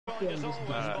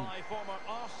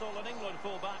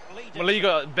Well, you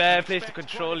got bare place to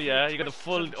control, yeah. You got the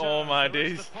full. Oh my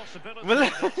days. Well,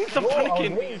 stop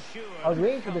panicking. I was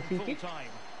waiting for the free kick.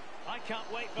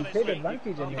 You played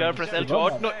advantage. You gotta press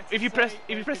L2. No, if you press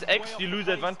X, you lose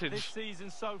advantage.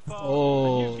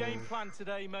 Oh.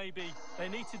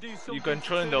 You're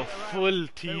controlling the full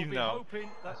team now.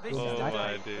 Oh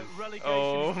my days.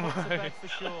 Oh my.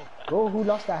 Oh, who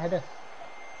lost that header?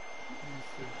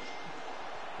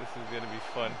 This is gonna be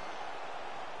fun.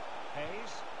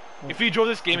 If we draw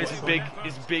this game, it's big.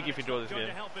 It's big if we draw this game.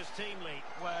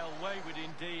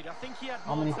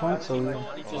 How many points are we on?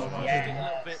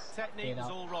 Technique was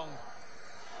all wrong.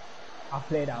 I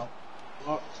played out.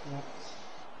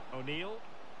 O'Neal.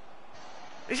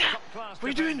 What are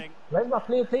you doing? Where's my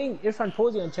player playing? Irfan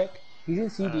Posey and check. He's in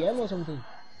CDM or something.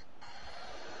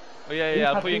 Oh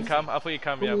yeah. I'll put you in cam. Yeah, I'll put you in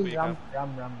cam. Ram.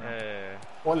 Yeah.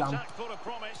 Or Lam.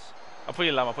 I'll put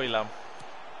you Lam.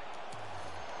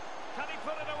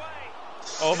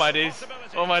 Oh my days.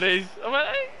 Oh my days.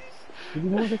 Did you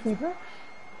move the keeper?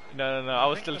 No. I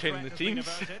was still changing the teams.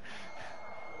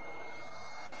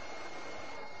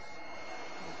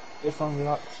 Irfan,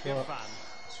 relax.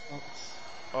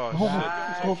 Oh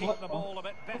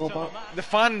shit. Go back.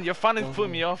 Your fan is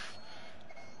putting me off.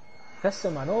 That's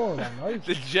the man. Oh, that noise.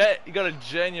 The jet, you got a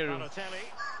jet in your room.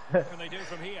 Can they do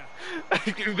from here?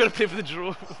 You've got to play for the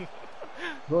draw.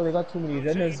 Bro, they got too many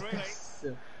runners.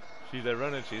 She's a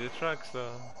runner, she's a track star.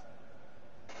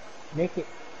 Make it.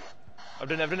 I've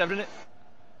done it.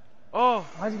 Oh!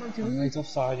 Why is he going to me? He's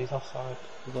offside.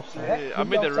 Yeah, I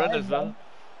made the run as well.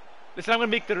 Listen, I'm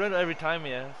gonna make the run every time,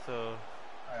 yeah, so...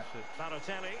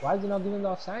 Why is he not giving the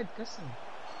offside? Custom.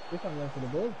 If I'm going for the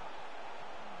ball.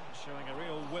 Showing a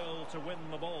real will to win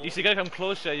the ball. You see, you gotta come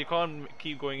closer, you can't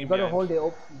keep going in behind. You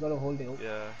gotta hold it up.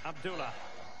 Yeah. Abdullah.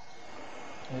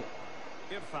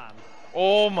 Irfan.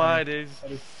 Oh my days.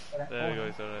 There you go,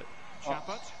 it's alright.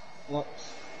 Look,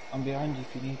 I'm behind you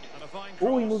if you need.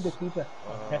 Oh, he moved the keeper.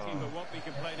 The keeper won't be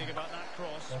complaining about that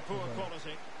cross. Poor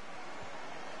quality.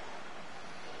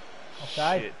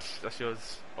 Offside. Shit, that's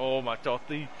yours. Oh my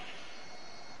Totti.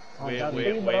 Wait,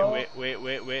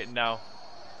 now.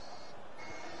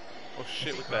 Oh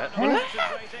shit, what's that?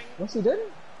 What's he doing?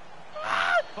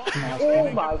 Oh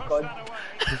my god.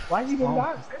 Why is he doing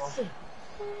that?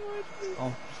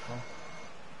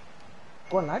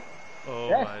 Go on, lad. Oh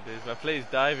my days, my play is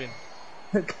diving.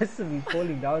 Custom is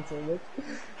falling down so much.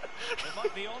 It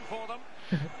might be on for them.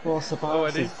 Well,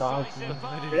 suppose it's diving.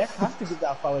 The ref has to give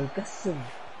that foul. Custom.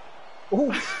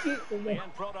 Oh shit. The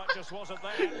end product just wasn't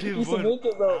there. He's to make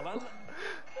it, bro.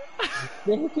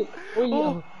 Make it. Oh,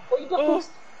 yeah. Oh, you got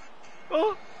post.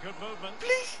 Oh, good movement.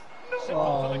 Please, no.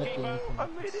 Oh, I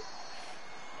made it.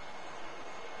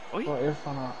 Got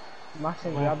Irfan out. Smash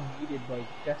and grab needed, boy.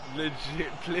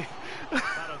 Legit play.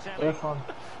 Irfan.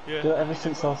 Yeah. Do it ever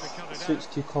since I've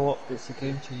switched to co-op, it's a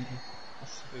game changer.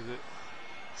 Is it?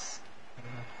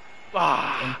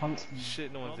 Ah! Enhancement.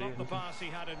 Shit, no one's Not here. the pass he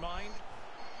had in mind.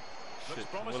 Looks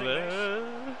Shit. promising.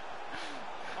 Well,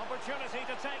 Opportunity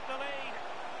to take the lead.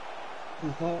 Who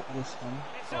got this one?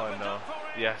 It's oh opened no. up for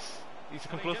him. Yes. He needs to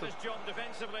come And he did closer. his job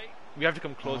defensively. We have to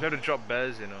come close. We have to drop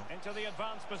bears, you know. Into the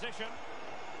advanced position.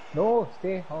 No,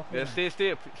 stay off. Yeah,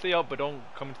 stay up, but don't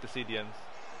come into the CDNs.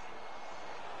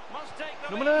 Must take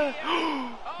the No, lead here.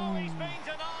 Oh, he's been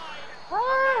denied.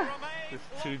 Ah!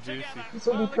 It's too juicy. It's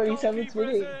only 27th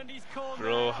minute.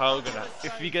 Bro, how gonna?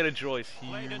 If we get a draw, it's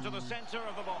Played huge. into the centre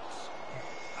of the box.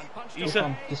 And punched it.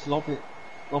 Isa. Just lob it.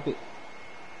 Oh, They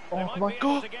come might on. be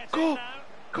Go, able to get go. in now.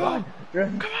 Come on,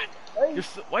 Run. come Hey. on.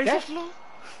 Why is Yeah. it slow?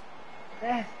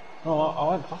 Yeah. No, I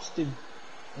went past him.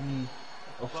 And he Well,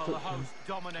 the obstructed him. host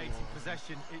dominating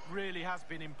possession. It really has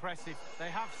been impressive. They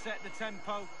have set the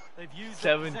tempo. They've used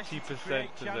 70%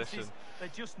 create chances. possession. They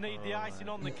just need the icing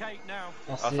on the cake now.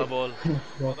 That's That's it. a ball.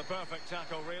 Well, the perfect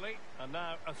tackle, really. And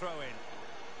now a throw in.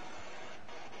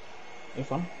 Irfan. The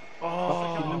kind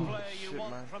Oh, of player you shit,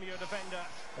 want man. from your defender.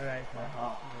 Alright, man.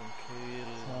 Okay.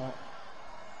 So,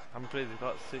 How many plays? We've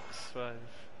got 6, 5.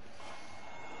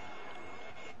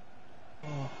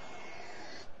 oh.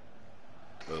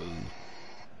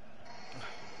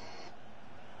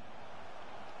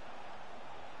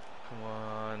 Come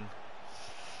on.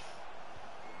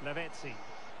 Lavezzi.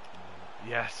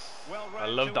 Yes. Well I read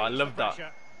love to that. I ease love the that.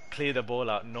 pressure. Clear the ball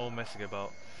out. No messing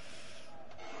about.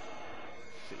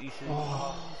 Easy.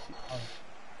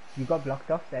 You got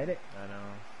blocked off there, I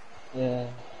know. Yeah.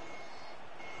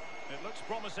 It looks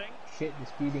promising. shit, they're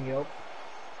speeding it up.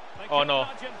 They Oh could no.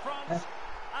 nudge in front. And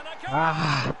a goal.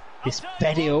 Ah, they I'll sped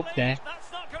tell it you up what, there. mate,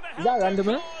 that's not gonna Is that help random,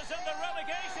 their eh? cause in the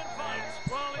relegation fight.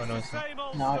 Well, Oh no, it's not. Same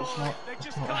old No, it's story. not. They It's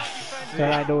just not. can't defend It's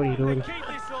alright, don't worry, it. don't They worry. keep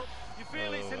this up. You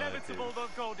feel it's Oh, my inevitable days. they'll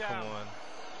go down. Come on.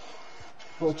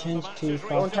 We'll So change the match to is 5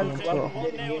 2 Don't tell and me restarted. what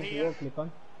 2. 1-0 here. you click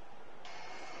on.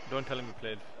 Don't tell him we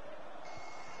played.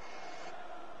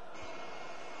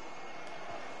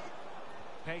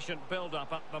 Patient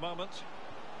build-up at the moment.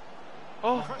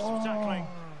 Oh! Crisp tackling.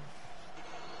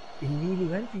 It really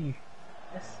went to you.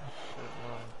 Yes.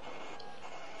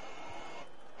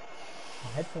 My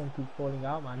headphone keeps falling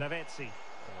out, man. Lavezzi.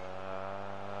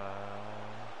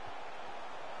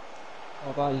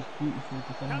 Oh, that is beautiful Can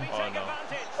defending. he Oh, take no.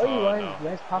 advantage? Oh, you Oh, went. no.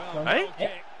 Where's Pap Well, from? Hey? goal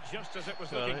kick, just as it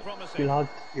was looking Sorry. promising. You lagged.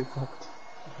 You lagged.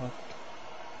 You lagged.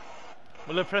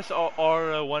 Well, press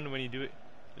R1 when you do it.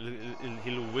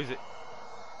 He'll whiz it.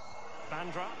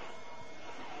 Bandra.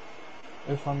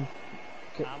 If I'm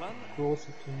get Allen.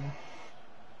 closer to me.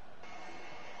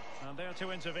 And there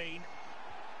to intervene.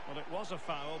 Well, it was a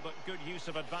foul, but good use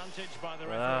of advantage by the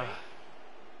Ah. referee.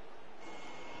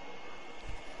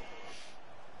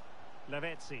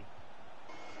 Lavezzi.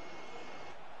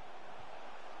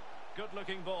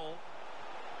 Good-looking ball.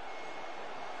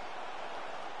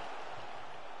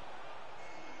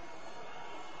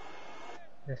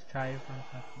 Let's try it from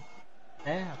Pap.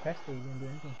 Yeah, I pressed it, you didn't do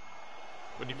anything.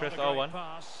 When you Not press a great R1.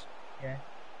 pass. Yeah.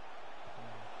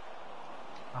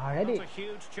 Already? Not a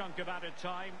huge chunk of added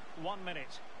time. 1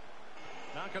 minute.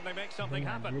 Now can they make something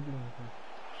happen? Shit.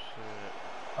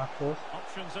 Back post.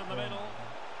 Options in the middle.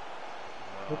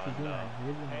 What you Oh, doing, no. man?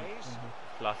 Dribbling. Hayes.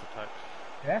 Last attack.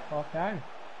 Yeah, half time.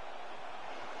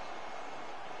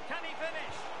 Can he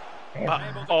finish? Yeah,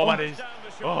 Able to Oh, my close days. down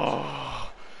the shot.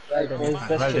 Oh! well done. Well, man. best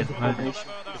Well of done. the Well done. combination.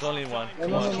 It's only one. No,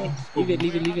 Come no, on. no, no. Leave it,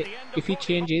 leave it, leave it. If you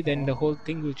change it, then the whole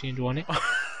thing will change, won't it?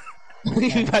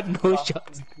 We've had no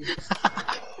shots.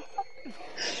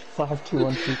 5 2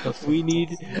 1 2 We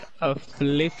need a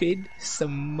flipping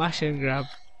smash and grab.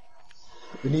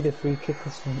 We need a free kick or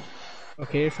something.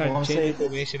 Okay, if I Well, I'm change saying the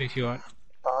formation if you want.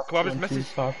 5 Kebab 2 is 1 2 message.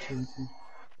 5 2 1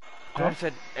 2. I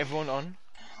said everyone on.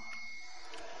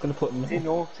 Gonna put Say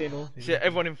no. no, say no. Say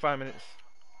everyone in 5 minutes.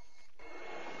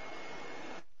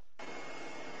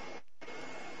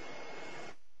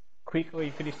 Quick, oh,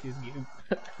 you finish this game.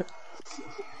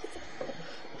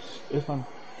 If I'm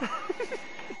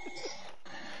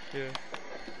Yeah.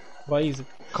 Boys,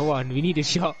 come on, we need a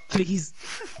shot, please.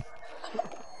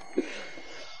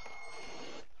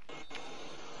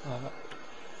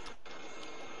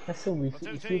 That's so weak. The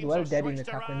two It feels teams well have dead in switched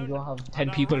attack when you around. don't have And 10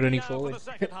 they're people ready running now for forward. the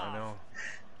second I half. know.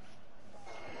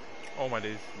 Oh my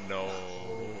days. No.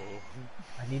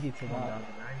 I needed to run down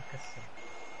the line because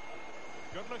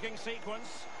Good-looking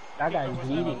sequence. that guy Keeper is was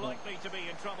never bleeding. likely to be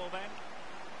in trouble then.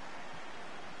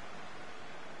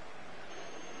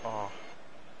 Oh.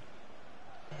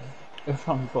 if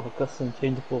I'm focused and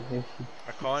change the formation.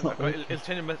 I can't. not working. It'll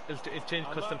change. It'll change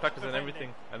custom packers and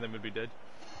everything, and then we'll be dead.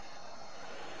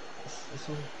 It's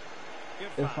all.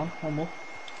 Good If foul. I'm home up.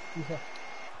 Yeah.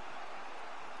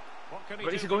 What can he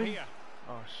Where do is he from going? here?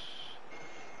 Oh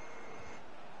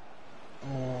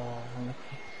Oh,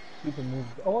 Keeper moved.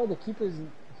 Oh, the keeper's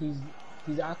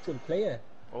he's actual player.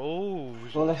 Oh.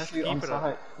 well, let's test shoot on keeper up.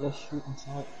 sight. Let's shoot on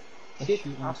sight. Let's Shit,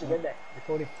 shoot on after sight. get that,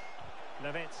 record him.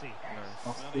 Lavezzi. Nice.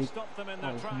 Well, he stopped them in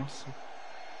their That was tracks. massive.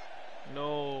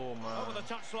 No Over man. the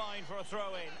touchline for a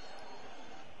throw-in.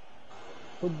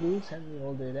 Good blue, send me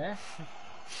all the way there.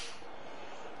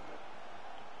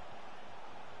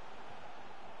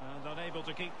 And unable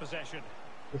to keep possession.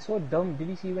 They're so dumb. Did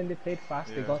you see when they played fast?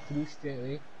 They Yeah. got through straight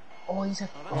away. Oh, he's a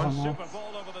Well, that's Oh, a no. super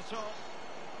ball over the top.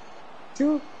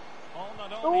 two. On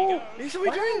and on No. he goes. He's what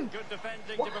are we doing? Good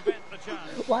defending to prevent the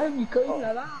chance. Why have you cut him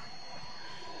like that?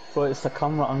 But it's the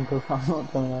camera angle. I'm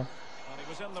not gonna. And he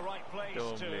was in the right place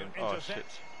Don't to blame- oh,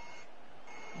 intercept. shit.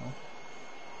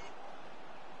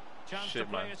 Chance Shit, to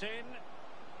play man. it in.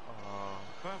 Oh.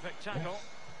 Perfect tackle.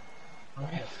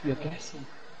 You're guessing.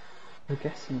 You're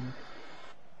guessing.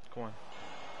 Come on.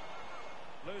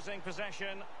 Losing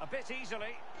possession a bit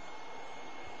easily.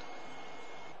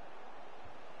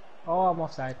 Oh, I'm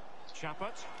offside.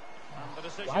 Chappett. And the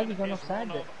decision Why have you gone is offside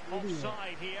one there? of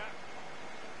offside here.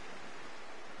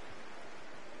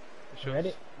 You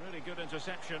ready? Really good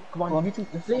interception. Come on, Go on. you two,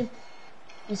 play.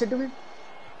 He said to me.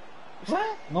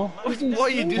 What? No. What are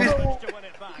you doing? Managed to win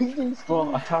it back. He's doing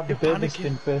Bro, I tried the You're baby panicking.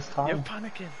 spin first You're time.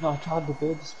 panicking. No, I tried the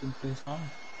baby spin first time.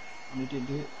 And I didn't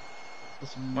do it. For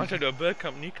some I tried to reason. do a bird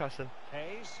camp Newcastle.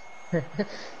 Hayes.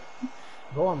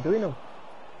 Go on, doing him.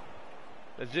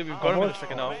 Let's do. We've got him in the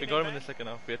second half. We got him in the second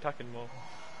half. We're attacking more.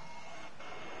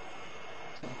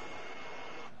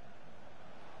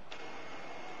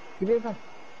 Give it a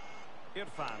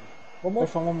Irfan. one more.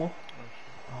 If I'm one more.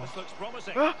 This looks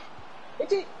promising. Ah!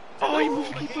 Hit it! Oh, he moved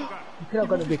the keeper. You could have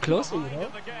got a bit closer, you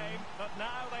know.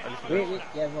 Wait,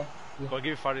 yeah, well. Go on,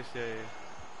 give it Faris, yeah.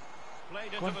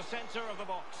 Played into the centre of the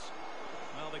box.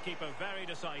 Well, the keeper very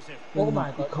decisive. Oh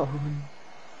my god.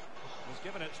 He's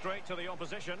given it straight to the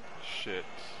opposition. Shit.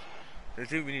 Let's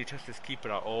see if we need to test this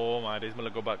keeper out. Oh my days, Mulla,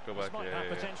 go back. This might have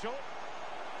potential.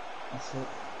 That's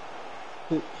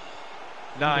it.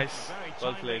 Nice. Very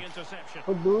Well timely played. interception.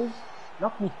 Good news.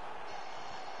 Knock me.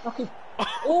 Knock him.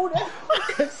 Oh no!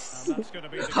 And that's going to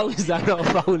be the How is that not a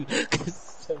foul?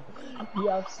 He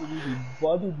absolutely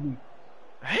bodied me.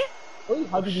 Hey? Oh,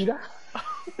 how did you do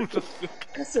that?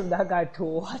 Custom, that guy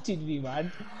toe-watted me,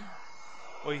 man.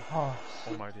 Oi. Oh,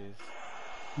 Oh my days.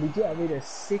 legit, I made a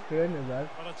sick run as well.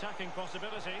 But attacking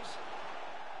possibilities.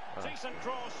 Decent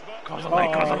cross, but Cross the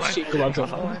line, cross the line. Shit, come on, Cross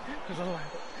come the on. line, cross the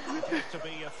line. to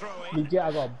be a throw-in. Legit,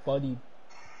 I got bodied.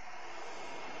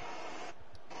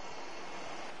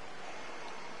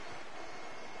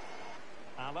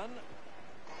 Alan.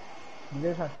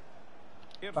 Legit, back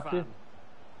Irfan. here.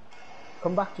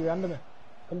 Come back to random.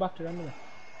 Come back to random.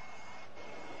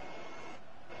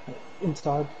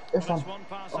 Inside. It's Irfan. one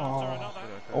pass after Oh, another.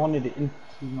 I wanted it into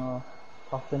my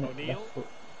path in it. O'Neal. Left foot.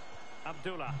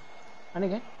 Abdullah. And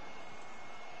again.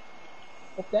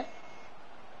 Up there.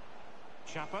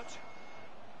 Chaput.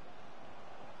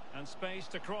 And space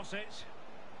to cross it.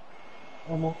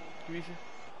 One more.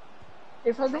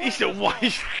 If I don't. He's a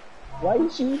white. Why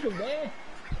is she even there?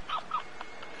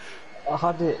 I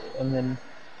had it and then.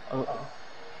 I'm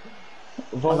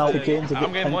Again to get getting the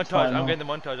tense montage, right I'm now. getting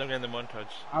the montage, I'm getting the montage.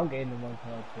 I'm getting the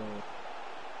montage, so.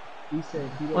 He said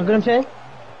he I'm gonna play.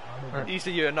 He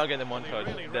said you're not getting the He really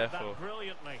montage, read therefore. that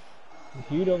brilliantly.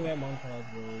 If you don't get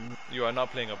montage, bro. You are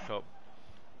not playing up top.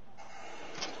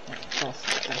 Paris.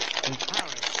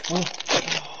 Oh,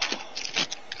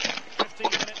 15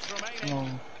 minutes remaining.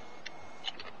 no.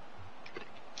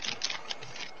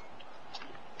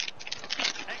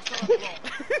 Excellent block.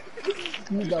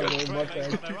 You got Trailing, no but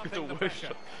montage. they're upping the The worst pressure.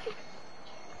 shot.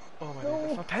 Oh my god,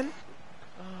 that's not 10?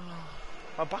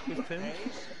 My back is 10.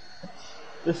 Hayes.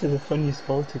 This is the funniest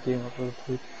Volta game I've ever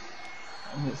played.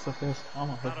 And it's the first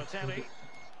time I've ever played Balotelli. it.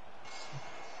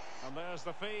 And there's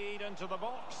the feed into the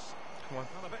box. Come on.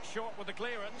 And a bit short with the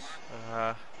clearance.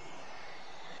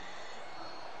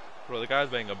 Bro, the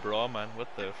guy's wearing a bra, man. What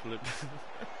the flip?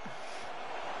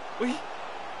 Oi!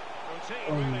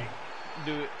 Routine, really.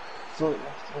 Do it. Throw it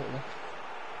left.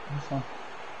 This one.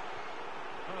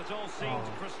 Well, it all seems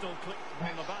crystal clear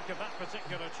on the back of that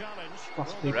particular challenge.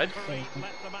 That's Will big. the Red. referee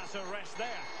let the matter rest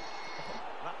there?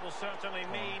 That will certainly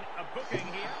mean a booking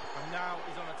here. And now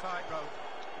he's on a tightrope.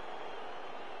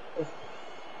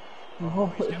 No,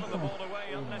 He's given the ball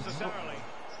away unnecessarily.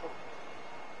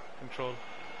 Control.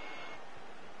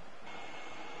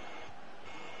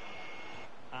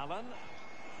 Allen,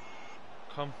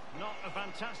 Come. not a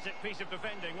fantastic piece of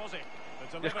defending, was it? The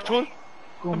Yes, delivery. control.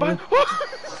 Go on, I'm back.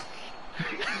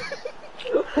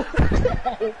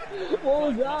 What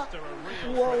was that? Muster a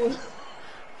real What was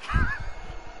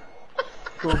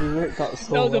Go on, we worked that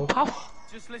so that? Was a well. pop.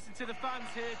 Just listen to the fans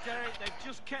here, Derek. They've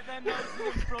just kept their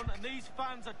noses in front, and these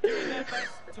fans are doing their best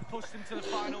to push them to the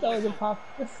final That was a whistle. pop.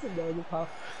 That was a pop.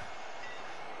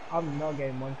 I'm not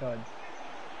getting montage.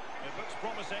 It looks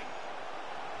promising.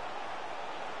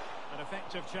 An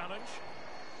effective challenge.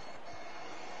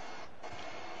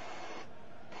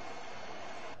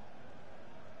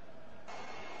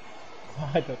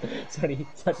 I don't. Sorry.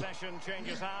 Possession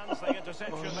changes hands. The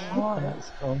interception there. Oh, that's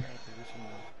gone.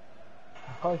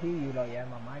 I can't hear you, like, yeah,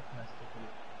 my mic messed up.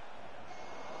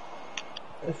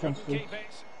 Irfan's Couldn't good. keep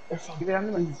it. Irfan, Give it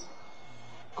under me. please.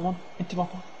 Come on, into my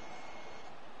path.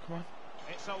 Come on.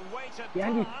 It's a weighted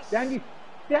Behind you, pass. behind you,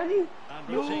 behind you. And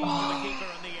routine to the keeper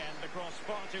in the end. The cross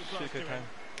far too close Shit, to good him. time.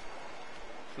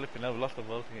 Flipping, I've lost the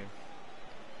ball to him.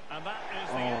 And that is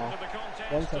the end of the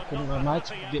contest. One and second, not my the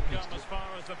mic's a happy bit outcome mixed as far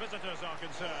as the visitors are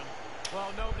concerned.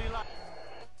 Well, nobody likes.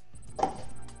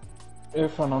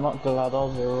 Irfan, I'm not glad I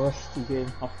was a rusty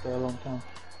game after a long time.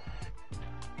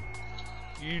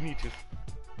 You need to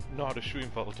know how to shoot him,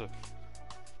 Volta.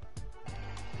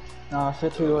 Nah, I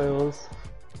said to you what it was.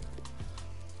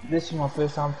 This is my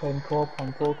first time playing co-op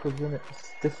on focus, isn't it?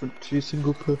 It's different to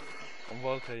single player. On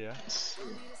Volta, yeah.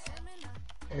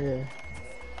 Yeah.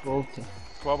 Volta.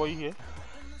 What about you here?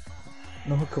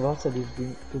 No, Kaval said he's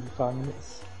been good for 5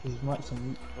 minutes. His mic's on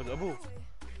mute. Was it Abu?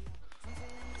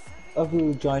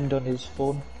 Abu joined on his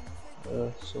phone,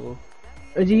 so...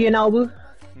 Is he in Albu?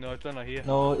 No, it's not here.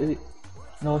 No,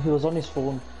 no, he was on his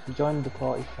phone. He joined the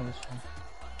party from his phone,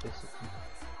 basically.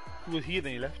 He was here,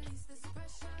 then he left.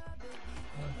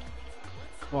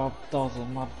 Well, that was a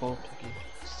mad Volta game.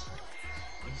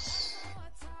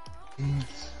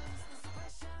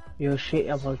 You're shit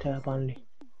about Voltaire apparently.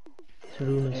 It's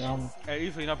rumours.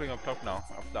 Hey, you're not playing up top now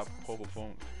after that poor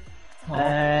performance.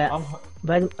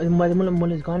 But the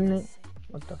mulla's gone, innit?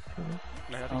 What the fuck?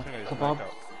 No, I think it's Kebab.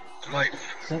 out.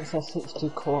 Since I switched to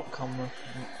co-op camera,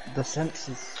 the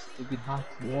sensors have been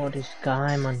hacked. What this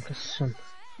guy, man? Some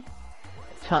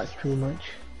chat's too much.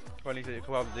 Well, you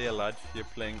come out there, lad. You're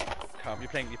playing Cam.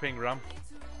 You're playing Ram.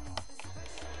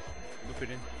 Look it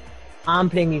in. I'm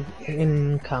playing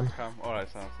in Cam. Cam. Alright,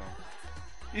 sound.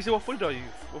 You say what foot are you?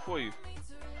 What for you?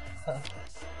 Huh?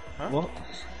 What?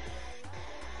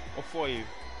 What for you?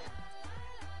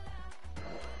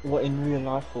 What in real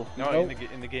life or? No, Nope.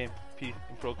 in the game. P in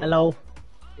pro. Hello.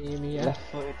 Left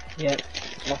foot. Yeah.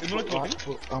 Left foot, right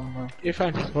foot,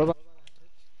 Irfan, what about?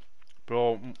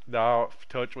 Bro, that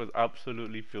touch was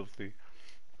absolutely filthy.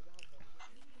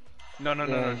 No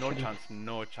chance.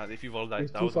 If you volleyed that,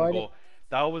 It's that too was gonna far, go.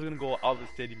 That was gonna go out of the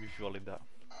stadium if you volleyed that.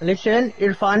 Listen,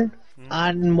 Irfan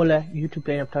and Mulla, you two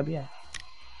playing up top, yeah?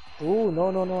 Oh,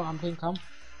 no, I'm playing Cam.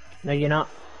 No, you're not.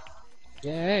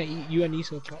 Yeah, you and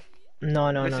Iso top. No.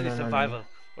 Listen, it's survival.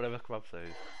 Whatever Kebab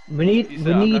says. We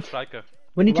need Striker.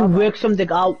 We need to work something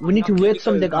out. We need to work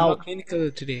something I'm out. not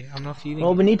clinical today. I'm not feeling.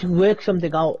 Oh, we need to work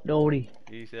something out, don't worry.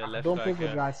 He's a left Don't play striker.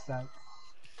 with right side.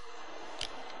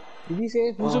 Did he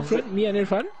say who's up front? Me and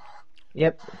Irfan?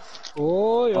 Yep.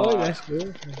 Oh, that's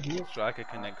good. Striker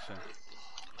connection.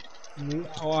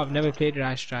 Oh, I've never played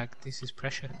right strike. This is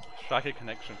pressure. Striker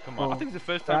connection. Come on. I think it's the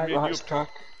first time we do track.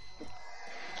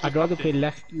 I'd rather play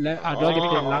left. I'd rather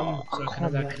play lamb so I can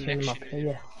have that My connection.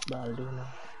 player, but I'll do now.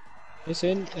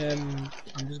 Listen, I'm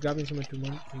just grabbing some to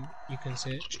money. You can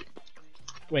search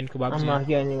when kebabs. I'm not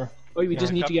getting anywhere. Oh, we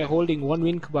just need to get captain. holding 1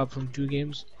 win kebab from 2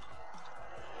 games.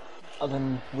 And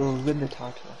then we'll win the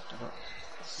title after that.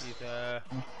 He's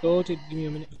Go to give me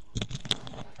a minute.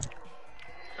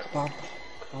 Kebab.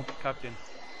 captain.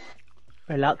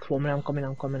 Relax, woman. I'm coming.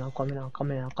 I'm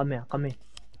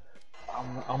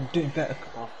doing better,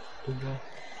 Kebab. Doing well.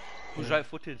 Who's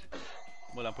right-footed?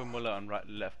 Well, I'm putting Mulla on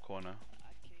left corner.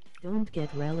 Don't get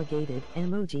relegated.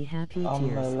 Emoji happy I'm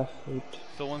tears. left foot.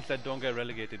 Someone said don't get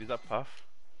relegated. Is that Puff?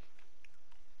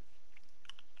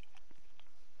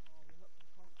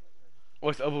 Oh,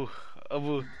 it's Abu.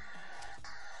 Abu's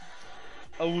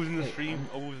in the stream.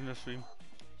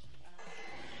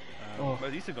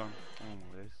 Where's Issa gone? Oh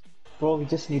my days. Bro, we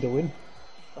just need a win.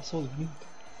 That's all we need.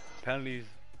 Penalties.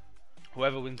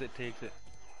 Whoever wins it takes it.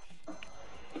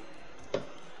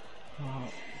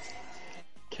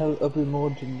 Tell Abu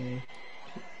Mordin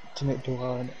to make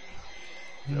dua on it.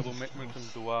 Abu, make some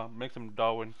dua. Make some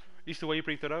Darwin. Issa, where you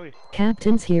pray Tarawih?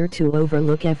 Captain's here to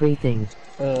overlook everything.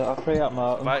 I pray at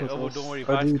my Right, uncle's Abu, house. don't worry. I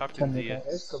Vice do captain's 10 here.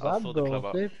 minutes. I'll sort the club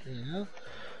out. Yeah.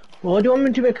 What do you want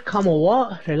me to make a cam or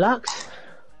what? Relax.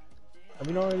 Have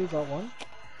we not already got one?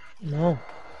 No.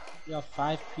 We have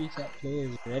 5 preset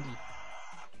players ready.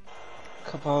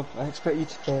 Kebab, I expect you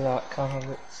to play that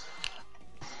Karamitz.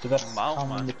 The best Mount, cam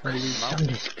man. in the Premier League. I'm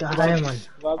this guy, man.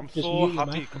 I'm so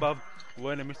happy, Kebab.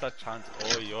 When I missed that chance,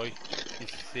 oi, he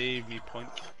saved me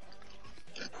points.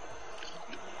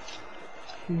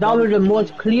 That was the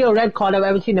most clear red card I've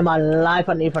ever seen in my life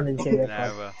on Irfan and Syria.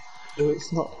 Never. No,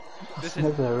 it's not. It's Listen,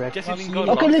 never a red. Jesse Lingard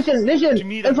Okay, lost. listen. To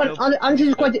me, that's Irfan, answer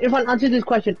this question. Irfan, answer this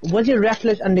question. Was it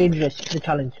reckless and dangerous? The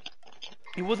challenge.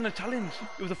 It wasn't a challenge.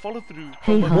 It was a follow through.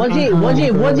 Hey,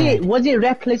 Was it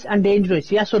reckless and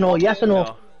dangerous? Yes or no? Yes or no?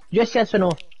 No. Just yes or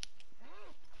no?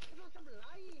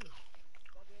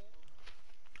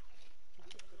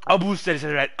 Abu said it's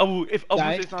red. If Abu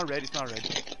Guy. says it's not red, it's not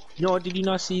red. No, did you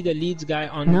not see the Leeds guy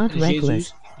on Not Jesus?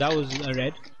 reckless. That was a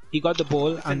red. He got the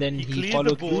ball and then he he cleared followed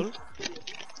the ball, through.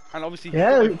 and obviously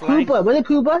Yeah, he got flying. Cooper. Was it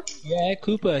Cooper? Yeah,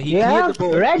 Cooper. He Yeah, cleared the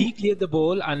ball. red. He cleared the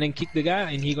ball and then kicked the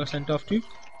guy and he got sent off too.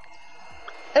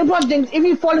 Everyone thinks if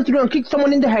you follow through and kick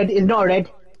someone in the head, it's not red.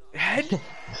 Head.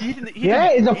 He didn't. Yeah,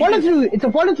 it's a follow through. It's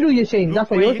a follow through. You're saying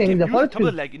that's what you're saying. It's a follow Top of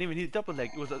the through. leg. He didn't even hit the top of the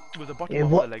leg. It was a bottom Yeah,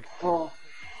 of what- the leg. Oh,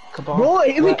 Kebab. Bro,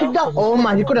 if he Where kicked else that, oh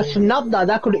man, he could have snapped that.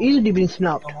 That could have easily been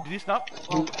snapped. Did he snap?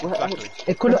 Where else? Exactly.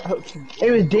 It could have.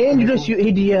 It was dangerous, you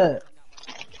idiot.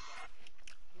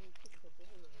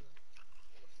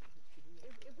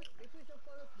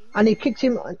 And he kicks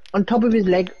him on top of his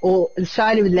leg, or the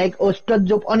side of his leg, or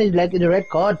studs up on his leg in the red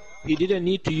card. He didn't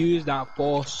need to use that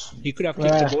force. He could have kicked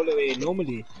Yeah. the ball away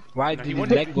normally. Why did he his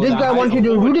wanted- leg go This that guy high? wanted to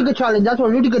do Rudiger challenge. That's what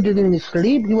Rudiger did in his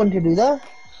sleep. He wanted to do that.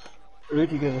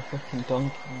 Rudiger's a fucking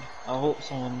donkey. I hope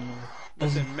someone.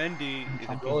 Listen, Mendy is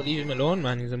a Bro, leave him alone,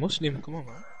 man. He's a Muslim. Come on,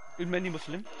 man. Is Mendy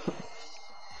Muslim?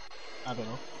 I don't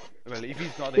know. Well, if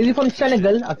he's not, Is he from then-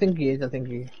 Senegal? I think he is.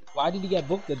 Why did he get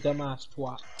booked, the dumbass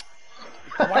twat?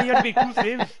 Why you had to make 2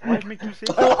 saves? Why you make 2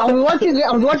 saves? I was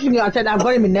watching it, I said, I've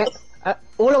got him in net.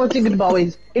 All I was thinking about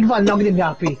is, Irfan not getting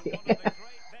happy.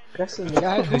 Custom, the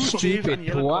guy is stupid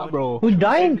twat, bro. Who's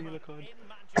dying?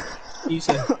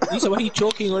 Isa, why are you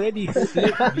choking already?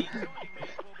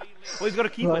 Oh, he's got a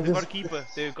keeper. They've got a keeper.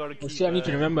 They've got a keeper. See, I need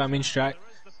to remember I'm in strike.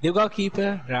 They've got a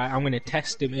keeper. Right, I'm gonna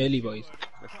test him early, boys.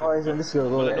 Oh, he's on this girl.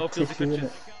 Well, Oh, no tissue, filthy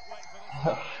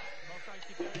innit?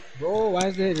 Bro, why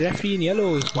is the referee in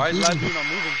yellow? Why is Ladry not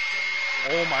moving?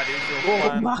 Oh my days,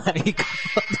 Oh my god.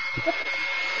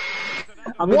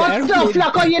 I'm in What the the airplane. fuck?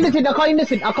 I can't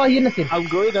hear nothing. I'm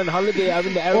going on holiday. I'm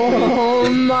in the airplane. Oh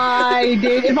my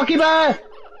days. Irfan keeper!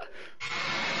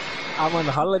 I'm on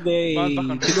holiday. Man's back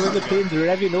on You know when the plane's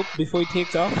revving up before he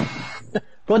takes off?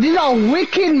 Bro, these are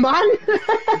wicked, man.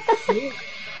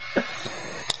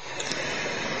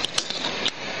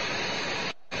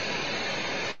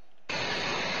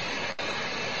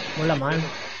 Mullah, man.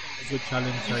 Good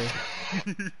challenge, sorry.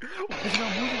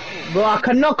 Bro, I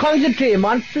cannot concentrate,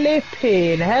 man.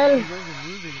 Flipping hell.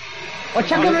 Oh,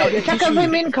 check out my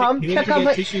income. You Check need to out get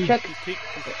my. tissue. Check.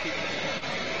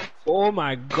 Oh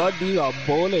my god, these are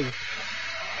bowling.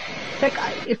 Check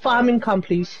if I'm income,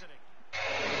 please.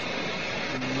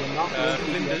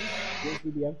 Flinders.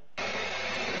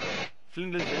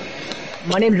 Flinders, yeah.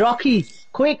 My name's Rocky.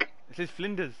 Quick. It says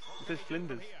Flinders. It says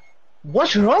Flinders.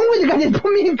 What's wrong with you guys? Just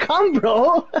put me in income,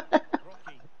 bro.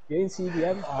 You're in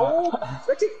CDM. Oh,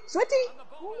 sweaty.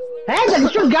 Hey, the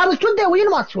little guy was stood there. What are you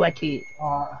about sweaty?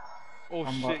 Oh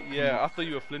shit, yeah. I thought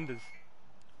you were Flinders.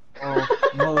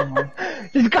 Oh, no, man.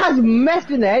 This guy's messed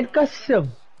in the head,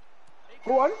 custom.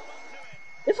 Go on.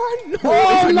 If I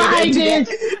Oh my days!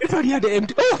 If I had the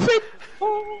empty. Oh, flip.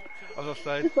 Oh, I was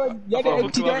offside. if I had the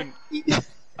empty there.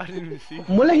 I didn't even see.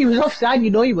 Mullah, he was offside. You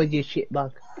know he was your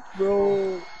shitbag.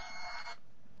 Bro.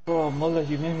 Bro, Mullah,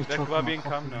 you made me That choke kebab on being my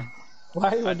calm coffee. now.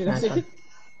 Why? What did I say?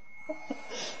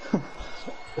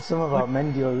 Some of our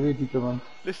Mendy are really good, man.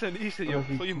 Listen, Issa, yo,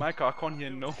 so you mic, I can't hear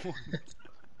no one.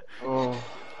 Oh,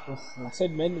 that's I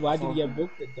said, man, why did you get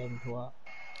booked at them? What?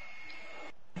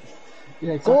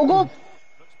 yeah, exactly. Go.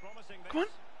 Come on.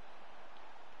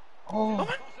 Oh,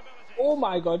 Oh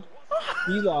my god.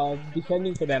 These are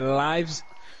defending for their lives.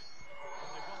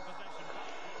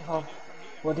 oh,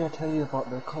 what did I tell you about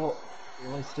the court? It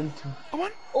was Stinton. Come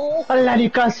on. Oh, Allah,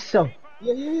 custom.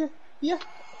 yeah.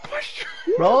 Push.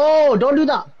 Bro, don't do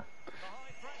that.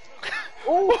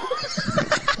 Oh,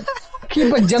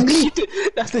 Keep it jungly.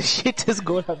 that's the shittest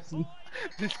goal I've seen.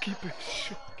 This keeper is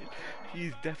shocking.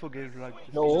 He's definitely getting right.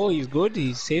 No, he's good.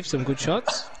 He saved some good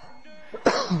shots.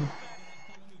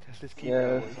 That's this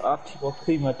keeper. Yeah, I have to go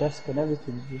clean my desk and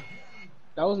everything.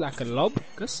 That was like a lob.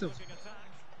 Custom.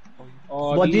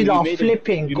 Oh, But these are made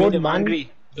flipping you good, made him man.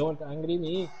 angry. Don't angry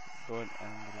me. Don't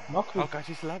angry. Knock me. How catch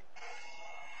his slap?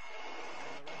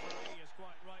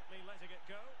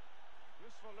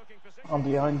 I'm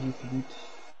behind you, Philippe.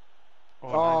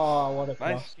 Oh, what a nice.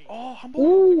 cross. Nice. Oh, humble.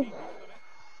 Ooh.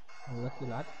 Lucky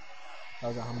lad. That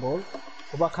was a handball.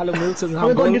 What about Callum Wilson's We're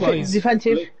handball, going boys?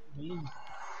 defensive.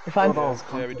 If I'm. Oh, that was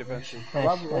Very confident. defensive.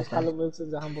 Nice. Callum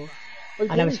Wilson's handball.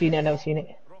 I never seen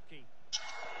it.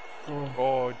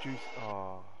 Oh, juice.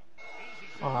 Oh.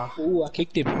 Ah. Ooh, I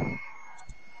kicked him.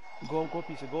 Go,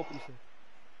 pizza.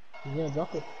 He's gonna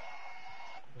drop it.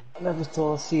 I never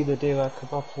thought I'd see the day where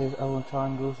Kebab plays L1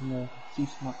 triangles in a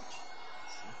Chiefs match.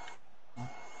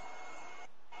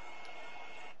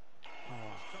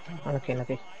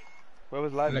 Okay. Where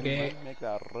was live? Okay. Make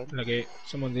that run. Okay,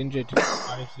 someone's injured.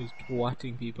 Faris is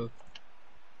twatting people.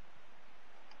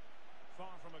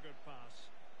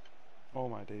 Oh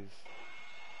my days.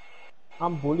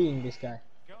 I'm bullying this guy.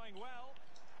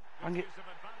 I'm get...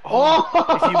 Oh!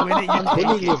 If you win it, you take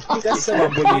Bullying it. him. That's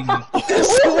someone bullying him.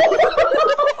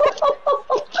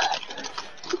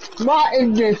 That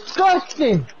is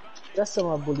disgusting. That's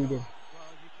someone bullied him.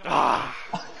 Ah!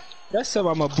 That's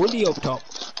someone I'm a bully up top.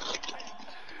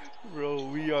 Bro,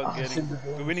 we are getting...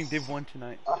 We're winning Div 1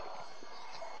 tonight.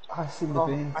 I've seen the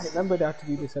veins. I remember that to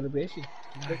be the celebration.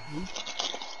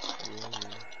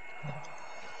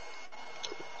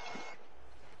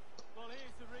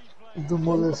 The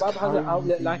Mullah's Bob has an carrying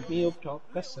outlet the- like me up top.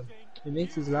 That's him. It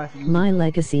makes his life easy. My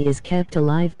legacy is kept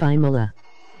alive by Mullah.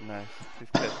 Nice.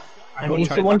 It's good. And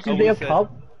Issa wants to be up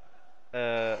top.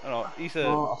 No, Issa,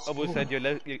 Oh, Abu said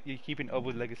you're keeping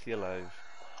Abu's legacy alive.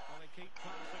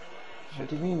 What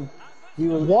do you mean? We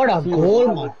were, What a we were-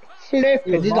 goal, man. Flip.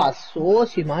 He was These not- are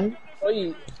saucy, man.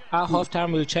 Oi, at half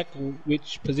time we'll check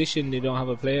which position they don't have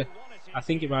a player. I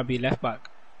think it might be left back.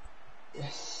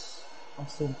 Yes. I'm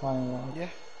still playing around. Yeah.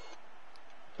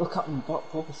 Look at me, back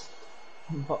post.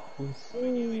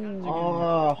 Buttholes.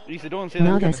 Oh, Lisa, don't say that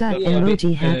kind of Nagasat stuff.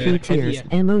 emoji happy tears.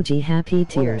 heavier. Emoji happy What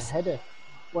a tears. header.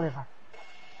 Whatever.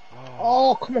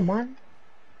 oh, come on, man.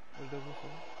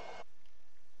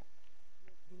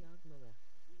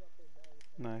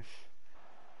 Nice.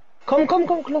 Come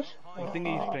close. I think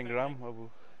he's playing Ram, Abu.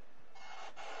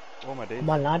 Oh my days. Come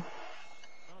on, lad.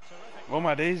 Oh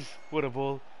my days. What a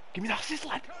ball. Give me that assist,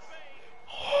 lad.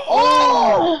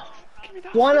 Oh! Give me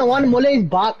that. 1-1, Mulla is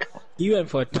back. He went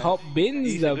for top bins,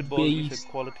 He's a the good ball. He's beast. a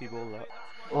quality ball, that.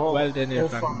 Oh, Well done,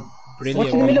 Irfan. Watch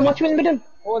Brilliant. in the middle, one. watch him in the middle.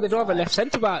 Oh, they don't have a left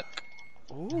centre back.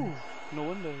 Ooh. No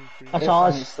wonder he's free. That's It's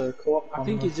ours. the co-op I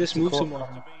think one, he just it's the moved co-op someone. one.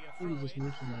 I think he just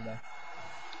moved someone there.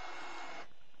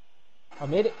 I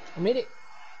made it.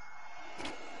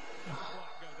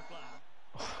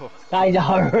 That is a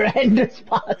horrendous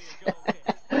pass.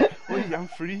 Wait, I'm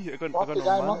free. I got no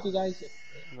Knock you man. guys.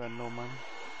 I got no man.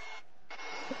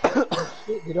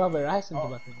 Shit, they don't have a right centre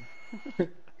back.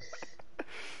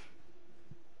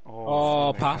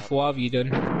 Oh, Path, what have you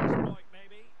done?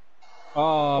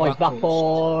 Oh, it's back post.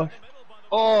 for...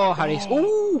 Oh, Harris.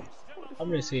 Ooh! I'm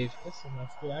gonna save. That's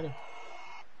enough. Go at it.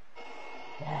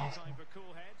 Yes.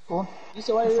 Go on. You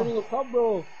said why are you running a prop,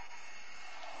 bro?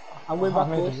 I'm going back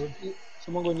maybe. post.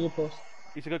 Someone go near post.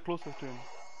 He's a get closer to him.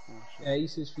 Oh, shit. Yeah,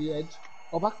 he's his free edge.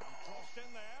 Oh, back.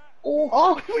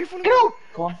 Oh, get up!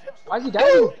 Go on. Why is he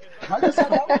down? Why is he sat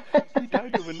down? He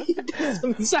died over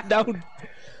nothing. He sat down.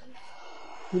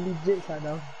 He legit sat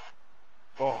down.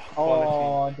 Oh, quality.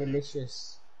 Oh,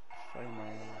 delicious. Sorry,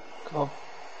 man. Come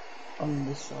on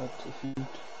this side if you...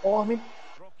 Oh, I'm in.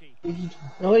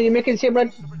 No, you making same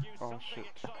run. Oh, shit.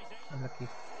 Unlucky.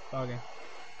 Okay.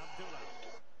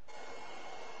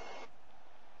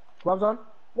 Gloves on.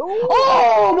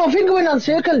 Oh, my finger went on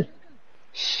circle.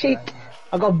 Shit.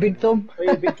 I got big thumb.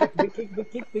 Oh, big kick.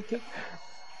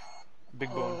 Big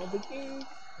bone. Oh, big kick.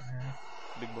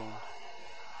 Big bone.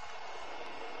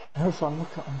 Have fun,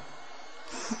 look at him.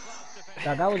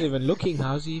 That was even looking.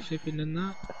 How's he flipping in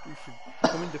that? You should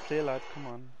come into play, lad. Come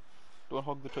on. Don't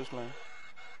hog the touchline.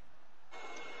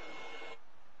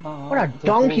 What a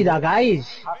donkey that guy is.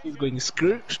 He's going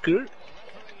skirt. The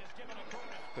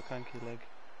canky leg.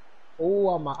 Oh,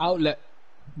 I'm an outlet.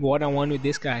 1-on-1 with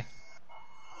this guy.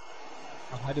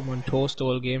 I've had him on toast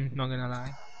all game, not gonna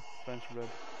lie. French bread.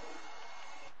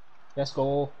 Let's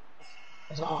go.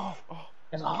 Let's go.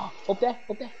 Up there.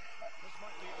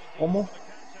 One more.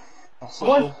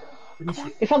 Go on.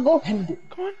 If I go. Come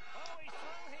on.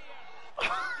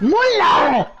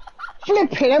 Mulla!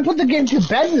 Flip it and put the game to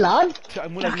bed, lad.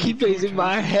 That keeper is in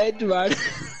my head, man.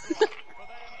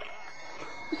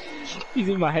 He's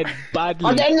in my head badly.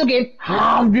 At the end of the game,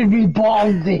 how did we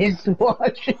ball this?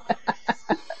 Watch.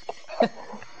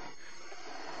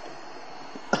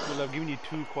 Well, I've given you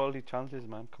 2 quality chances,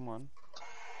 man. Come on.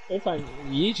 You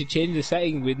need to change the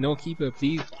setting with no keeper,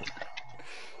 please.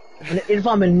 And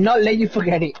Irfan will not let you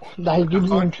forget it. That he gives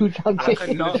him 2 chances.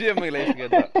 No. Legitimately let you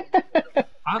forget that.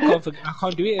 I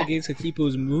can't do it against a keeper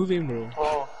who's moving, bro.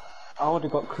 Oh, I would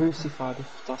have got crucified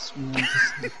if that's me.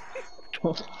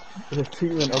 The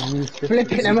treatment of me.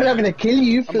 Flip it, I'm not gonna kill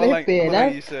you. Flip it, eh?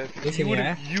 You said Listen,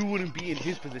 you wouldn't be in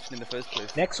his position in the first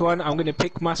place. Next one, I'm gonna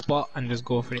pick my spot and just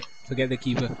go for it. Forget the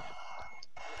keeper.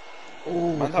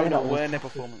 Oh, Man's having a Werner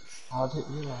performance. How did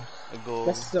you know? A goal.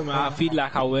 I feel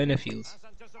like how Werner feels.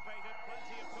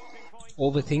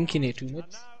 Overthinking it too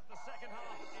much.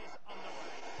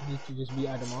 Need to just be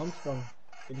Adam Armstrong.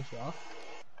 Finish it off.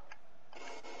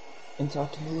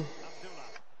 Inside to me.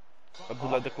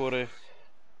 Abdullah Dakore.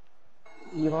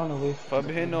 You ran away from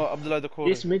Fabinho, Abdullah Dakore.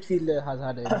 This midfielder has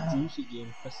had a juicy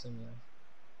game, personally.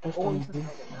 Oh,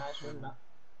 Nice one, that.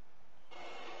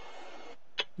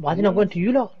 Why did not go to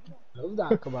you, lot? Love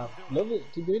that kebab. Love it.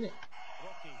 Keep doing it.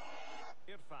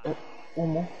 one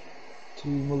more. To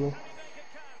Mulla.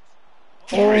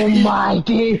 Oh my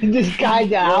days, this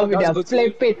guy's having a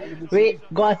flip it. Wait,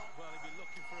 go on.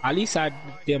 At least I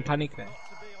didn't panic there.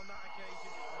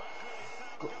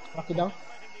 Knock it down.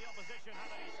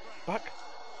 Back.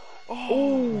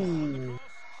 Oh!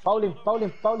 Foul him,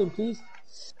 please. It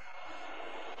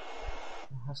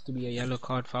has to be a yellow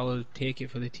card foul. Take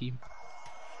it for the team.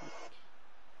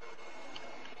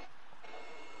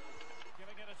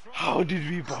 How did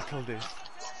we bottle this?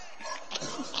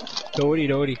 Don't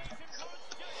worry.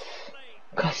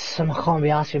 Qasam, I can't be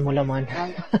asking Mulla, man.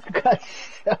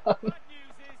 Qasam.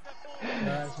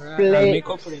 I'll Flip make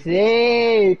up for it.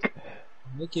 sake.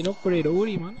 Making up for it, don't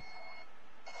worry, man.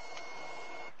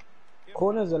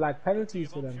 Corners are like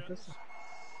penalties for them.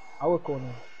 Our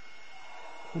corner.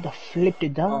 Who the flip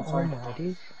did that? Oh, Oh sorry. my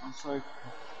days. I'm sorry.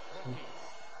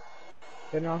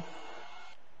 Turn around.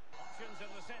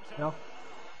 No.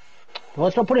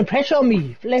 Don't stop putting pressure on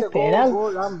me. Flip it Go, out.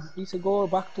 go, Ram. He said go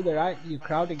back to the right. You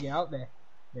crowding it out there.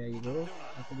 There you go.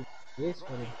 I think it's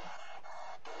for him.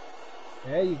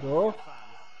 There you go.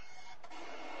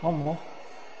 One more.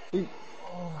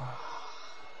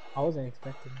 I wasn't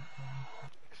expecting it.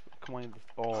 Come on.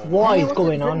 Oh. What Hey, is what's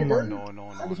going the on, defender man?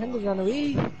 No. The defender's run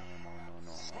away. No.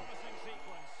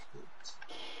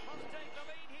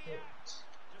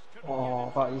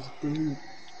 Oh, that is deep.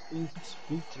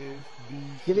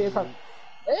 Give it a fuck.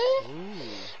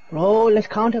 Bro, let's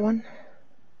counter, man.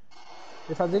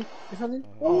 This one's in. This one's in.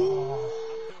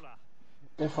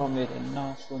 If I made a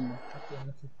nice one.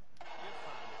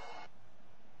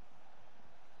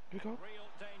 Here we go.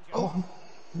 Oh,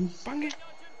 Bang it.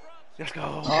 Let's go.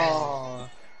 Oh.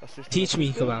 Teach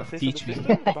me, kebab. Teach me.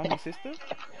 Bang your sister.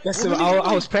 Yes, so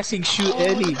I was pressing shoot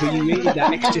early, but you waited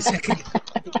that extra second.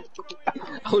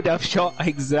 I would have shot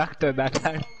exact at that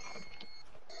time.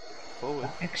 Forward.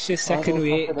 Extra second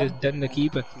wait, just done the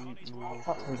keeper.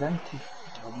 that was empty.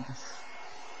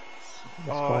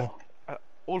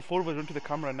 All four of us run to the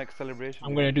camera next celebration.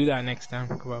 I'm gonna do that next time,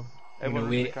 kebab. I'm Everyone gonna run to the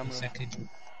wait a camera. second.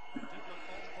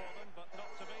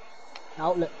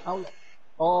 Outlet.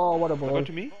 Oh, what a Is that ball. going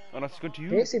to me? Oh, no, it's going to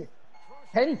you. Race him.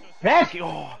 Pen. Ref!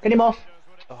 Oh, Get him off.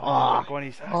 go on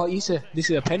his hand. Oh, Issa. This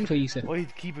is a pen for Issa. Oh,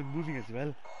 he's keeping moving as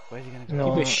well. Where is he going to go?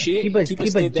 No. Keeper's shit. Keeper's Keeper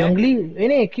stayed there. jungly.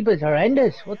 Innit? Keeper's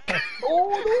horrendous. What the?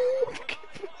 Oh, no.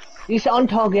 He's on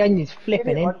target and he's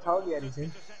flipping in. One target and he's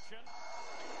in.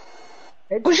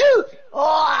 Go shoot!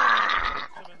 Oh!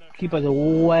 Keeper's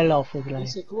well off his line.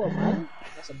 Issa, go on, man.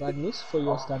 That's a bad miss for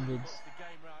your standards.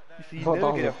 You see, Thought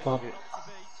never that get was off a target.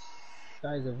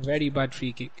 That is a very bad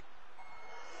free kick.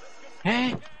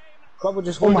 Hey! Kebab,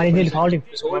 just Oh hold my, it. he nearly fouled him.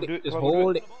 Just hold Kebab, do it. it. Just Kebab, do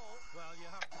hold it. it.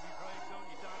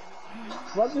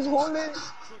 Kebab, just hold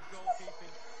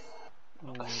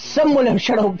it. Someone have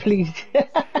shut up, please.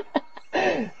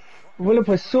 We'll have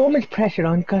put so much pressure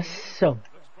on Qassam.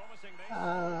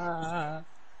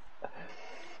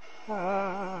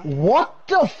 What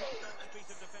the f?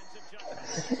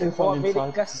 If What I'm made it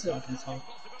inside, Qassam?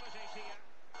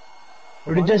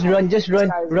 Just run, This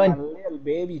guy's a run. little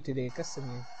baby today, Qassam.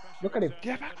 Look at him.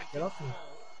 Get back. Get off me.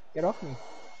 Get off me.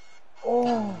 Oh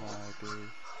my days.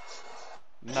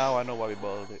 Now I know why we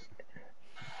balled it.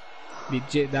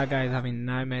 Legit, that guy is having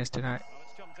nightmares tonight.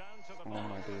 Oh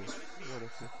my days. What a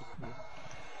flip.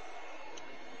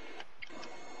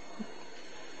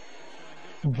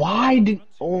 Why did?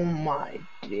 Oh my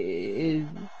days.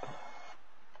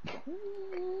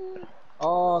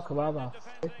 Oh, Kebab.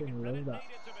 I freaking love that.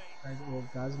 That's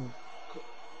orgasmic.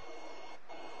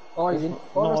 Oh, he's in.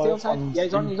 Oh, no, stay outside. Yeah,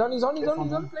 he's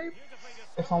on. Play.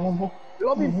 if I'm one more.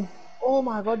 Lob him. Oh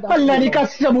my god, that's Bloody good.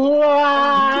 Qassam.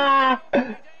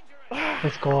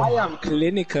 Let's go. I am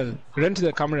clinical. Run to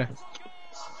the camera.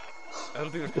 I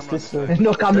don't think there's This, camera on There's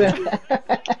no camera.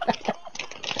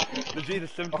 the G, the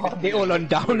 70. Oh, they all on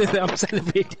down and I'm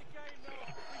celebrating.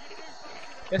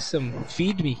 Yes,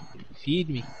 feed me. Feed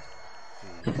me.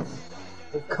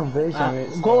 The conversion rate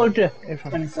is Go ultra.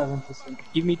 27%.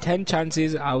 Give me 10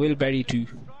 chances, I will bury 2.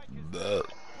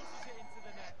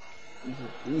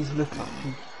 He's looking at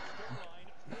me.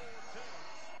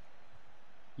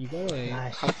 You gotta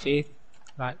Nice. have faith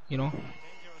that, you know,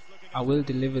 I will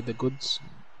deliver the goods.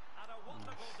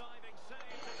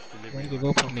 Where did you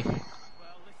go from me?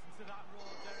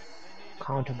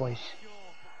 Counter, boys.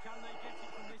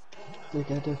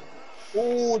 Together.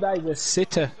 Oh, that is a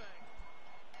sitter.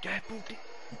 Get booty.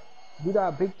 Do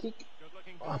that big kick.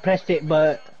 I pressed it,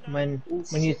 but when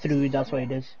you threw, that's what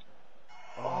it is.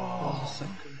 Oh,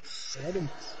 second. Second.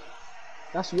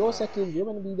 That's your second. You're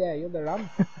gonna be there. You're the ram.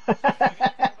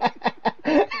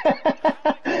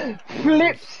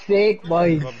 Flip's sake,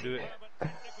 boys. Rob, do it.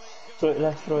 Throw it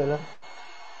left, throw it left.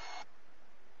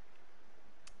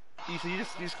 You see, you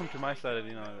just come to my side,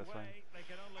 you know, that's fine. They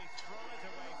can only throw it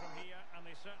away from here, and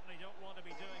they certainly don't want to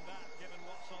be doing that, given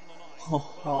what's on the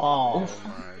line. Oh.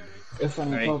 If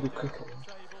I'm probably quicker.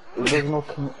 There's no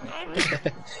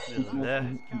commitment.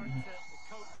 There.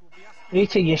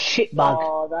 Reach your shit bag.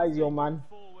 Oh, that is your man.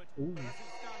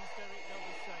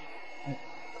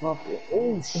 Oh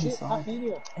Shit, inside.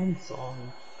 video. Inside.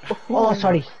 Oh,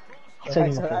 sorry.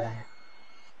 Sorry, That's my alright. friend.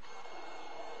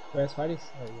 Where's Faris?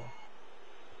 Oh, yeah.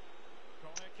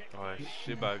 Oh,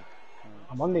 shitbag.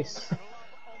 I'm on this.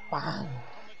 Bang.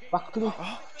 Back to me.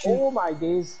 Oh my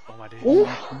days. Oh my days. Ooh.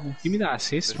 Give me that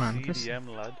assist, The man. CDM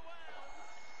lad.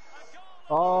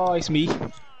 Oh, it's me.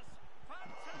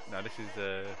 Now this is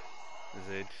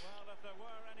Zed.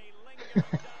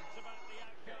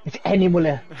 It's any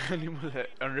mulla. Animal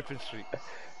on Ripon Street.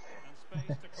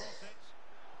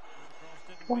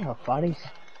 What a faris.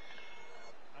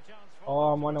 Oh,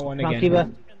 I'm 1-1 Now, again. keeper.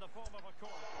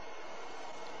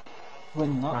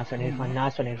 Win that. Nice one, Irfan.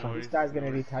 Nice one, This Irfan. guy's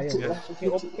gonna retire. Bro. Kick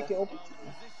it up, kick it up.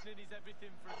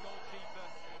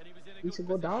 He should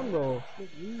go down, bro.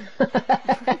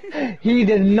 He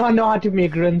does not know how to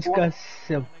make runs, cuz.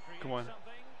 Come on.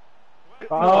 I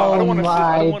Oh don't wanna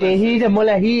my day, he's a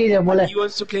mullah, he is a mullah. He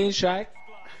wants to play in strike.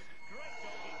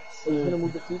 So he's gonna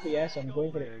move the keeper, yes, I'm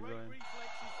going for it.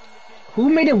 Who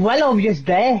made it well obvious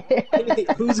there?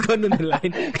 Who's gone on the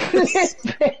line?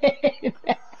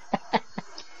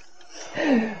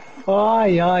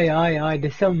 Oi.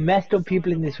 There's some messed up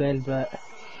people in this world, but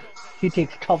he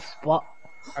takes top spot.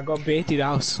 I got baited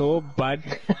out so bad.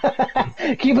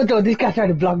 Keeper though, this guy tried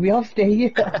to block me off, stay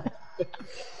here.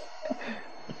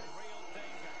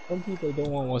 Some people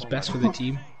don't want what's best for the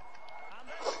team.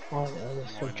 Oh, they're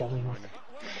so jamming on.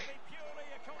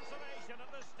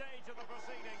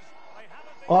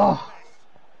 Oh,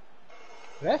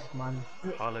 Ref, man.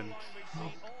 Holland.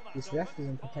 This ref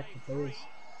doesn't protect the players.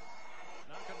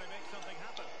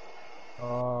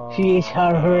 Oh. she is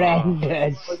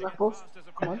horrendous.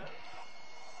 Come on.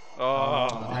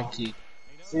 Oh. Thank you.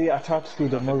 See, I tried to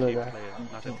feed a mullah there.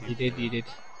 Not a You team. did.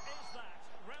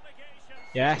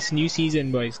 Yes, new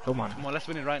season, boys. Come on. Come on, let's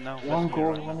win it right now. One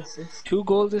goal, one assist. 2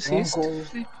 goals assist. 1 goal.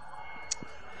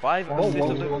 5 Oh, assists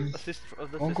one of the goal. assist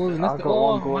of the 1 assist. goal, I nothing. got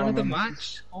Oh, 1 goal man of and the an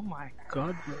match. Oh my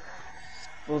god, bro.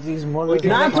 Well, these mullahs.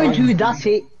 9.2, that's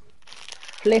it. What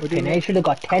do you Flipping, mean? I should have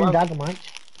got 10 Well- that much.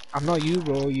 I'm not you,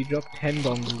 bro. You dropped 10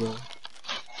 bombs, bro.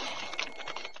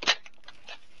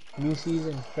 New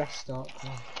season, fresh start.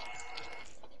 Man.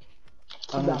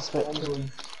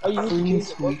 Unexpected. Oh, you need to Clean change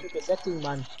the sweep. goalkeeper setting,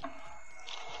 man.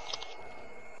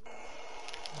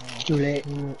 Too late.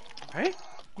 Hey?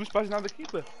 Who's passing out the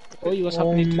keeper? Oh, you was Oh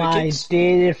happening to the my kicks?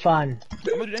 day, Irfan.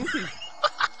 I'm not doing anything.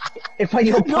 Irfan,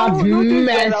 your pad's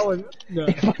mess. No.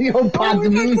 Irfan, your pad's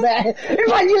mess.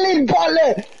 Irfan, you little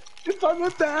baller.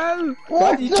 What the hell?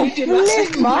 What you the changed it last flip,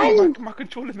 second. man? My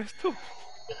controller messed up.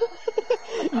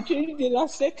 You changed it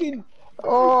last second.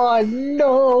 Oh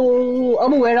no.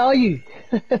 Amu, where are you?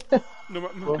 No, my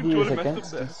Well, he was controller messed up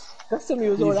against there. us. Last time it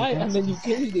was alright, and then you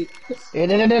changed it.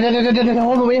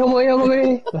 Hold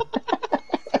away.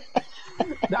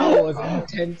 That was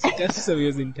intense. Last time it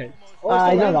was intense. Ah,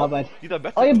 it's not that bad. These are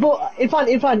better. Oh,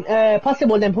 Irfan, pass the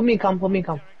ball then, put me in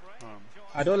come.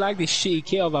 I don't like this shitty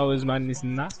kit of ours, man. It's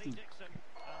nasty.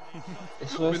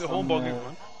 It's With worse the home than, ball,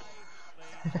 man.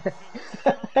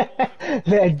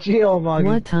 Legit, oh my god.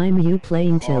 What time you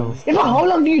playing till? Irfan, how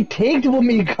long do you take to put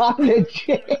me in come,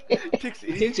 legit? It takes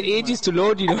It takes ages to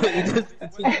load, you know. It just,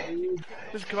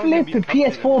 Flip the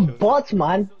PS4 bots,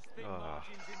 man.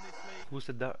 Who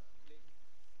said that?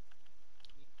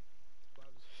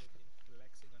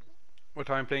 What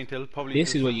time playing till? Probably.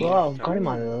 this is what you Wow, get. got him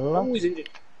on love. Who is injured?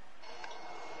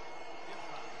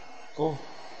 Oh,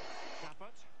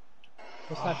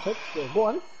 What's that touch? Go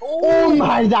on. Oh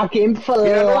my, that game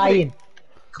flying.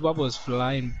 Kebab was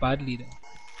flying badly there.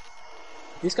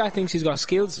 This guy thinks he's got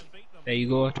skills. There you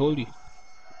go, I told you.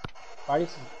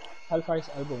 Faris, tell Faris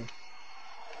elbow.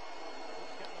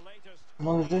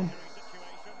 mullah's in.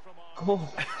 Go.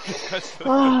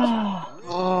 Ah,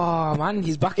 Oh man,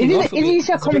 he's backing Is it- off a is bit. he a He's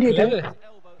a bit commentator? clever.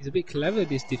 He's a bit clever,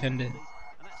 this defender.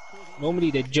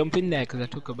 Normally they jump in there because I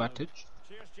took a bad touch.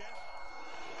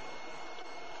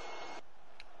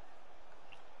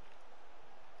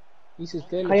 This is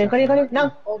clearly. got it,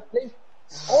 now. Oh, please.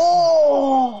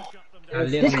 Oh, Ah,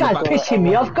 this guy's pissing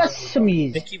me off, cause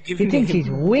he They is. keep He giving thinks him. he's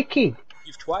wicked.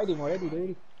 You've tried him already,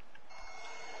 dude.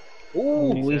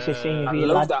 Oh, he's just saying I real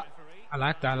love lad. that. I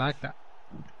like that.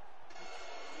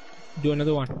 Do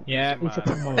another one. Yeah. He's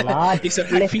a lad. It's a FIFA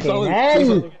Flipping foul. hell.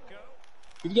 FIFA.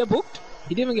 Did he get booked?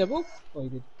 He didn't even get booked. Oh, he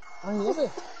did. Oh, he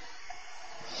never.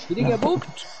 He didn't get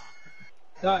booked.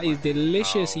 That is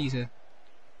delicious, Caesar.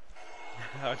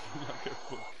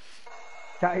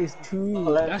 That is too.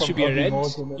 That should be a red.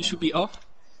 You should be off.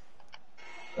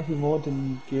 Every more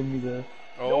than gave me the.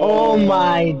 Oh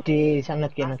my days, I'm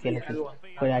not getting.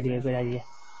 Good idea.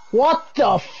 What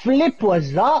the flip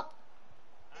was that?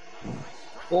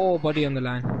 Oh, body on the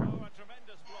line.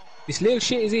 This little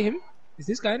shit, is it him? Is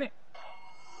this guy in it?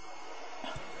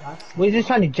 We're just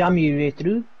trying to jam you way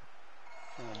through.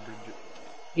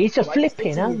 He's a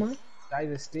flipping, huh, man? That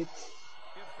is a stick.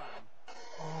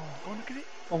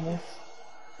 Almost.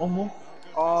 Oh.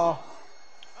 Oh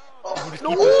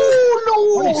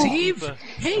What a no! save!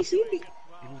 Hey, save it!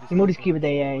 He moved his keeper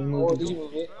there, yeah, he Oh, moved did it. you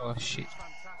move it? Oh shit.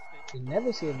 He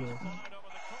never saved me.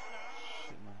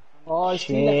 Oh shit.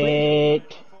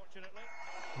 Shit.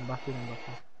 I'm back in.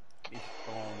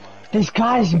 Oh my This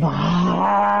guy's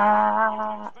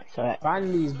mad. Sorry,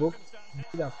 Finally he's booked.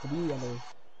 He got 3 yellows.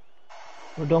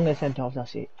 we don't get sent off,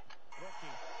 that's it.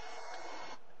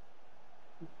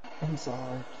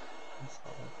 Inside.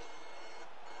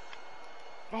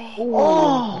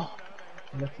 Oh!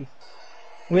 Lucky.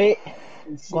 Wait,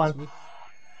 It's go on. me.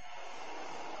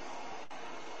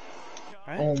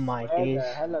 Oh my Where days. the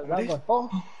hell is that one? Oh,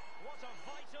 What a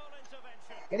vital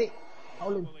intervention. get it.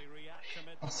 Foul him. Will he react to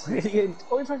mid- That's brilliant.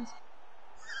 Oh,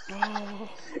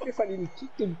 if I didn't kick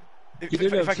him. If, You if, did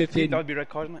if I have could flipped think, in. that would be red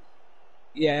card, mate.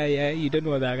 Yeah, you don't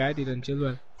know what that guy did on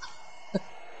Chilwell.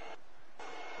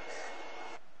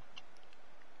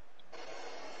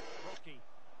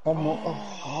 One more.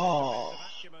 Oh.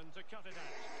 Acumen to cut it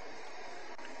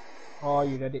out. Oh,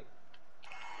 you read it.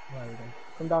 Well done.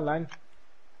 Come down line.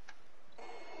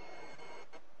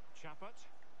 Chappett.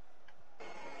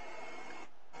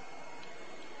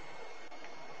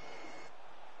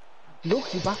 Look,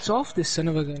 he backs off this son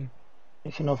of a gun.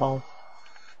 It's no foul.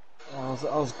 I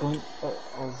was going.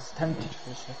 I was tempted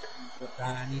for a sec.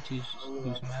 I need to do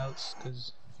some else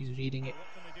because he's reading it. What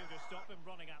can they do to stop him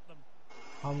running at them?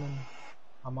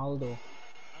 Amaldo. And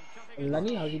cutting it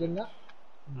Lenny, how's he doing that?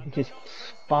 It's just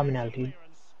spamming out, dude.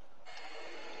 clearance.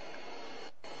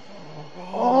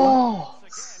 Oh!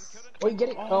 Oh, you get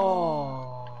it?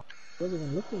 Oh, wasn't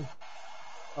even looking.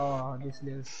 Oh, this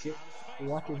little shit.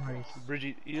 What him, Harris?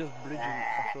 Bridgie, he is bridging.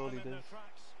 That's all he does.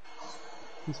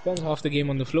 He spends half the game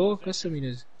on the floor. Custom he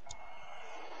does.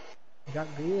 Jack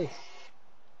Grealish.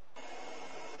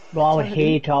 Bro, I would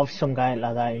hate to have some guy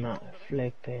like that, you know.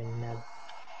 Flipping hell.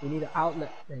 We need an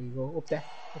outlet. There you go. Up there.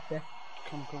 Up there.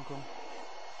 Come.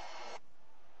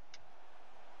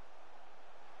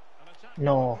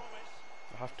 No.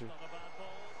 I have to.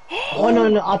 Oh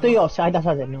no, I thought you were offside, that's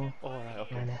why I said no. Oh, right,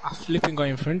 okay. No, no. I flipping got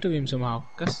in front of him somehow.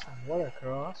 Gus. What a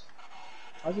cross.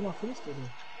 How's he not finished it?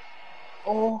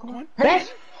 Oh, come on.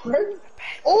 Best!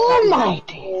 Oh my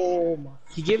days! Oh my.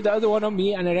 He gave the other one on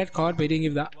me and a red card, but he didn't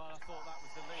give that.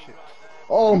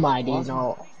 Oh my days,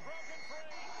 no.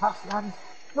 Half land.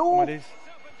 Oh, my No! days.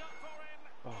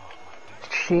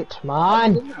 Shit,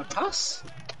 man. A pass?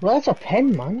 Well, that's a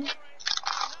pen, man.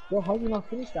 Bro, how did you not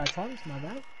finish that chance, my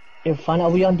man? If fun, are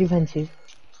we on defensive?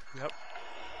 Yep.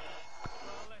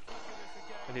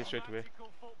 I did straight away.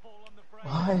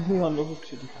 Why are you on level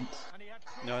 2 defense?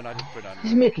 No, I just put it on.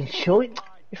 He's making sure.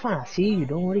 If I see you,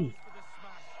 don't worry.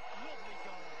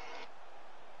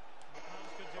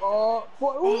 Oh,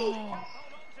 what?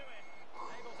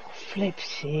 Flip's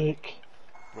sake.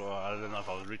 Bro, I don't know if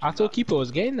I was reaching I thought that. keeper was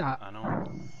getting that. I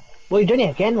know. Well, you done it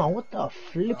again, man. What the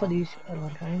flip are these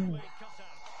triangles?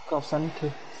 Go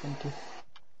center.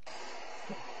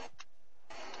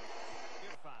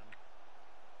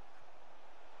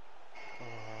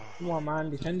 Come on, man.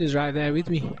 Defender's right there with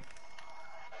me.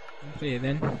 Play it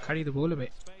then. Carry the ball a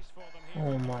bit.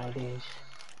 Oh my days.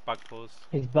 Back post.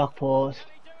 His back post.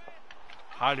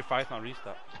 Hardly fight not reached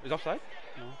that. Is offside?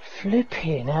 No.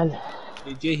 Flipping hell.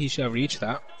 DJ, he should have reached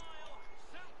that.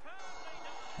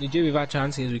 DJ, we've had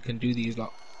chances, we can do these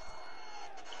lot.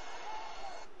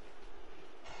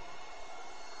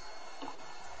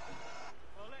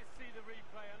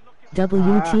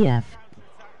 WTF.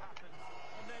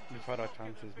 We've had our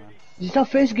chances, man. Is this our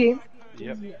first game?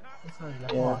 Yep.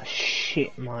 Oh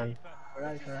shit, man.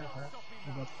 Alright.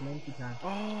 We've got plenty time.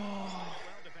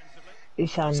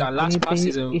 Ishan, So our last pass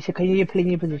is a- can you play in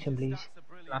your position, please?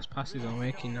 Last passes are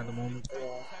working at the moment.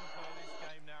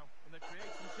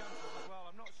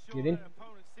 You in?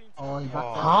 Oh, he's back.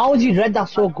 How has he read that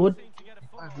so good?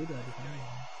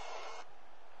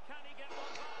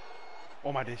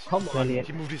 Oh my days. Come on. Brilliant.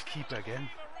 He moved his keeper again.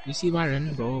 You see my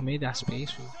run, bro? Made that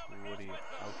space for you. Woody, out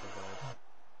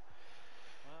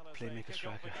Playmaker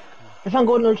striker. Come on. If I'm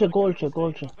going ultra, go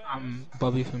ultra.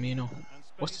 Bobby Firmino.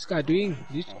 What's this guy doing?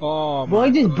 Oh, Bro, my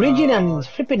he's just bridging God. and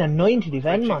flipping annoying to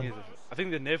defend, Bridging man. I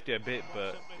think they nerfed it a bit,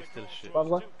 but it's still shit.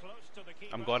 What?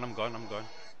 I'm gone.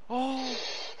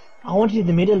 I wanted in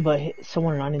the middle, but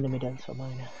someone ran in the middle, so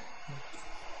mine.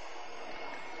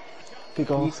 Big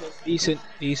off. Decent.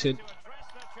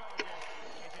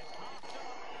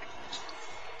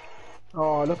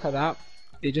 Oh, look at that.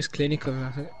 They're just clinical,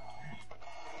 that's it.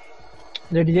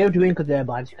 They deserve to win because they're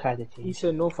bad kind of team.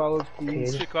 Decent, no fouls, please.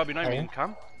 Okay. Shit, Kobe, not even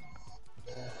Cam.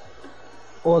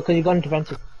 Oh, because you got into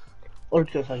defensive.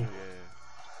 Ultra, sorry. Yeah.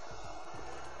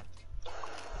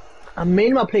 I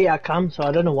made my play at Cam, so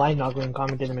I don't know why not going Cam.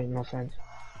 It didn't make no sense.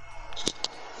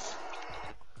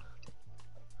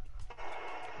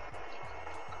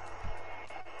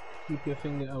 Keep your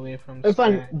finger away from the If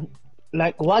sky. I'm,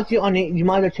 like, once you're on it, you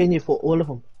might as well change it for all of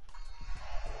them.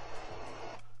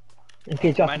 Okay,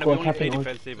 Might just not go be only play tapping on.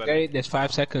 defensive, but Gary, there's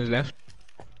 5 seconds left.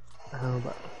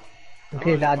 But in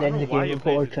case at the end of the game we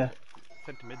go to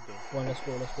Sent mid though. Come on, let's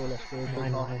go.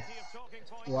 nine nine.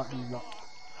 What is that?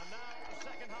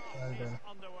 Well done.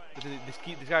 This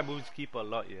guy moves his keeper a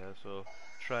lot, yeah. So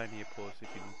try and near post if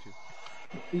you need to.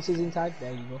 Pieces inside.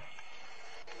 There you go.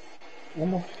 One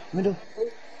more. Middle.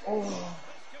 Oh.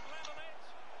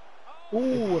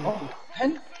 Ooh, oh.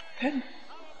 Pen.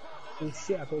 Oh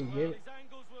shit, I thought you gave it. His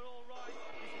angles were all right.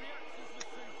 His reactions were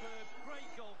superb. Great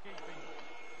goalkeeping.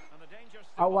 And the danger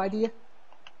still Out wide here.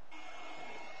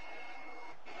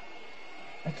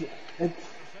 what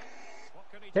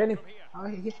can he Turn do him. from here? Out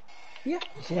here. Here.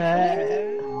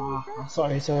 Yeah. Ah, I'm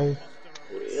sorry, it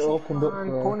opened up.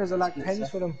 man, corners are like pens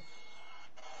for them.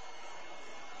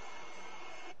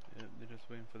 Yeah, they're just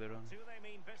waiting for their run. Do they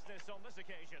mean business on this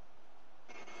occasion?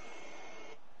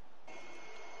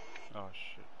 Oh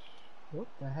shit. What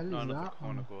the hell is No, not that? the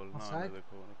corner goal. No, Offside? not the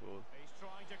corner goal. He's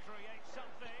trying to create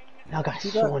something. That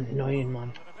guy's so annoying, man.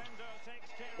 The defender takes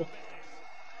care of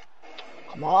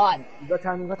business. Come on. You got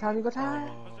time. Oh.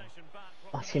 Possession back.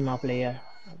 I see my player.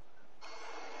 A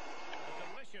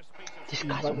delicious piece of This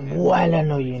guy's well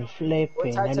annoying. Flipping.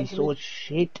 What's that And he's so sentiment?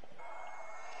 shit.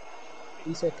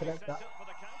 He said correct that. up for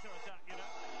the counter-attack, you know.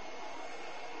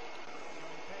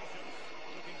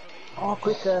 Oh,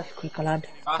 quicker. Quicker, lad.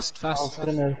 Fast. I was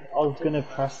gonna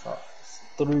press that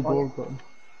through ball button.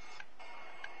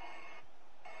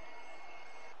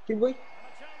 Keep going.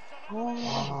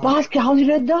 Basket, how's he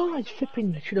read that? It's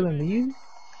flipping. Should have been with you.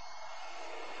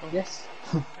 Yes.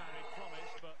 carried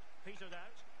promise, but petered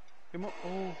out. Come on.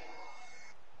 Oh.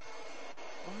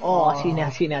 Oh, I seen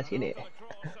it.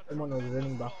 Come on, I was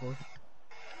running backwards. On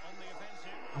the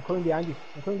offensive. I'm coming behind you.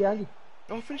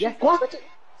 Oh, finish Yeah, it. go on. Switch it.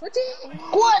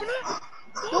 Go on.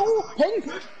 No, pen.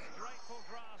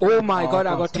 Oh my god,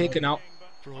 I got taken out.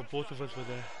 Bro, both of us were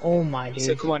there. Oh my days.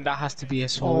 So come on, that has to be a Oh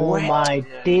sweat. my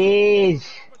days.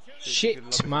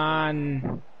 Shit,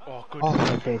 man. Oh, good. Oh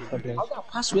my days. God days. How's that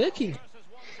pass working?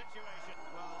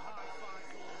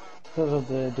 Because of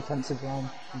the defensive line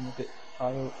being a bit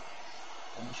high up.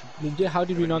 Ninja, how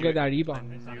did we not get that rebound?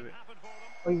 Knew it.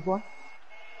 Oh, you go on.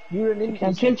 You run in.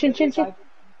 Chill.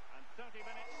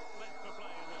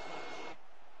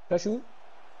 Touch you.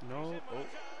 No. Oh.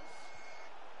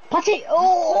 Pass it.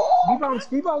 Oh.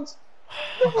 Rebounds.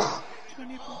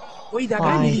 Wait, that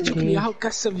guy nearly took me Fine, out.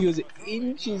 Custom, he was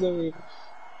inches away.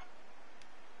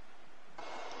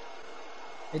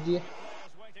 Edgy.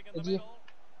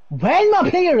 Where's my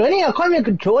player running? I can't even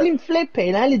control him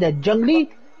flipping. I need the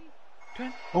jungly.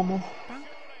 Oh man.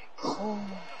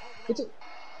 Hit it.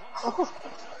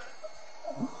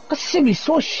 Cause he's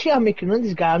so shit at making run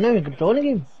this guy. I'm not even controlling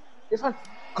him. This one.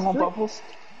 Come on, Bubbles.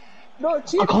 No, I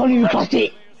chip. can't even trust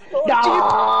it.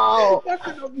 No. That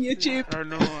cannot be a chip. I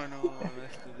know.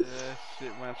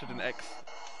 Shit, man. I should an X.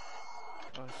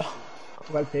 Oh, shit.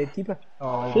 Well played, keeper.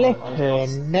 Oh, Flipping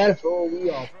hell. so we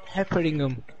are peppering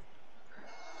him.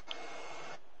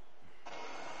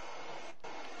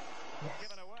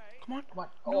 Come on.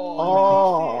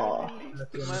 Oh.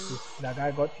 Lucky. That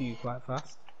guy got to you quite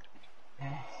fast.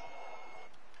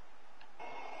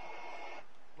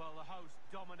 Well, the host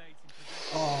dominating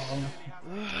possession. Oh,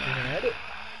 Use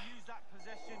that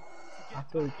possession to I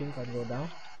get thought you think I'd go down.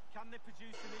 Can they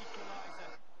produce an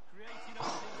equaliser? Creating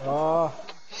openings. Oh,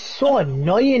 So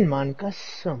annoying, man.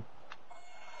 Custom.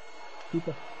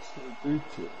 keeper. Boot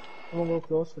it. Come on, go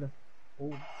close for them.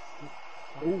 Oh,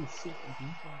 shit.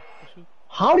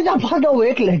 How did that ball not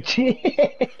work legit?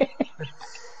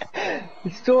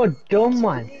 It's so dumb,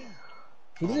 man.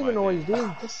 He doesn't even know what he's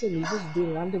doing. Listen, he's just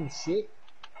doing random shit.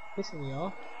 Pissing me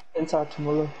off. Inside to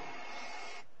Muller.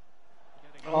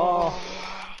 Oh,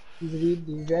 he's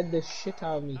read the shit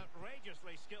out of me.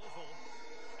 Outrageously skillful.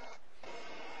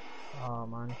 Oh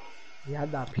man, we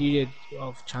had that period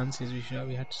of chances. We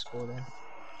had to score there.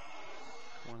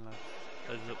 One left.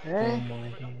 Heads up. Eh? Oh my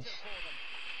days.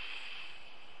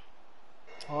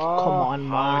 Oh, Come on, How did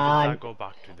man. that go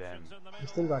back to them? we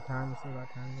still got time.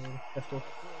 Let's go.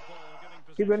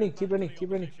 Keep running. Running.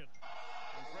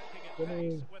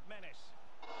 With menace.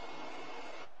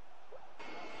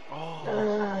 Oh. The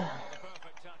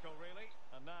perfect tackle, really.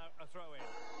 And now a throw in.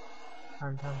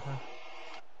 Time.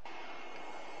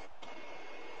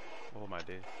 Oh my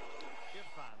days. Good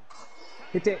fan.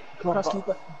 Hit it. Cross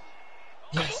keeper.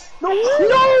 No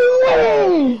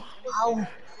way!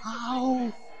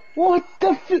 Ow! What the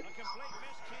f...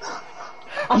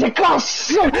 I said,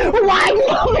 gosh, why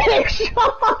not?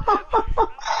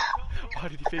 Why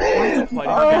did he fake it?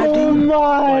 Oh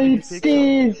my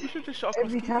days. You should just shot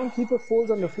Every across time keeper falls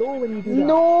on the floor when you do that. keeper. You should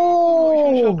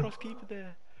have shot No! across keeper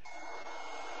there.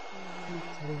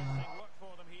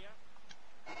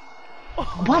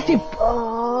 Pass it!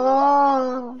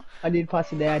 Oh, I did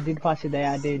pass it there, I did.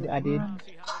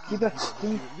 Keep it.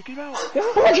 Mickey Mouse.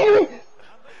 Oh, Jerry!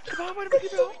 Come on, Mickey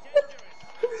Mouse.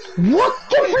 What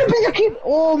the flip is the keep?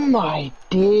 Oh my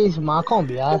days, man, can't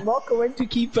be that. Marco went to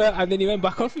keeper and then he went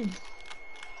back off him.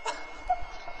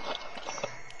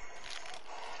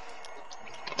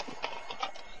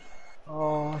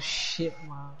 Oh shit,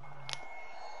 man.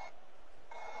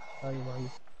 Sorry, boys.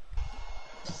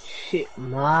 Shit,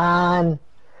 man.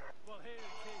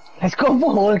 Let's go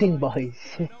for holding, boys.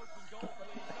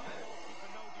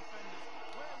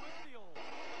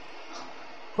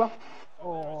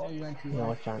 Oh, you went too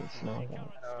No chance, no.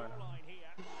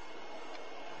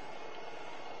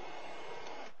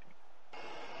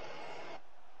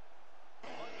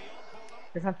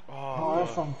 Oh,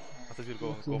 that's fun. I thought you'd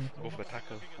go for the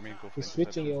tackle. I mean, go for He's the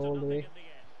switching it all the way.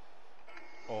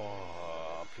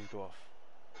 Oh, please off.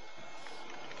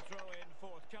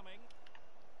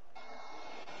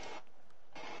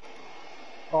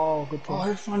 Oh, good Oh,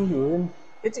 thing. it's fun, you in.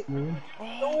 It's it.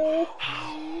 Oh,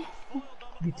 how?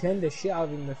 We turned the shit out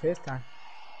of him the first time.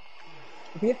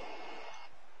 Up here.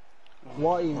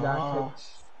 What is that touch?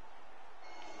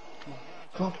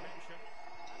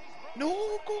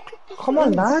 No, go. Come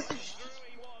on, lad.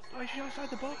 Why is she outside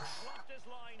the box?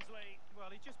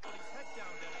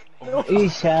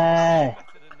 Isha.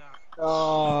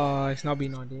 Oh, it's not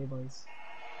been our day, boys.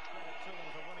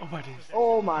 Oh my days.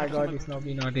 Oh my god, it's not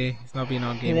been our day. It's not been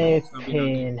our game. It's not been our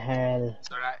game. Flipping hell.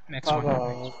 It's alright, next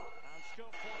one.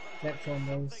 Next one,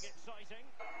 boys.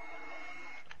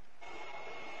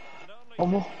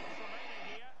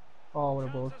 Oh, what a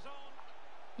ball.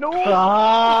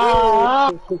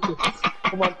 Ah,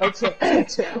 Come on, exit.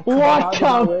 what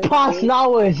a pass that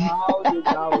was. How did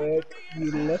that work?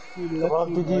 You lucky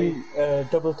Did boy. you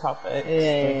double tap it?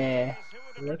 Yeah.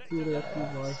 Lucky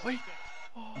boy. Wait.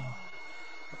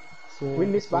 So,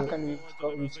 Win this back and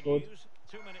we scored.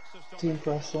 Team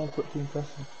press, don't put team press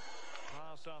in.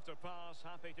 Pass after pass,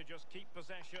 happy to just keep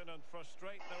possession and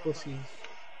frustrate the Pussies.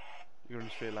 You're in a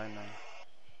straight line now.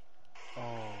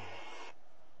 Oh.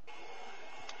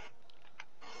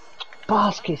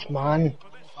 Baskets, man.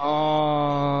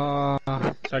 Oh,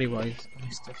 sorry boys. I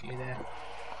missed a few there.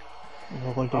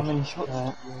 How many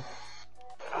shots?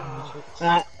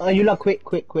 You look quick.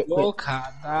 Look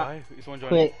at that. Why? Is someone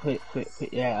joining? Quick.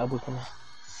 Yeah, I'll book him.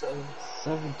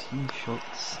 17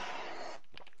 shots.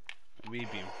 We've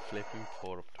been flipping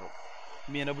poor up top.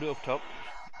 Me and Abu up top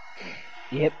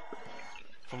Yep.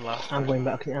 from last I'm time. going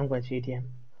back. I'm going to CDM.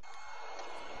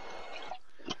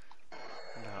 That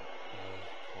was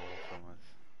poor from us.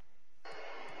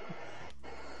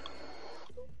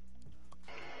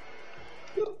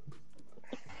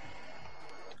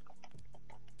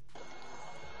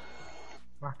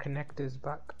 My connector's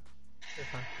back.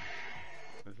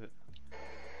 Is it?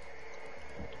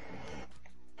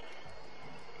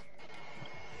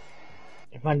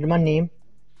 If my name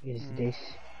is this.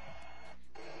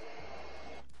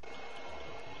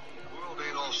 World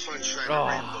ain't all sunshine Oh.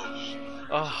 and rainbows.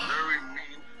 Oh, Very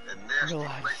mean and nasty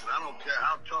Relax. place. And I don't care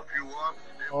how tough you are.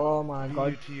 Oh my you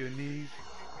god. to your knees.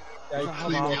 That's How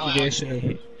too about- motivational.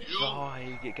 You Oh,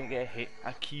 you get hit.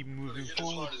 I keep moving as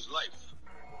forward. hard as life.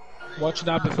 Watch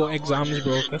that before exams,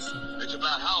 bro. It's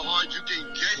about how hard you can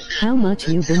get hit. How much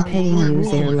you been paying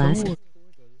user last?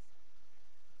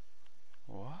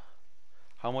 What?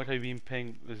 How much have you been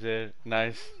paying? Was it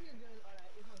nice?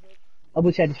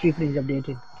 Abu said the street is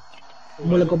updated.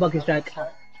 Mulla go back and strike.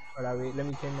 Alright, wait, let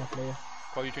me change my player.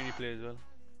 How you train your play as well?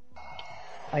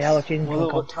 I have a change. Well,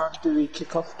 what time do we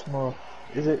kick off tomorrow?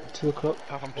 Is it 2 o'clock?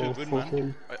 Apart from Or too good, 4:30?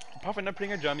 man. Apart from not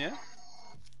playing a jam, yeah?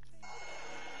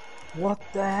 What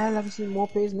the hell? Have you seen more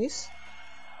players miss?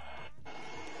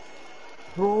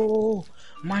 Bro,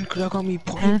 man could have got me Have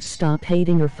points. stop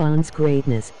hating your phone's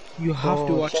greatness. You have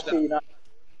to watch Sheffield that. United.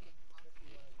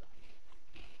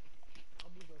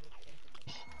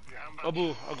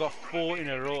 Abu, I got 4 in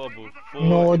a row, Abu. 4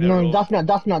 No, in a row. that's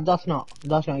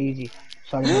not easy.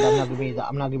 Sorry, man, I'm not giving you that.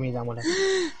 I'm not giving you that one.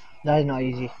 That is not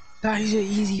easy. That is an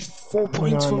easy 4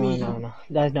 points for me. No.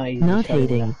 That is not easy. Not Sorry,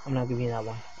 hating. man. I'm not giving you that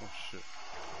one. Oh shit.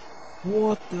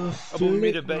 What the Abu, we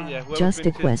made a flip, bet, man? yeah. Whoever Just a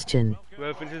finishes- question.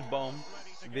 Whoever finishes bomb,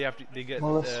 they get.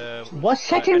 Well, that's- What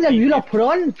settings have you lot put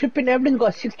on? Flipping everything's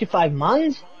got 65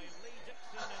 mans.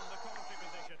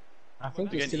 I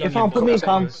think it's Again, still if on I'm put me your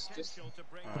calm. Just-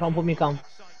 Can't put me calm.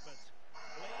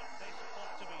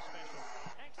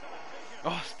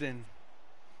 Austin.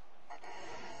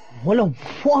 Mulla,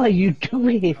 what are you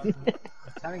doing? I'm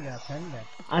telling you, I tell you that.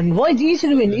 And what is Issa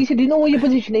doing? Issa, do you know what your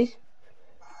position is?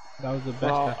 That was the best.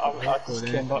 Wow, tackle I ever just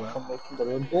there. came back from making the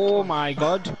run. Oh my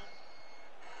god.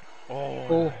 Oh,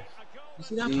 Oh. nice. You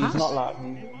see that He's pass? not like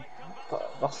me.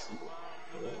 That's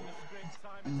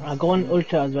I go on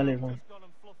ultra as well, everyone.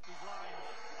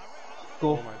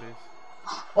 Oh go. my days.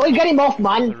 Oh, you get him off, That's a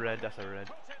man. red, that's a red.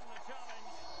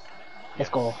 Let's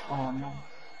go. Oh no.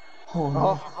 Oh no.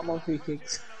 Oh, I'm on free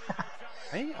kicks.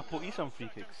 Hey, I put you some free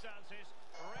kicks.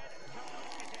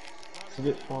 It's a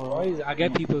bit far. Boys, I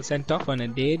get people sent off on a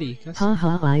daily.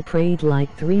 Haha, I prayed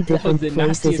like 3 That was different the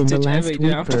places in nastiest the touch last ever. You week,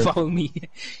 didn't have to Burf. foul me.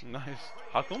 Nice.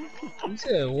 How come? You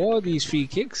said, what are these free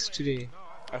kicks today?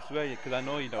 I swear, because I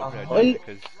know you don't play Well,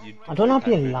 because you. I don't know how to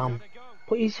play lamb.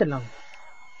 Put Isa lamb.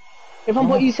 If I'm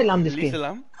put Isa lamb this Lisa game.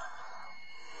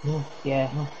 Lam? Yeah.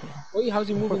 Wait, how's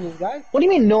he moving his guy? What do you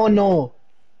mean, no?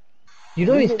 You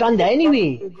don't even stand there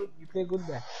anyway. You play good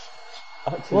there.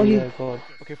 Actually, Well, yeah, God.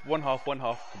 Okay, one half.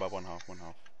 About one half.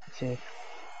 Safe.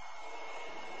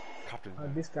 Captain.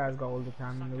 This guy's got all the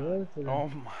time in the world. Oh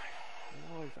my.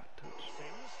 What is that touch?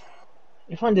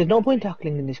 Irfan, there's no point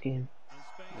tackling in this game.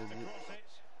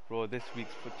 Bro, this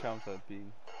week's foot champs have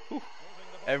been. Whew,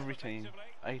 every team.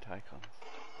 8 icons.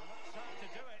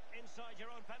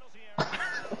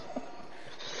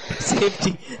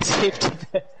 Safety.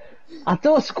 I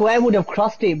thought Square would have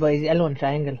crossed it, but it's yellow and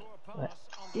triangle.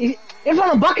 Irfan,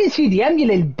 I'm back in CDM, you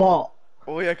little bot.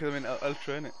 Oh yeah, because I'm in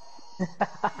Ultra, innit?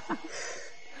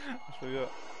 I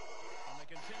forgot.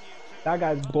 That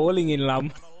guy's bowling in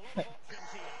lamb.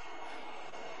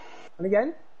 And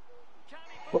again?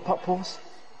 What pat pause?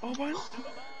 Oh man.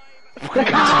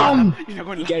 Come! You're not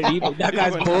going Get even. That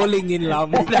guy's bowling in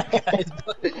lamb.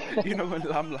 You're not going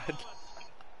lamb, lad.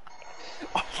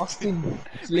 Austin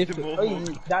slipped. With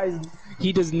the Oh,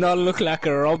 he does not look like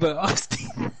a Robert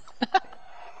Austin.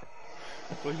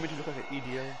 Bro, he made you look like an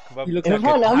EDL kebab. He looks like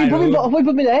Irfan, a have you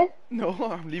put me there? No,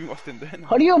 I'm leaving Austin then.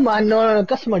 How do you, man? No,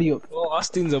 customer you. Oh,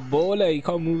 Austin's a bowler. You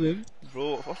can't move him.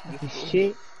 Bro, Austin just goes.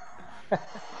 Shit.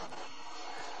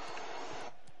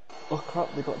 Oh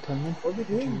crap, they got 10 men. What are we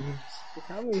doing? The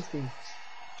camera's thing.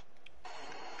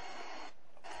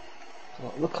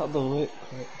 Look at the weight,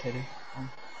 Teddy.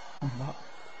 On that.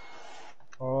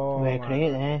 Oh, We're man.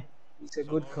 great there. It's a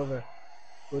good cover.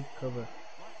 Good cover.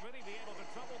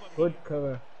 Good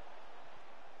cover.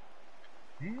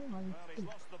 Yeah, man.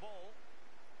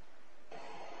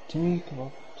 Timmy,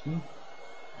 kebab. Timmy.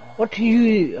 What do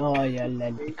you... Oh, yeah,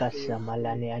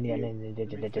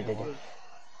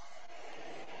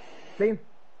 Flame.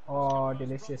 Oh,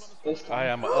 delicious. I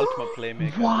am an ultimate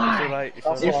playmaker. Why? It's alright. It's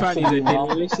That's alright. Irfan is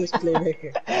a delicious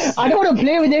playmaker. I don't want to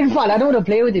play with Irfan. I don't want to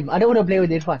play with him. I don't want to play with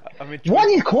Irfan. I mean, What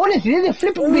is corners? They're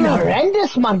flipping been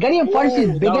horrendous, man. Getting him first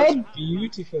is big That was head.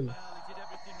 beautiful.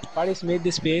 Faris made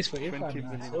the space for 20 Irfan. man.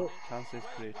 million So, chances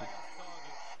created.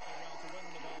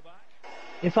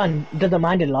 Irfan doesn't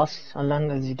mind a loss as long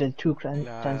as he does 2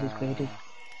 chances created.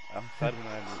 I'm sad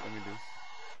when we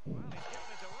lose.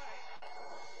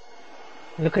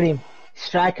 Look at him.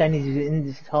 Striker and he's in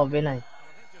this halfway line.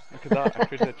 Look at that, I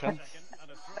created a chance.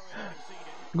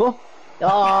 Go.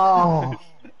 Oh.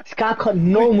 This guy got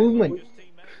no movement.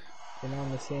 they're not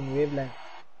on the same wavelength.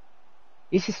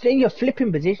 It's just in your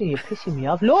flipping position. You're pissing me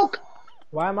off. Look.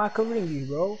 Why am I covering you,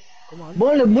 bro? Come on.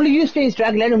 Mulla, you stay in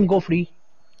strike. Let him go free.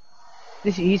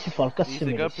 This is his fault. He's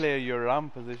a good player, your RAM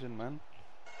position, man.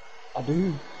 I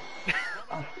do.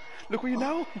 Look where you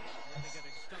now.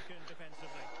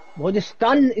 Well, just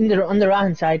stand on the right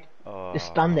hand side. Just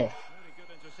stand there.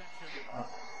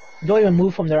 Don't even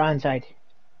move from the right hand side.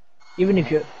 Even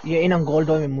if you're in on goal,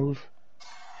 don't even move.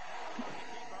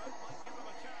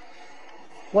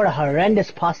 What a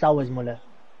horrendous pass that was, Mulla.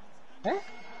 Eh?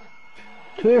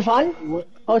 To Irfan?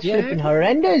 Oh, it's flipping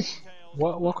horrendous.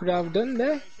 What could I have done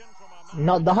there?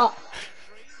 Not that.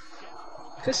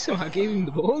 Just so I gave him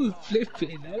the ball.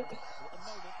 Flipping hell.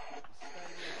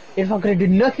 Irfan could do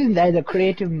nothing there, the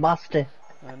creative master.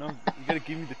 I know, you gotta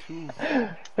give me the tools.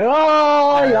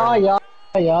 Oh,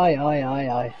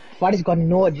 yeah. Fadi's got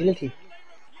no agility.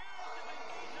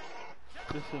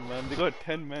 Listen, man, they got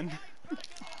 10 men.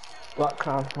 Black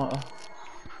Crowd Matter.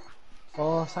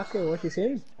 Oh, Saka, what is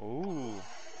him? Oh,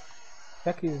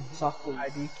 Saka's Saka.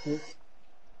 ID cute.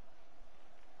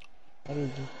 What did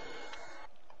you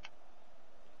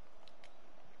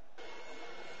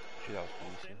shit, that was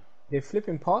close. They're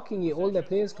flipping parking it, all their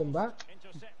players come back.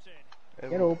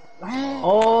 Get up.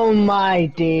 Oh my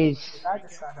days. I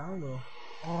just sat down, bro.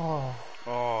 Oh.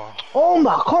 Oh, Oh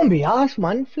my, can't be arsed,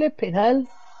 man. Flipping hell.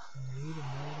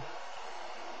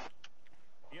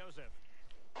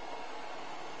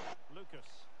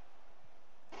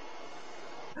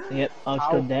 Yep, I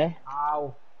stood there.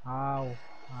 Ow. oh.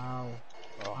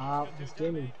 This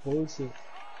game is bullshit.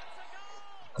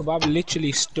 Kebab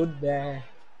literally stood there.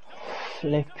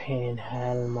 Flipping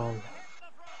hell, man.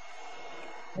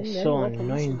 It's so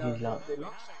annoying, these lot.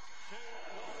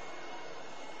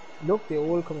 Look, they're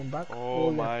all coming back. Oh all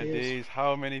their my players. days,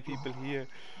 how many people here?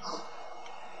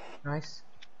 Nice.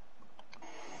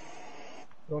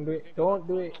 Don't do it. Don't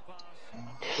do it.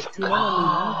 There's 2 men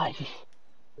on me, man.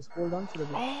 Just hold on to the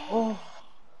ball. Oh,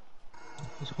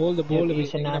 Just hold the ball a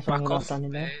bit and nice back and off. left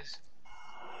on there.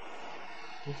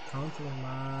 Just counting him,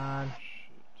 man.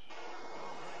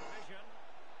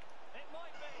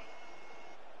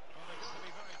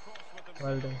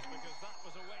 Well done.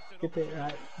 Get it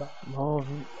right back. no,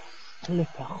 flip,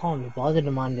 I can't be bothered,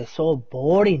 man. They're so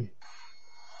boring.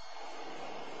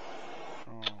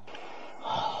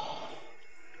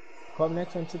 Come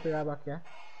next and chip it right back, yeah?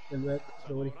 It'll work,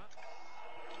 don't worry.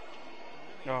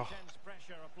 Oh.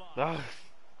 Ah.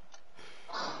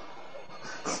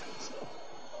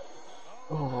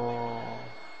 Oh,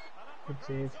 Good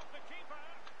save.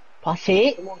 pass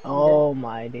it. Oh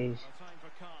my days.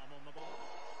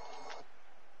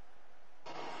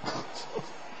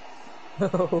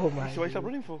 Oh my So why stop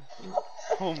running for?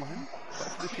 Oh man,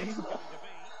 that's the team.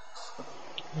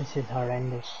 This is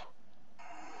horrendous.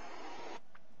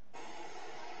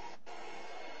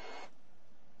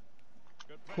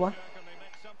 What?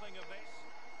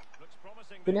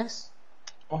 Finesse?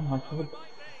 Oh my god.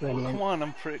 Brilliant. Come on,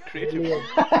 I'm creative. Brilliant.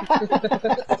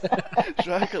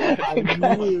 Strike a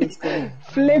I knew it was coming.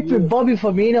 Flipping Bobby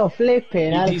Firmino,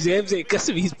 flipping He hell. deserves it because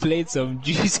he's played some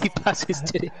juicy passes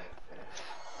today.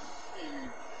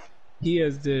 He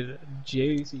has the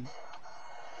juicy.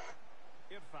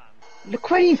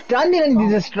 Look what he's standing and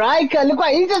he's a striker. Look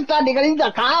what he's standing and he's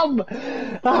a cam.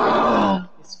 Ah.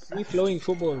 It's free flowing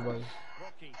football, boy.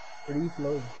 Free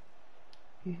flowing.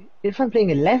 Irfan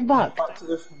playing a left back. Back to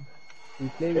this one. We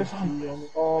play with free.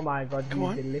 Oh my god, Come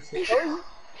on. he's delicious.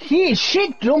 He is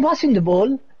shit. Don't pass him the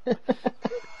ball.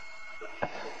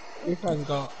 Irfan's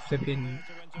got flipping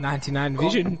 99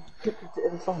 vision. Get it to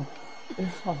Irfan.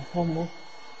 Irfan, one more.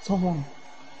 Someone.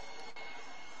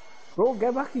 Bro,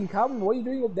 get back in cam. What are you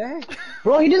doing up there?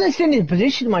 Bro, he doesn't stay in his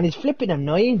position, man. He's flipping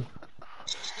annoying.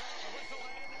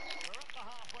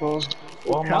 Bro,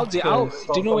 Crowds it out.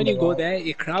 Do you know when you go there,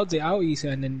 it crowds it out, Issa,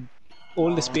 and then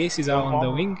all the space is out on the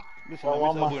wing. Listen, Well,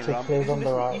 one I'm match going plays Ram. on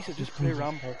the right. Listen, just play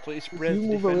Ram. So it If spreads you the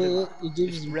move away, defender. it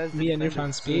gives spreads the me and defender.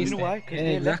 Irfan space You know why? there. 'Cause Yeah,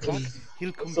 they're left exactly. back.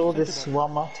 He'll come So centre this back.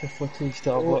 one match footage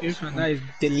that I've Oh, watched. Irfan, that is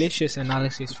delicious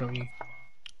analysis from you.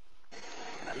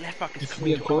 That left back is should coming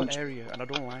be a to our coach. area, and I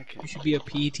don't like You it. should be a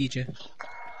PE teacher.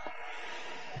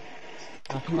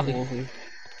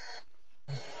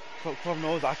 Club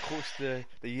knows I coached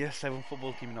the year 7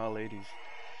 football team in our ladies.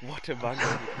 What a banger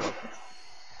of a club.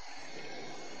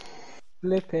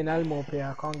 Flipping Elmo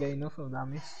player, I can't get enough of that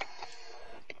miss.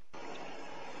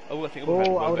 Oh, I think Oh,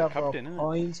 I'm I would the have captain, got innit?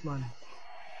 points, man.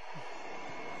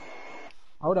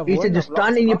 I would have He won said that just stand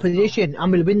last in your half. position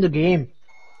and we'll win the game.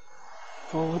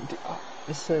 Bro,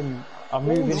 listen, I'm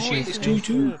moving no, shit. it's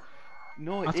 2-2.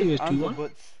 No, I it thought it was is answer 2-1.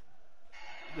 buts.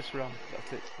 Just Ram,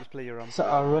 that's it. Just play your Ram. So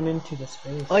I run into the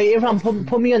space. Oh, Irfan,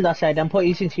 put me on that side and put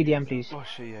East in CDM, please. Oh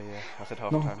shit, yeah. I said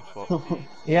half time spot.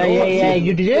 Yeah,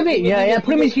 you deserve it. Yeah,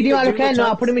 put him in CDM. I can.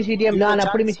 No, put him in CDM. No,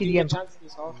 put him in CDM.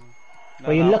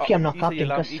 Well, you're lucky I'm not captain,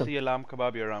 custom. Isa your lamb,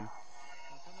 kebab your Ram.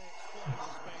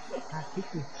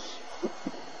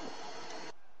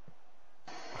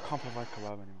 I can't provide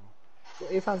kebab anymore.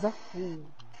 Irfan's there.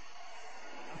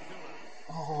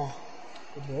 Oh,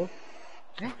 good ball.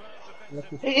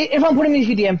 Lucky. Irfan, put him in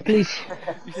CDM, please.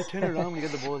 Isa, turn around when you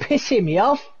get the ball. Pissing me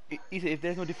off. Isa, if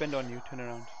there's no defender on you, turn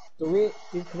around. So wait,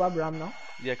 is Kebab Ram now?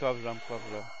 Yeah, kebab Ram.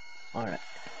 Alright.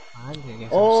 I'm gonna get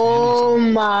some Oh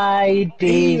my Hey,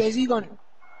 days. where's he gone?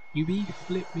 UB,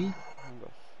 flip me.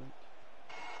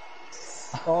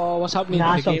 Oh, what's happening?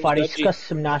 Nah, The some game is faris. dodgy.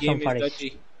 Custom, nah, The game some is faris.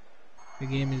 dodgy. The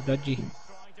game is dodgy.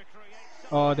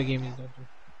 Oh, the game is dodgy.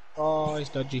 Oh, it's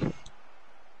dodgy.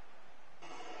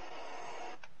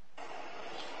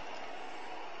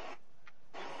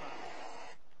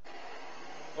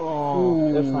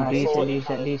 Oh, Irfan, I saw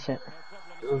it. Decent.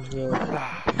 It was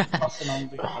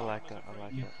fascinating. I like that.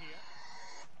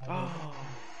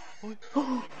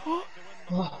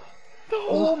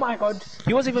 Oh my god.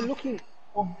 He wasn't even looking.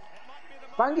 Oh.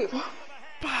 Bang it.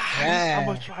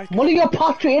 Yeah. Mully got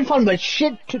passed to Irfan, but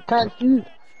shit, can't do.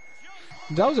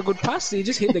 That was a good pass. He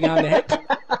just hit the guy on the head.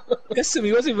 Yes,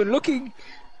 he wasn't even looking.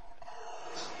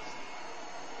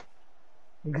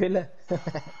 Grilla.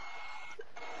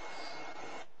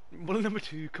 Mulla number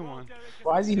 2, come on.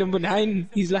 Why is he number 9?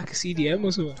 He's like a CDM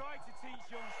or something.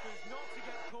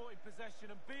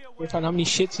 Irfan, how many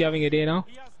shits you having a day now?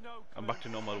 I'm back to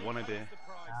normal, one a day.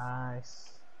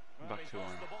 Nice. Back to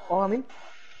one. Oh, I mean.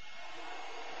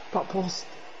 Top post.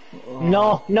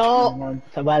 No, no. Man.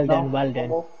 So well done, No, well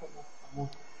done.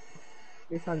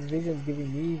 Irfan's vision's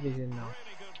giving me vision now.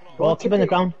 Bro, keep on the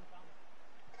ground.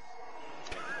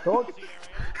 Don't.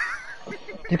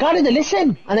 The guy doesn't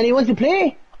listen, and then he wants to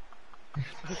play.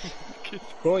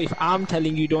 Bro, if I'm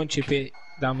telling you don't chip it,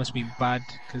 that must be bad,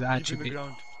 because I Keep chip in the it.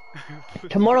 ground.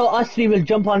 Tomorrow us three will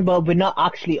jump on, but we're not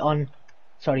actually on.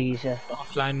 Sorry, Isa.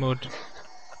 Offline mode.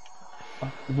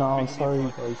 No, sorry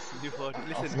guys.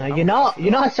 Listen, No, you're not.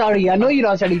 You're not sorry. I know you're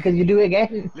not sorry because you do it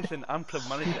again. Listen, I'm club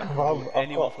manager. I can Well, remove I've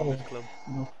anyone got- from this club.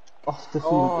 Off the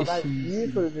field Oh, that issues.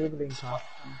 beautiful dribbling pass.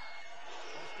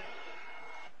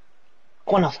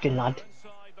 Go on, Austin, lad.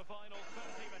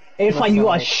 Irfan, you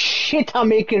are shit at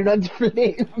making runs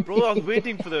flame. Bro, I was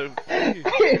waiting for the.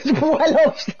 It's well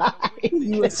offside.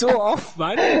 You were so off,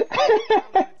 man.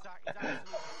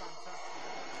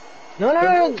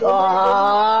 No.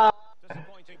 Ah,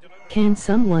 Can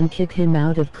someone kick him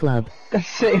out of club?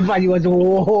 Irfan, you was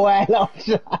well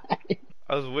offside.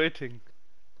 I was waiting.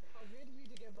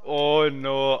 Oh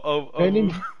no,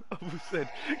 Raining. Abu said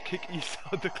kick Isa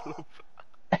out of the club.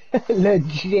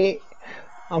 Legit.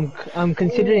 I'm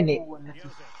considering it.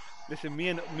 Listen, me,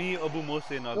 Abu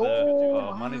Mohsin are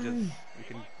the managers. We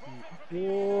can.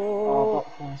 Oh,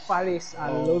 Faris, I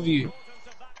love you.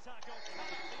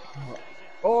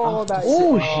 Oh, that's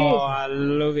Oh, it. shit. Oh, I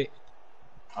love it.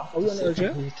 Are we on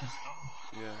Ultra?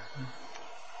 Yeah.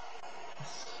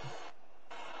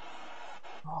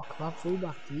 Oh, club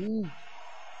fullback, dude.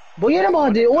 But you know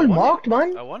what? They're all marked,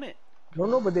 man. I won it.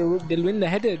 No, but they'll win the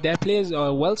header. Their players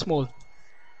are well small.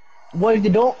 What if they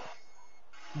don't?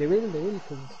 They will,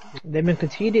 because They've been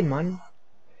conceding, man.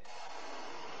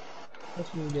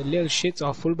 the little shits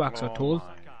our fullbacks are tall.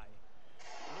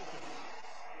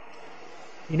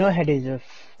 You know headers are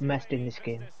messed in this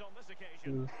game.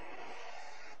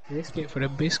 Biscuit for a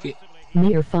biscuit.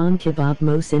 Me, Irfan, Kebab,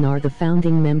 Mohsin are the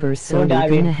founding members, so Don't we're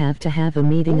dive in. gonna have to have a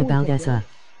meeting about Essa.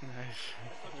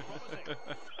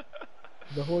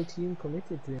 The whole team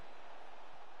committed to it.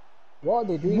 What are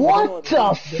they doing? What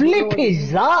the flip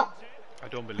is that? I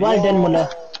don't believe Well it. done, Mulla.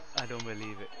 I don't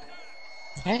believe it.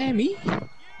 Hey, me?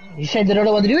 You said they don't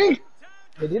know what they're doing?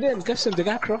 They didn't. Guess them. The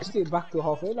guy crossed it back to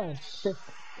halfway line.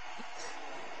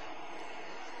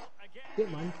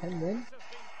 Good man, 10 men.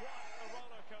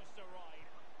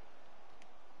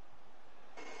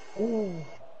 Oh.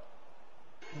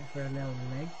 For a little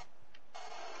leg.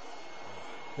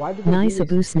 Why did they Nice do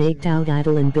Abu this? snaked out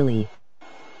Adil and Billy.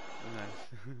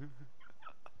 Nice.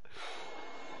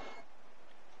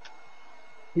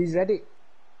 He's ready.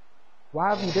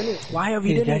 Why have you done it? Why have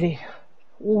you He's done it? ready.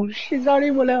 Oh, she's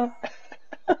already Mulla.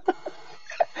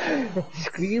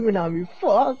 Screaming at me,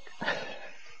 fuck.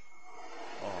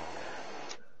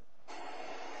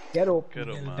 Get up, Get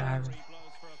up, little man. diver.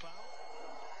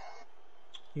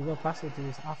 He's gonna pass it to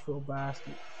this Afro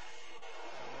bastard.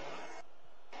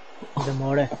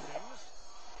 Zamora.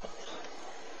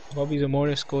 Bobby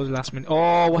Zamora scores last minute.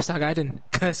 Oh, what's that guy doing?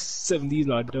 Some these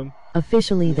are dumb.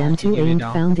 Officially them two Give it ain't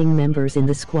down. founding members in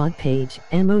the squad page.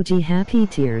 Emoji happy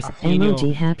tears. Afino.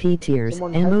 Emoji happy tears.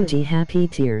 Someone help Emoji happy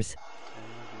tears.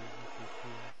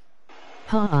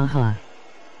 Ha ha ha.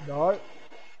 No.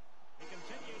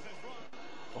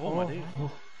 Oh my days.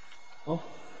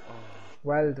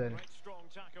 Well done.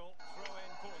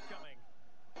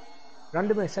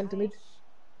 Randomly centre mid.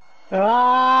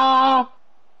 Ah!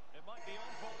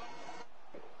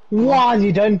 What has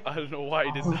he done? I don't know why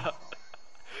he did that.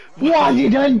 What has he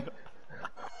done?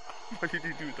 Why did he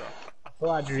do that? Oh,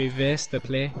 I'd reverse the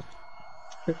play.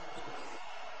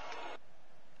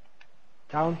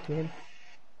 Down to him.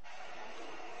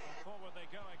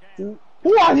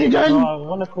 What has he done? No, I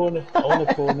want a corner. I want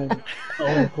a corner. I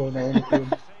want a corner. I want a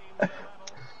corner.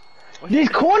 These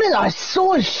corners are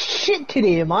so shit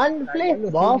today, man.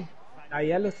 Flip off. That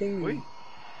yellow thing Wait.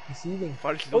 deceiving.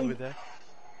 Faris is over there.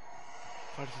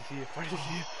 Faris is here. Faris is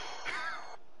here.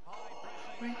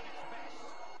 Wait.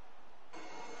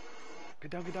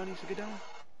 Get down, Issa, get down.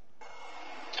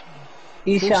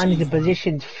 Ishan is the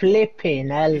position's flipping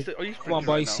hell. Issa, are you Come on, sprinting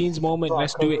boy. right now? Scene's moment.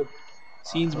 Let's do it.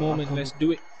 Scene's moment. Let's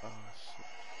do it. Oh,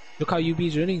 shit. Look how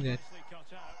UB's running there.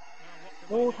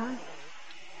 Oh, time.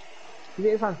 Give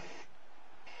it a fan.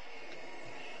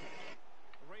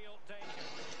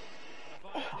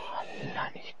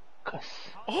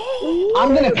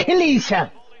 I'm gonna kill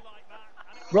Isha.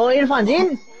 Bro, Irfan's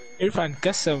in. Irfan,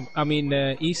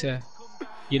 Issa.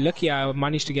 You're lucky I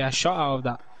managed to get a shot out of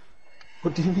that.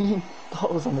 What do you mean?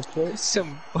 That was on the plate.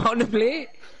 Some on the play.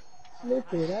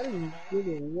 Flipping hell, he did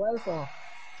it well for.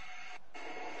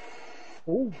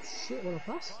 Oh shit, what a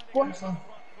pass. One son.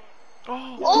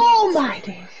 Oh my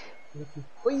days. Lucky.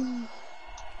 Whee!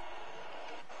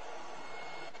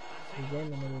 Again, in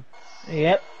the middle.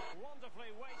 Yep.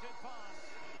 Wonderfully weighted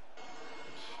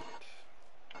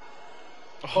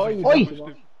pass. Oh, you Oi! blocked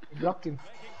him. You blocked him.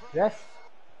 Ref,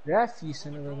 you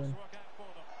son of a gun.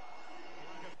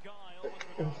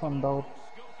 Irfan Daud.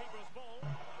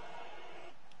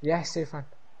 Yes, Irfan.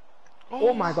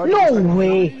 Oh my god. No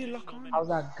way. How's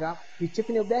that gap? You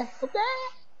chipping up there? Up there?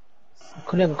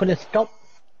 Couldn't stop.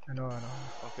 I know.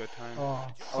 Off your time. Oh,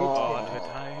 shit. Oh, on your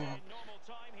time.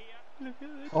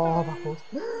 Oh, that goes.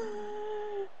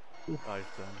 Oh, it's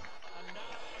done.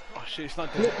 Oh shit, it's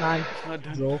not done. Flip line. It's not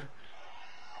done. Draw.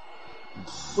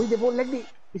 Wait, they won't let me.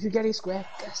 If you get it square,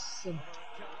 yes.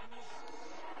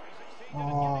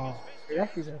 Oh,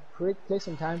 ref is a prick. Play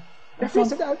some time. Ref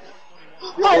is it out.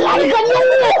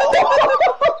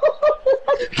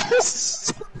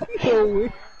 No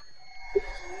way.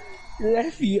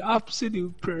 Ref, you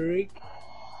absolute prick.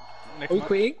 Next Are you match.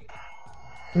 quitting?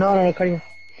 No, carry.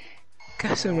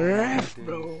 Got some ref,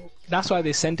 bro. That's why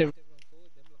they sent him.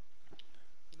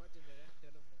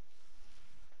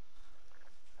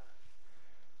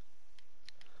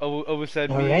 Abu said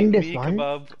me, Horrendous, man.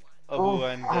 Kebab, Abu Oh,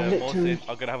 and I literally- Mohsin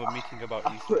are gonna have a meeting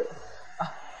about Easter.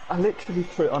 I literally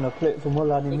threw it on a plate for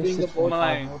mullah and he We're missed doing it a board.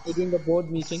 Mine. We're doing a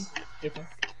board meeting. Irfan.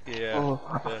 Yeah. Oh,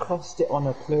 I the- crossed it on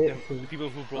a plate for the people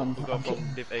who got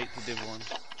from Div 8 to Div 1.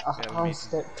 I have a can't meeting.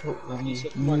 step to it when you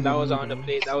Come on, that was on the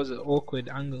plate. That was an awkward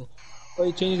angle. Oh,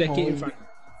 you changed that kit in front.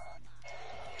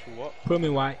 To what? Put him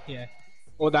in white, yeah.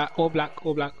 Or that, or black.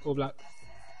 Oh,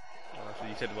 so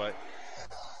you said white.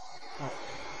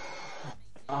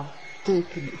 I'm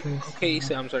taking it first. Okay,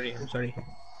 Issa, I'm sorry.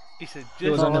 He said He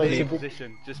was just on the play plate.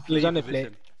 position. Just He play was on the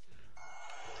position.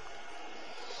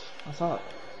 I thought,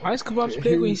 Why is Kebab's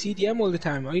playing with CDM all the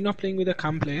time? Are you not playing with a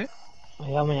cam player? I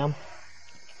am.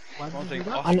 One thing,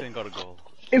 Austin got a goal.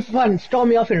 If one start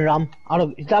me off in Ram,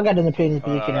 that guy doesn't play in his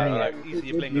position anyway. Alright, easy,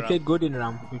 you're playing We around. played good in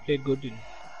Ram.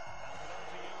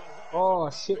 Oh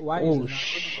shit, why Oh is it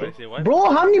shit. Wait, say what?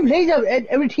 Bro, how many players have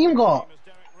every team got?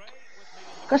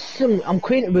 Cause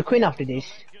we're quitting after this.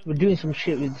 We're doing some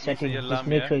shit with the settings. you're Just lamb,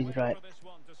 make yeah? sure it's right.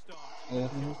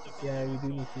 Yeah, we do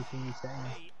need to change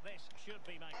settings.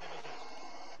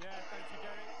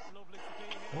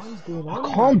 What is going I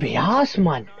on? can't be arsed,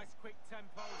 man.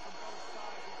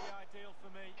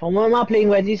 From where am I playing?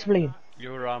 Where is he playing?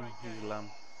 You're Ram, he's Lamb.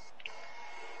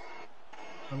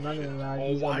 I'm not gonna lie,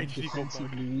 Oh, these why are did he go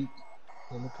defensively weak.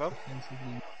 They look Cup?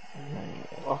 defensively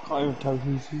weak. I can't even tell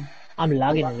who's who. I'm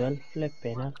lagging as well.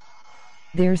 Flipping hell.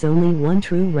 There's only one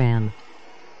true Ram.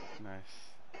 Nice.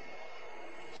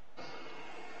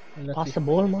 Pass the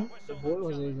ball, man. The ball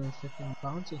was even flipping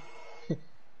bouncy.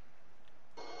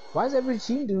 Why does every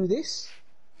team do this?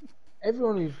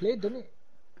 Everyone we've played done it.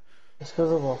 It's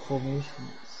because of our formations.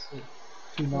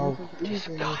 You know, This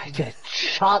guy just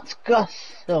shots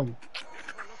custom.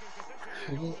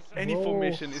 Any Bro,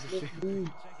 formation is the slip, same. dude.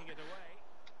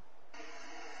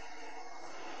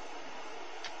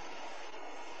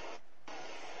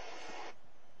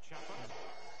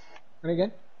 And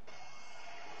again.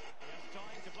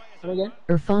 And again.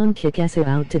 Irfan kick Essa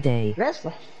out today. Rest.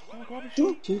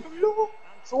 Two. No.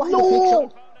 So why No! the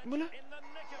fake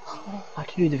shot? I had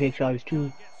to do the fake shot. I was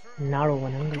too narrow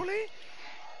one angle.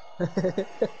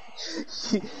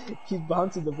 He's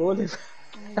bouncing the ball in.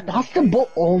 That's the ball.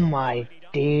 Oh my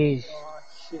days.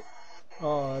 Shit.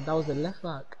 Oh, that was the left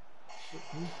back.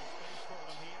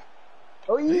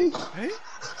 Oh,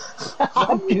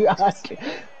 yeah.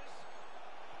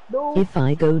 No. If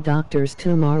I go doctors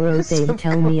tomorrow, they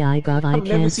tell me I got eye I've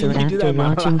never cancer seen you do after that in my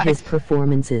watching life. his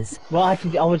performances. Well, I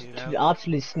was to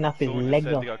absolutely snap his Someone legs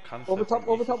said off. they got cancer Over top, from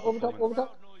over Easter's top, over top, over performance.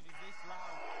 top.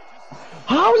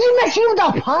 How is he messing with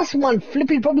that pass, man?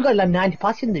 Flippy probably got like 90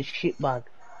 passes in this shit bag.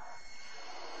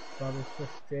 Bob is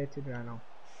frustrated right now.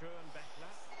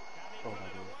 Oh my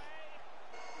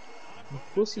The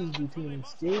pussies between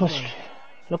stage, Push. man.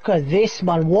 Look at this,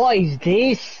 man. What is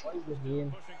this? What is the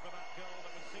game?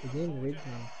 The game rigged,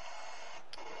 man.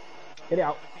 Get it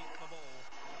out.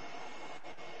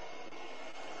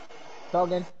 Go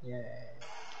again. Yeah.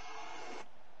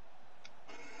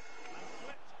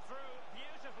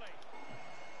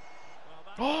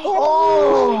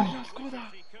 Oh!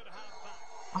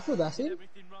 I thought that's it.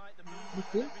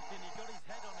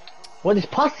 What is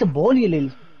pass the ball, you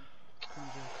little?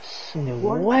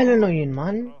 Well annoying,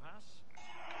 man.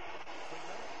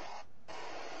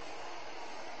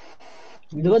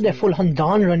 They got their full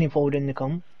Hamdan running forward in the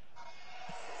come.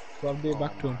 Lob it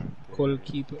back to him. Call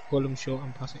him short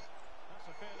and pass it.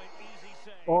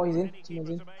 Oh, he's in. Someone's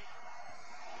in.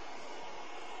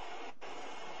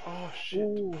 Oh shit.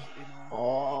 Ooh.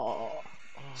 Oh.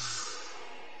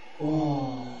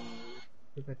 Oh.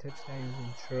 If I touch that, he's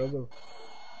in trouble.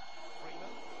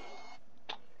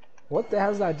 What the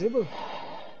hell's that dribble?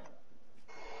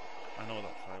 I know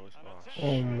that fire was fast.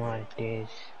 Oh my days.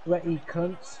 Sweaty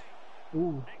cunts.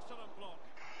 Ooh.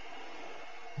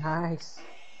 Nice.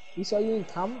 We saw you in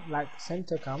cam, like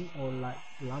center cam or like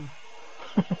lamb.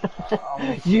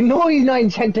 You know he's not in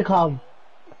centre com.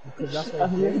 Because that's what On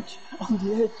he the did. edge. On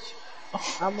the edge.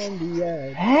 I'm on the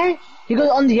edge. Huh? He goes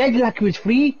on the edge like he was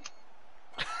free.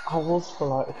 I was for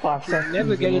like 5 seconds.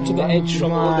 Never get into the edge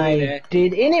from all the way there.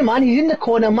 Did any man? He's in the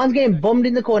corner. Man's getting bummed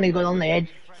in the corner. He goes on the edge.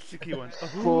 Sticky one.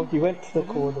 Bro, he went to the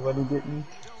corner when he didn't.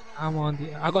 I'm on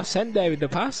the. I got sent there with the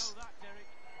pass.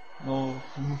 No.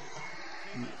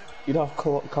 You don't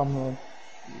have camera.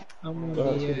 I'm on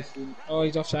That's the. what it's in. Oh,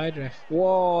 he's offside, ref.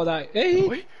 Whoa, that. Hey!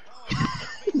 Wait.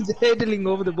 He's hurdling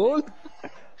over the ball.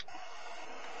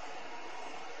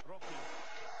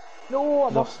 No,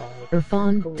 I'm offside.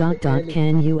 Irfan ...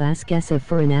 Can you ask Essa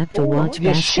for an app to watch You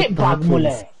basketball, shitbag,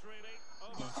 mullah.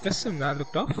 please? Just some that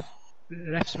looked off.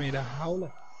 Ref's made a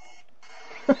howler.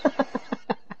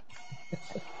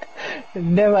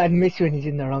 Never admits when he's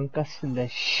in the wrong custom. The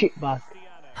shitbag.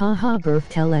 Haha, Burf,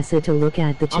 tell Essa to look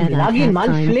at the I'm chat at lagging, man.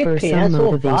 halftime for Flipping. some That's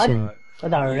so motivation. bad.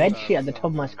 Got that red shit at the top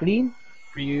of my screen.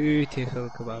 Beautiful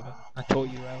kebab. I taught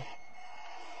you well.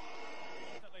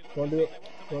 Don't do it.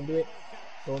 Don't do it.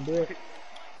 Don't do it.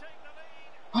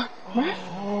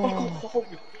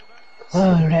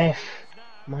 Oh, ref.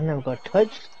 Man, I've got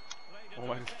touched. Oh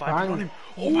my, there's 5 people on him.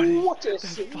 Oh my,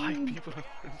 there's 5 people on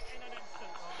him.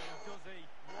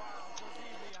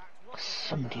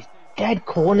 Somebody's dead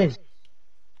corners.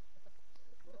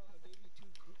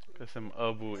 There's some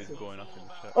Abu is going up in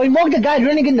the chat. Oh, he mocked the guy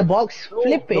running in the box.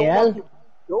 Flip it, hell.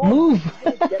 Move.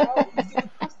 Get out.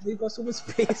 They got so much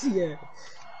space here.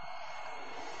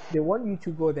 They want you to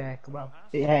go there, kebab.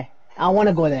 Yeah, I want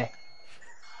to go there.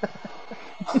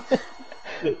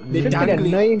 They're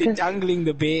dangling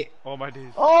the bait. Oh my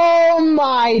days. Oh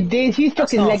my days, he stuck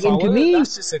That's his not a leg into foul, me.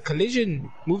 That's just a collision.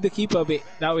 Move the keeper a bit.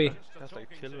 That way. That's like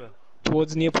Chilwell.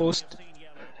 Towards near post.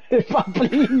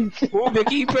 Please. Move the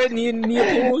keeper near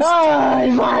post.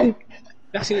 Oh, man.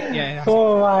 That's it. Yeah. That's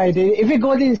Oh my days. If it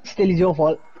goes in, still is your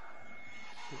fault.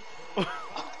 it.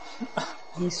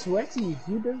 He's sweaty.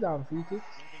 Who does that on free kicks?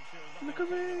 Look at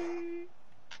me.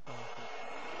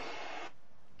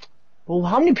 Oh,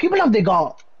 how many people have they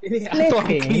got? I thought I'm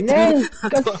Flipping clean. hell. I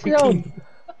Got thought I'm so- clean.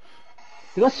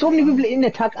 They got so many people in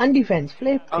attack and defense. I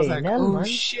was Flipping like, hell, oh man.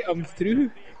 shit, I'm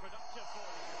through.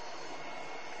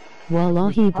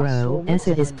 Wallahi, bro,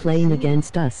 Essa is playing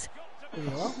against us.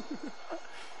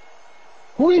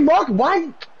 Who's mark?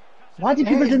 Why do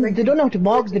people they don't know how to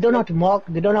mark? They don't know how to mark.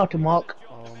 They don't know how to mark.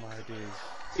 Oh my days.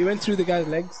 He went through the guy's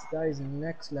legs. That is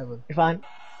next level. Irfan.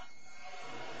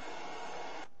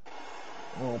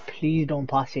 Oh, please don't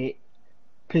pass it.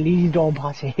 Please don't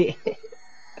pass it.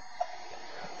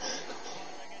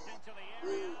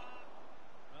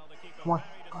 Come on.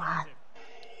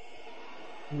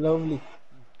 Lovely.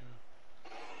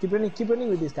 Keep running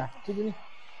with this guy. Keep running.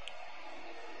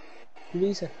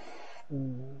 Release it.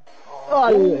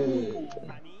 Oh,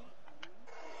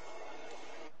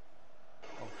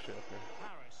 Oh shit, okay.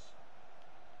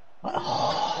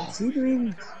 What's he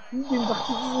doing? He's doing back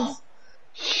heels.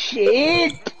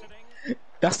 shit!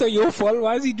 That's not your fault.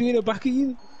 Why is he doing a back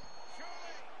heel?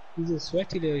 He's a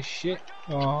sweaty little shit.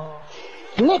 Oh.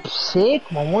 Flip's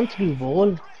sake, man. 1-3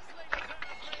 ball.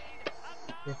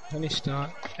 Yeah, punished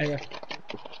that. Error.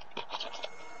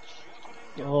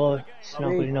 Oh, it's not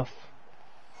good enough.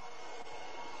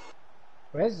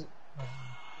 Where's...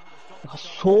 Got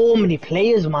so many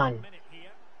players, man.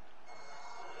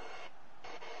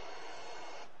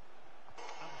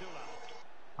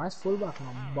 Where's fullback,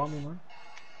 man? Bombing, man.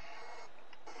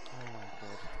 Oh my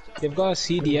god. They've got a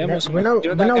CDM or something. We're not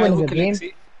You know that guy winning who the game. collects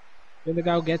it? You know the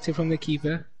guy who gets it from the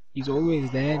keeper? He's always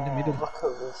there in the middle. Look at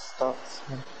the stats,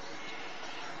 man.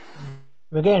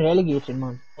 We're getting relegated,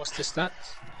 man. What's the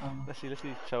stats? Let's see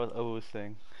what Abu was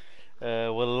saying.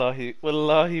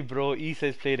 Wallahi bro, Isa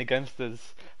is playing against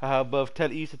us. Haha, Burf,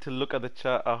 tell Isa to look at the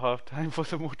chat at half time for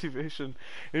some motivation.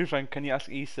 Irfan, can you ask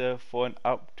Isa for an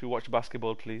app to watch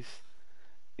basketball, please?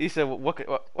 Isa, what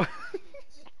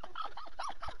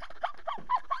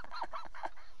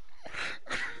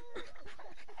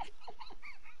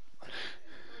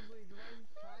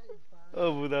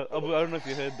Abu, I don't know if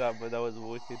you heard that, but that was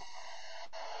wicked.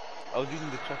 I was using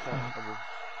the chat, Abu.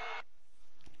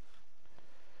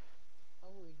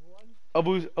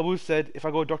 Abu said if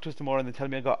I go to doctors tomorrow and they tell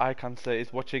me I got eye cancer,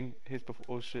 it's watching his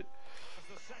oh shit.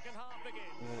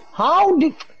 How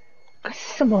did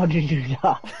somebody do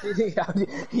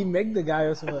that? He make the guy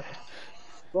or something.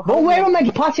 But where am I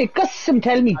to pass it? Custom,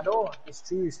 tell me. I know, it's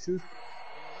true, it's true.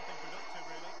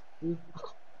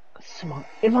 Custom,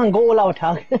 everyone go all out,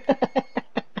 huh?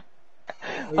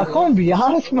 I can't be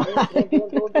arsed, man.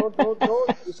 Don't.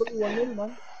 It's only 1-0,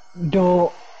 man.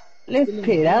 Don't. Let's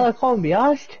play that, I can't be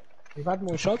arsed. We've had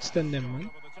more shots than them, man.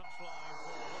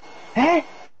 Eh?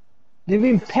 They've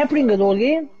been peppering us all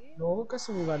game. No,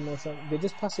 Custom, we've had more shots. They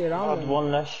just pass it I around. had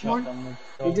one less shot than me.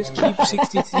 They just keep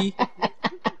 63.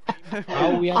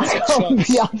 Oh, we had I 6 can't be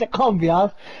shots. arsed, I can't be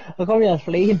arsed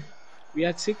playing. We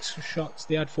had 6 shots,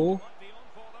 they had 4.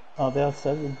 Oh, they had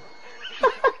 7.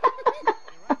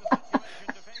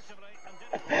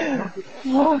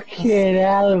 Fucking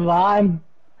hell, man.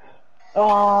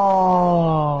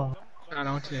 Oh. I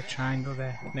want to triangle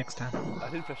there next time. I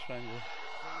didn't press triangle.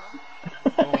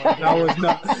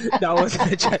 That wasn't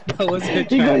a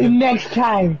He goes triangle. next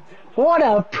time. What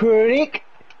a prick.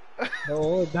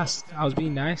 No, I was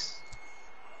being nice.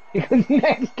 He goes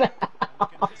next time.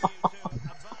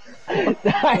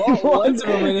 What's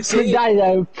wrong with it? That is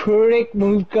a prick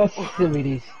move, Custom it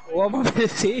is. What am I going to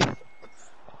say?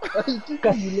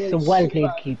 Custom, well played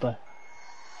keeper.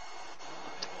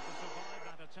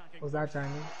 Was that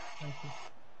triangle? Thank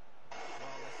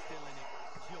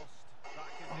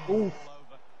you. Ooh.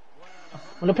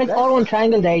 When they play all one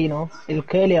triangle there, you know, it'll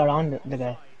curl you around the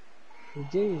guy.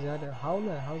 Jay, is that a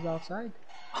howler? How's the outside?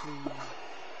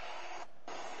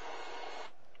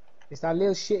 It's that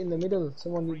little shit in the middle.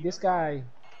 This guy,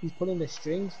 he's pulling the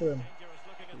strings for him.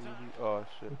 Oh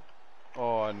shit.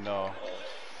 Oh no.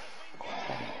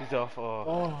 He's off.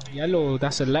 Oh, yellow,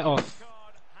 that's a let off.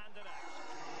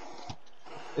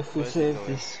 If we Where's he save going?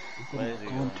 this, we're Where's he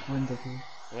going to win the game.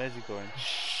 Where's he going?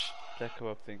 Shh. Let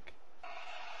kebab think.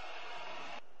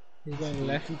 He's going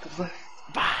left.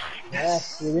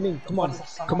 Yes, we're winning. Come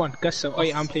on, Gus. Oh,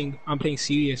 yeah, I'm playing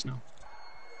serious now.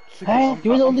 Hey,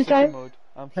 you was all this time?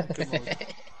 I'm flicker mode.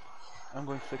 I'm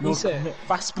going flicker He mode. said,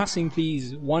 fast passing,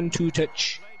 please. 1-2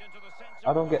 touch.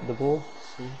 I don't get the ball.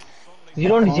 So. You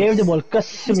don't deserve the ball.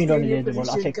 Custom, you don't deserve the ball.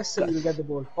 I say, Gus will get the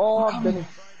ball. Oh, I've done it.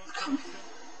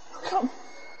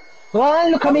 go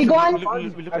on, look at me, go on.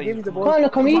 We look I at gave you. you the Go ball. on,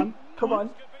 look at me. Come on.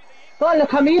 Go on,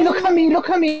 look at me, look at me, look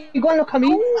at me. Go on, look at me.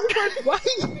 Why?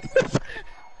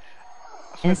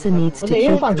 Essa needs to Was it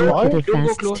keep Irfan's fault? repetitive Don't go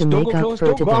fasts close, to don't make go up close, for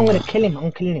don't Go on, I'm today. gonna kill him,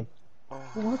 I'm killing him.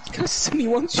 What? Gus, he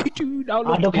wants you to. Now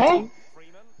Ah, okay?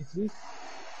 It's me.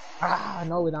 Ah,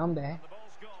 no, with arm there.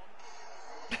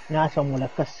 Nah, someone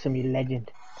like Custom, you legend.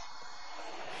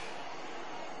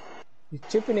 He's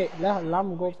chipping it. Let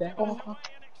him go up there.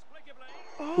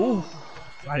 Ooh.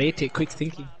 I rate it. Quick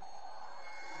thinking.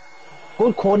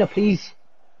 Good corner, please.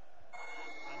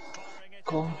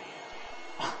 Go on.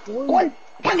 Go on,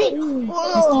 tag it.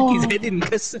 Oh. He's heading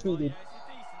Gus.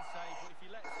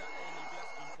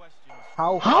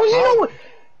 How? How do you know?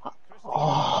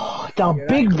 Oh, the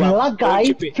big black guy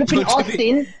chip it, flipping don't chip it.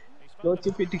 Austin. Don't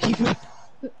tip it to keeper.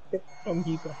 From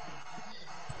keeper.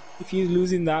 If he's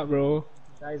losing that, bro,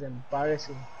 that is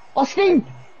embarrassing. Austin!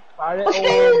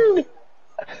 Austin!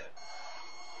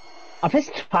 I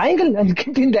pressed triangle and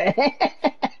get in the air.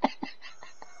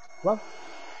 What?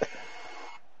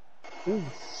 Oh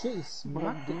shit, he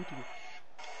smacked it.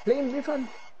 Play him different.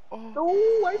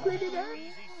 Oh, I played it there.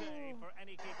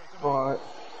 Alright.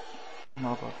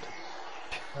 No god.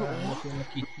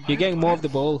 You're getting more of the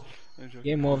ball. You're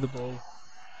getting more of the ball.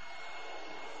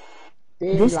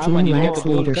 This team Man, you get lacks the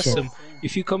ball, leadership. Custom.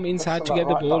 If you come inside to get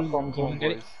the ball, go and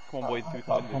get it. Come on, boys. We That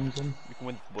can win comes this. in. We can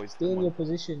win this, boys. Stay in Come your on.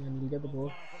 position and you get the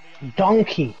ball.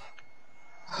 Donkey.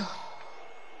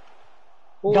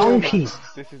 Oh, Donkey.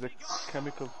 This is a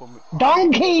chemical form.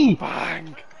 Donkey!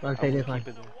 Bang! Well played, this man. Keep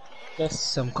it there.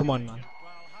 Custom, come on, man.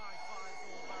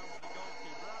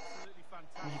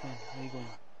 Where you going?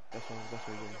 That's where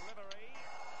you're going.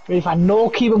 We've had no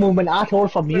keeper movement at all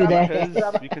from you there.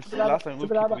 Because we can see last time we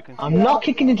can see I'm not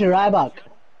kicking into Ryback.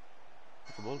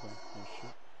 the ball going. Oh shit.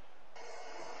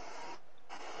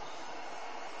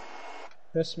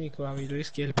 Trust me, Kwabi, the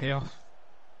risk will pay off.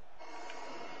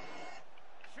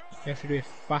 You have to do it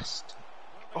fast.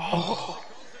 Oh,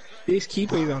 this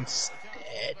keeper is on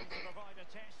stead.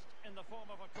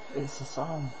 It's a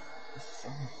sign. It's a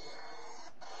sign.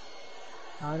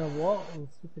 I don't know what, we're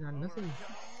flipping on nothing.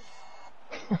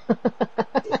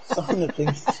 Sign of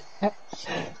things.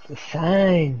 The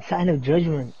sign of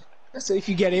judgment. So if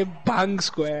you get him, bang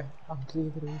square. I'm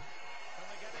clean through.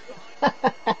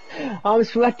 I'm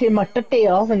sweating my tutty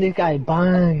off and this guy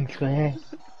bang square.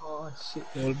 Oh Oh shit,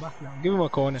 they're all back now. Give him a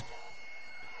corner.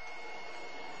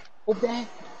 Up there.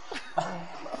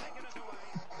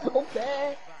 Up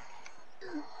there.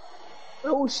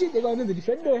 Oh shit, they got another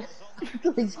defender.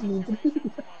 Look at me!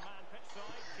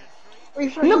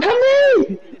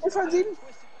 Irfan's in.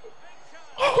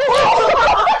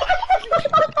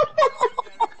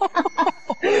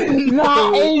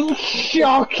 That is I don't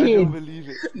shocking! believe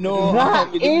it. No,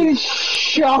 That is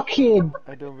shocking!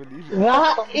 I don't believe it.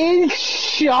 That is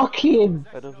shocking!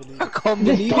 I don't believe I it. can't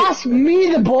Just believe it. pass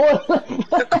me the ball!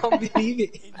 I can't believe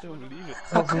it. I don't believe it.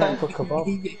 I can't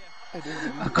believe it. I don't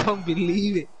believe I can't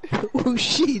believe it. Oh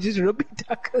shit, he just rugby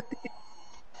tackled it.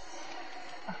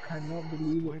 I cannot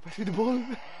believe Why it. pass me the ball?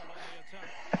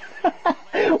 What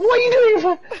are you doing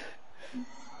for?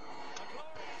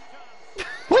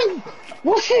 Wait,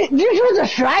 what's it? These were the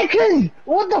strikers!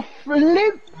 What the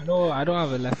flip? I don't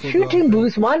have a left foot. Shooting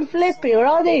boost, man, flip, where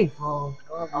are they? Oh,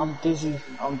 I'm dizzy.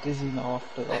 I'm dizzy now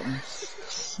after that one.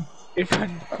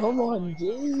 Irfan, come on,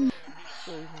 Jay.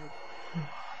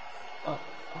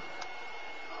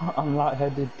 I'm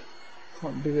lightheaded.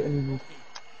 Can't do it anymore.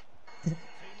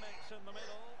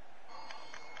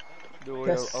 Don't worry,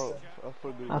 Yes. I'll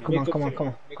probably Ah, come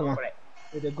on.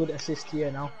 With a good assist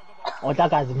here now. Oh, that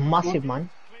guy's massive, man.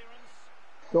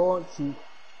 Don't shoot.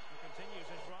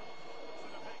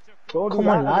 Don't Come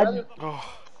on, lad. Oh.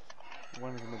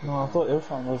 One is another. No, I thought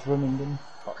Irfan was running in.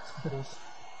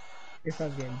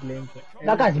 Irfan's getting blamed for it.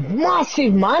 That guy's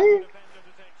massive, man.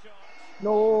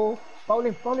 No. Foul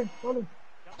him. Well,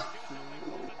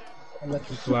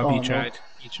 Oh, he no. tried.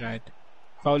 He tried.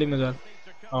 Foul him as well.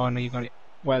 Oh no, you got it.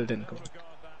 Well done, come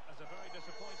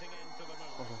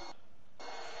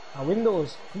on.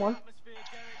 Windows, come on.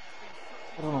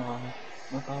 I don't know why.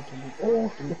 Not how to do it.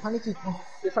 Oh, the panicky.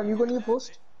 Irfan, you go near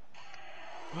post.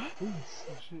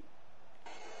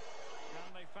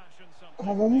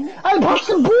 I'll pass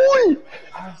the ball.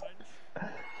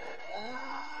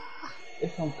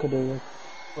 Irfan could have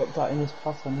got that in his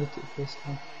pass and hit it first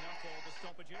time.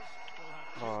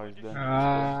 Oh, he's done.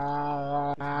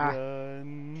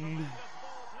 Done.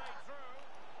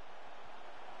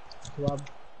 Kebab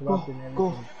and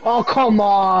everything. Oh, come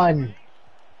on.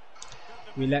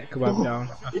 We let Kebab down.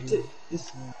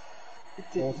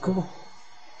 Go.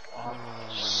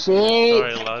 Shit.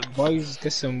 Sorry, lads. Boys,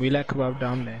 listen, we let Kebab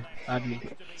down there. Badly.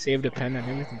 Saved the pen and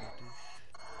everything.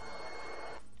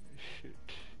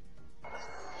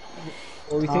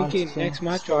 What are we thinking? Next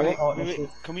match or what? Wait,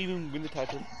 can we even win the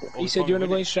title? You said you wanna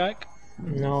go in strike?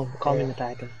 No, call me the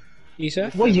title.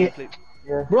 Isa? What you?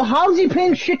 Bro, how's he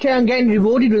playing shit and getting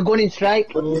rewarded with going in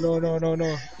strike?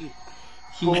 No.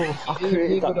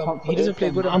 He doesn't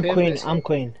play good on I'm paper.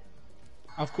 queen.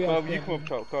 Carl,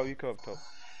 you come up top.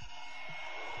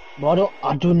 Bro,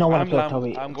 I do not want I'm to play lamb. top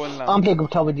with I'm going lamb. I'm playing up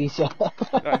top with these. Nice.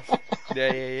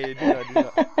 Yeah. Do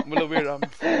that. Mulla, we're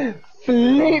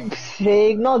Flip's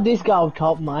sake, not this guy up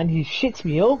top, man. He shits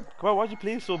me up. Come on, why'd you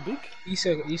play so big?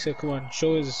 Isa, come on,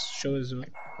 show us. I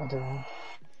don't know.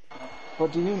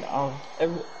 What do you mean? I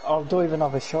don't even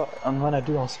have a shot, and when I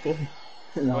do, I'll score.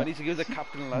 No. I need to give the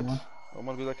captain, lads. I'm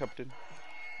gonna give the captain.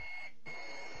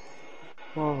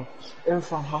 Oh,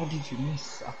 Irfan, how did you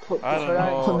miss? I don't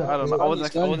know. I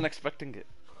wasn't expecting it.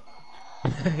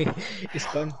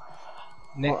 It's done.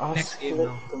 Next game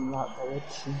now.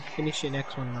 Finish your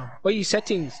next one now. Oh, your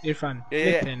settings, Irfan.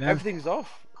 Yeah. Everything's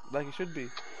off, like it should be.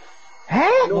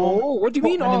 Huh? No, what do you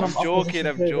mean off? I'm joking.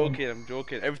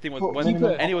 Everything was when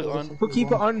Annie was on. Put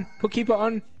keeper on.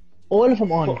 All of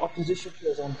them on. Opposition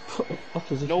players on.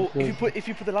 Opposition No, players. if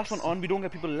you put the last one on, we don't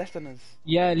get people less than us.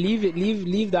 Yeah, leave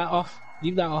that off.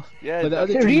 Leave that off. Yeah, But the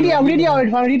other Read it out,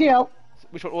 Irfan, read it out.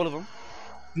 Which one? All of them?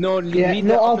 No, Yeah, read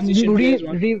the opposition players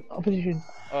one. read opposition.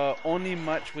 Only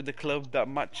match with the club that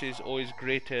match is always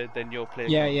greater than your player.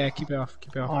 Yeah, keep it off.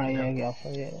 Alright, yeah.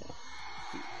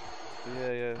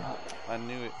 Yeah. I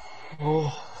knew it.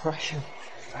 Oh, pressure.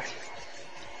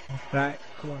 Right,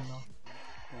 come on now.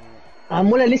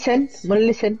 Mulla, listen.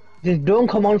 Just don't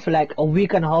come on for like a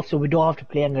week and a half so we don't have to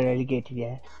play and get relegated,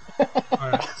 yeah?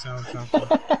 Alright, sound.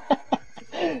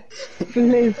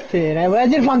 Flip it, right?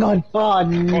 Where's Irfan gone? Oh,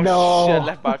 no. Oh shit,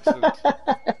 left back accident.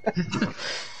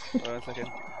 1 second.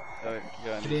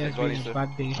 Alright, Today has go on, been a Issa.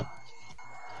 bad day.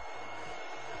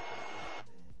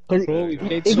 'Cause Bro, we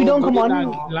played if so we don't good come in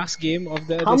on, that last game of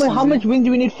the how much wins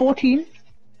do we need? 14?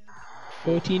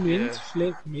 14 wins? Yeah.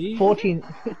 Flip me. 14.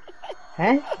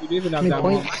 Huh? We don't even have that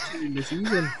many matches in the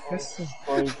season.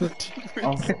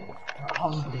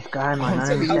 This guy, man, I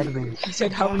never said wins. He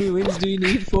said, how many wins do you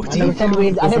need? I 14? never said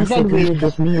wins. I never said wins.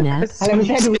 With me and S. I never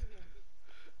said wins.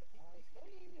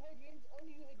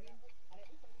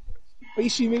 Are you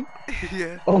streaming?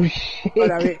 Yeah. Oh shit.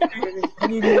 Alright, wait.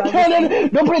 Can you do like No,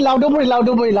 don't put it loud, don't put it loud,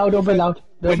 don't put it loud, don't put it loud.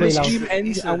 Don't when put the it loud. stream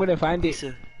ends, Issa, I'm gonna find it.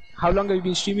 Issa, How long have you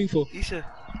been streaming for? Issa.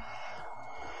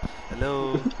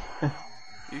 Hello.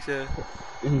 Issa.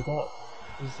 Who's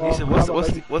that? Issa,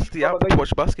 what's the app to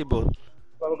watch basketball?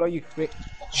 Baba got you. Wait.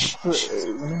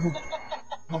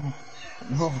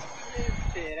 No.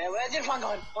 Where's your phone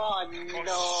gone? Oh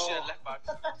no.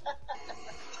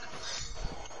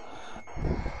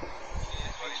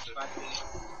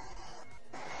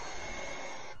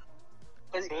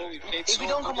 If you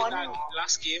don't come on,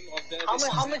 last game of the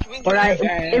how much win? Alright,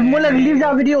 if Mulla leaves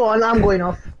that video on, I'm going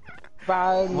off.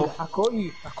 I caught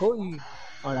you.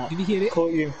 Alright. Did you hear it?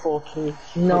 Caught you in 4K.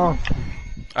 No.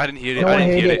 I didn't hear it. No I one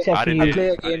didn't heard hear it it. except I didn't you.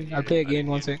 hear I'll play it. again. I'll play again.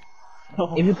 One sec.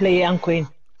 If you play, I'm Queen.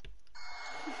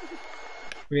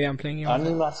 Wait, I'm playing you. I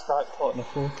need my start caught in the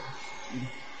 4K.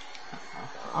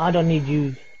 I don't need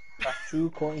you. That's true,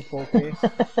 caught in 4K.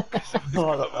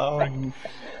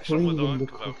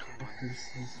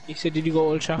 He said, did you go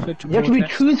Old Trafford to You have to be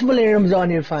protest? truthful in Ramzan,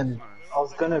 your fan. I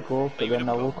was gonna go, but then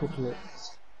I woke up late.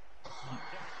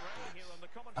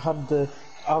 I have the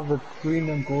green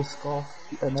and gold scarf.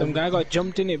 And Some guy got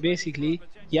jumped in it basically.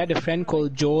 He had a friend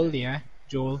called Joel, yeah?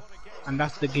 Joel. And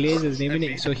that's the Glazers name,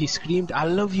 innit? So he screamed, I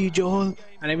love you, Joel.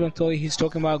 And everyone thought he's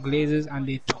talking about Glazers and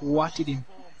they twatted him.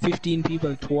 15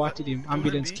 people twatted him.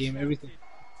 Ambulance came, everything.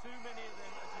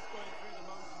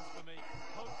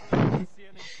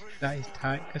 That is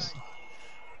tight.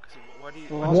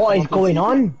 What is going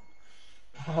on?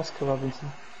 Ask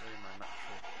Robinson.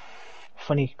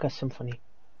 Funny, custom funny.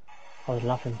 I was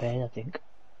laughing bad, I think.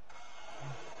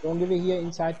 Don't give it here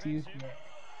inside to you.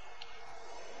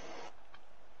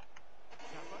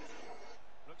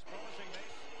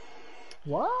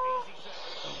 What?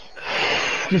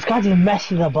 This guy just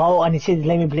messes about and he says,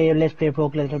 let me play, let's play pro,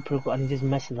 and he just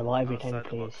messes about every time he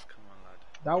Outside the plays. box, come on, lad.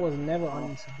 That was never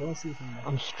on, so don't see him there.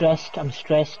 I'm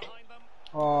stressed.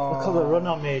 Oh. Look at the run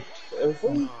I made.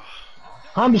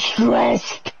 I'm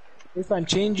stressed! Irfan,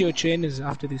 change your trainers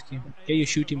after this game. Get your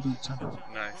shooting boots on.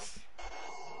 Nice.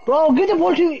 Bro, get the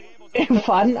ball to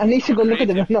Irfan. I need to go look at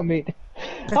the run I made.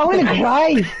 I'm gonna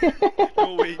cry!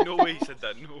 No way he said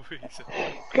that. No way he said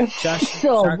that.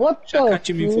 So, what the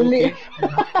catching me 4K.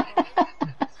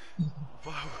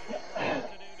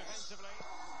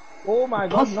 Oh my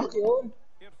god, knock it on.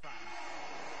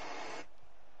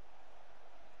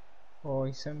 Oh,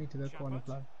 he sent me to the corner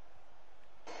flag.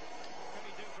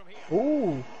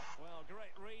 Ooh.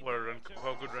 What a run.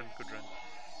 Oh, good run.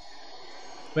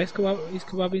 Where's Kebab? Is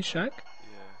Kebab in strike?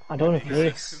 I don't know if it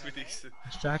is. With these-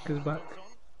 Strike is back.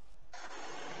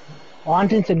 Oh,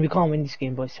 Antonson, we can't win this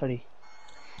game, boys, sorry.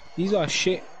 These are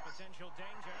shit.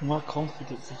 My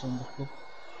confidence is on the floor.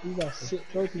 These are shit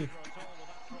totally.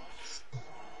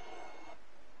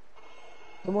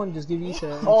 Come on, just give Issa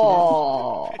empty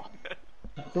Oh! net.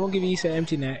 Don't give Issa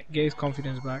empty net, get his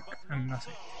confidence back, and that's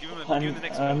it. Give him the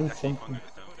next I one. need Actually, something.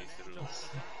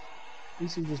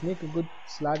 Issa just make a good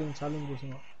sliding challenge or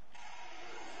something.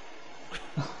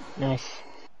 Nice.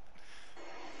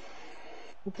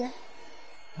 Okay.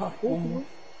 Oh.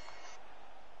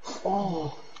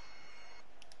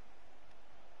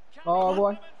 Oh, go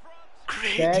on.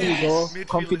 There you go. Midfielder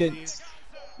Confidence.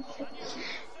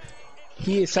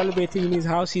 He is celebrating in his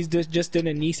house. He's just done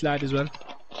a knee slide as well.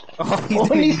 Oh, he's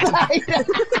Holy slide!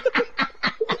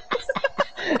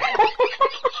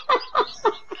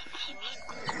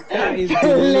 that is Let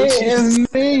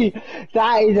delicious. me!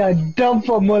 That is a dump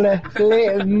for Muller.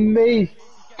 Let me!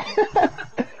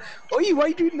 Oh, why are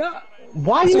you doing that?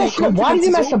 Why did he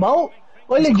mess about?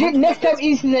 Well, legit, next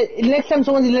time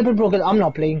someone's 11 broken, I'm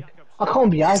not playing. I can't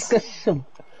be asked.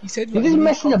 He said You're just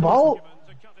messing about.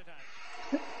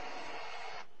 He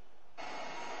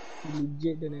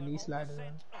legit done a knee slide as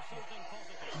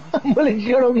well. I'm gonna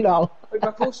shut him now. Wait,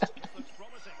 my post.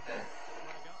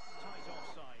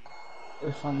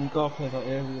 If I'm gotta play that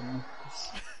area, man.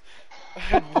 I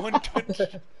had one touch.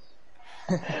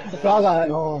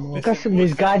 Custom,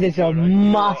 this guy is a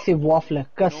massive waffler.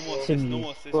 No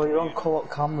more assists. Bro, you're on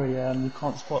co-op camera, yeah, and you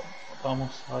can't spot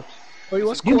Ramos side. Wait,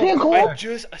 what's You play on co-op? co-op? I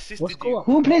just assisted What's you. co-op?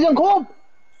 Who plays on co-op?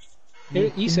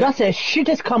 Issa. That's the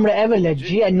shittest camera ever,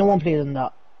 legit, and no one plays on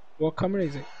that. What camera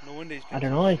is it? No wonder he's I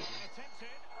don't know,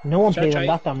 no one Should I plays try on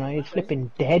that camera, it's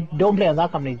flipping dead. Don't play on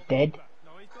that camera, it's dead.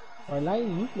 Why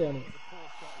lying? You play on it.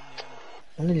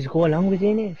 I'm gonna just go along with it,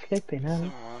 innit? Flipping, huh?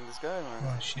 Come on, this guy, man.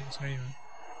 Oh shit, sorry man.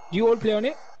 Do you all play on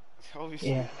it? Obviously.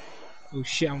 Yeah. Oh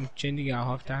shit, I'm changing it at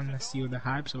half time. Let's see what the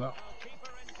hype's about.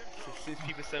 Since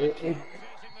FIFA 17.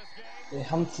 It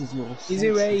hampers your Is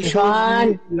it where it It's shows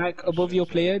fine. you like above your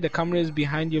player? The camera is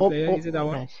behind your player. Is it that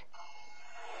one? Nice.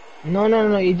 No.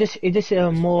 It just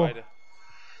more. Wider.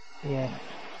 Yeah.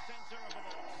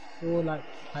 So like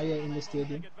higher in the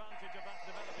stadium.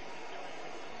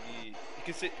 You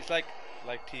can see it's like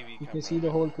TV You camera. can see the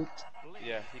whole pitch.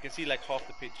 Yeah, you can see like half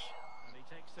the pitch.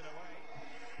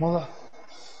 Mullah.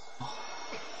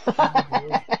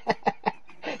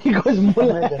 He goes I made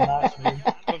mullah. a nice move.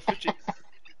 Come switch it.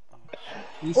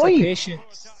 He's Oi! a patient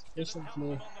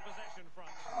play.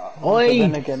 But Oi!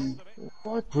 then again,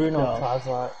 What Bruno the? tries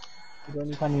like You don't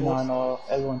need to 29 force or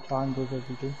everyone triangles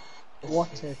every day.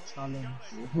 What a challenge.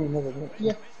 He never did.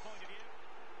 Yeah.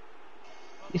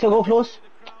 You still go close?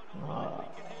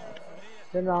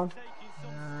 Turn around.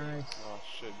 Nice. Oh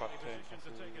shit, back turn.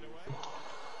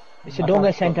 You still don't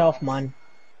get sent off, man.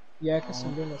 Yeah, because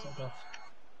I'm doing this off.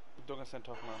 Don't get sent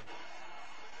off,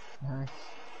 man. Nice.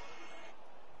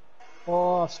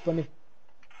 Oh, spinning.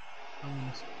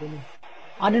 Spinning.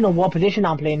 I don't know what position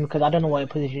I'm playing because I don't know what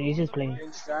position he's playing.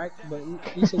 Playing strike, but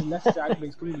he says left strike, but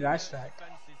he's playing right strike.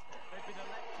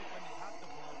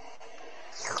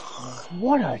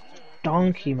 What a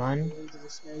donkey, man.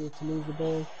 Scary to lose the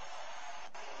ball.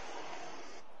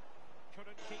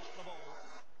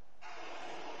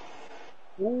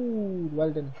 Ooh, well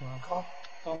done, come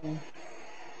on.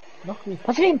 Knock me.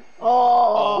 What's his name?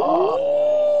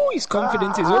 Oh! Ooh, his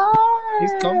confidence is up.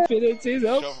 His confidence is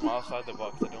up. Shove him outside the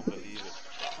box. I don't believe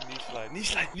it. Knee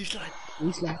slide. He's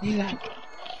like,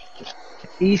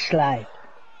 He's slide.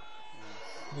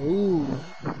 ooh,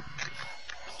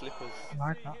 Slippers.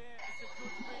 like that.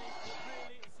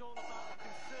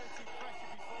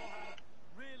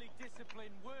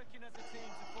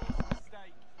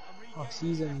 Our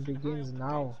season begins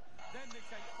now.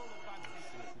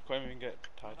 We can't even get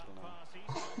title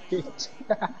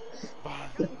now.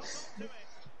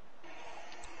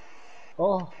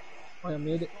 Oh, I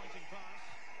made it.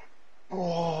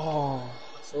 Oh,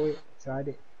 saw it, tried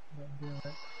it.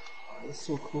 It's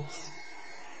so close.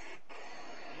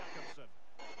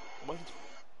 What?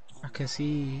 I can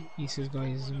see Issa's got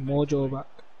his mojo back.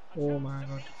 Oh my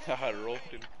god. I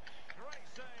roped him.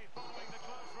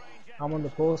 I'm on the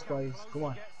post, boys. Come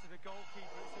on.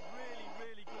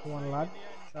 Come on, lad.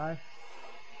 Try. I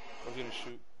was gonna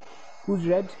shoot. Who's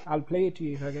red? I'll play it to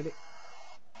you if I get it.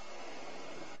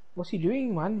 What's he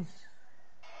doing, man?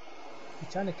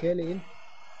 He's trying to curl it in.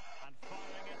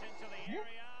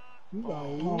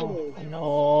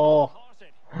 No.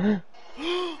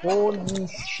 Holy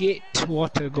shit,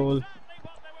 what a goal.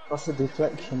 That's a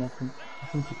deflection, I think.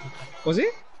 Was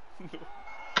it?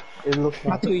 It looked I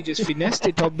like thought he just finessed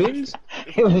it, top bins.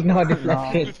 It was not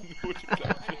deflected.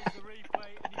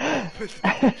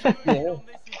 yeah.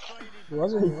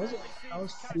 Wasn't it? That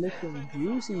was flipping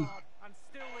juicy.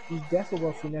 He's definitely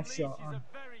got a finesse shot on.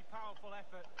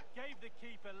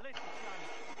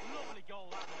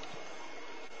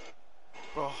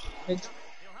 Oh,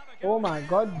 Oh my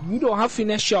god, you don't have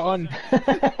finesse shot on.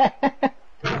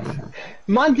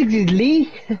 Man thinks he's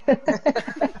Lee.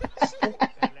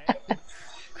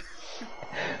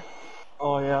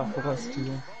 Oh yeah, I forgot to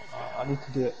do it. I need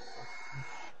to do it.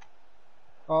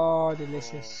 Oh,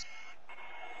 delicious.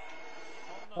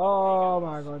 Oh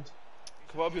my god.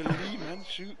 kebab your Lee, man.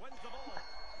 Shoot.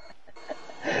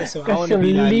 So I Got wanna some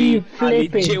be like Lee Lee. I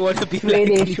legit flipping. wanna be Play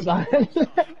like this, Lee. man.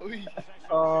 Oi.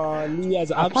 Oh, Lee has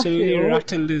passed absolutely it, oh.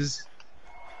 rattled us.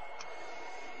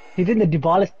 He's in the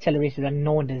Dybala acceleration and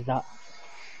no one does that.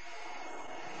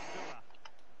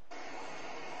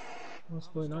 What's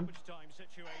going on?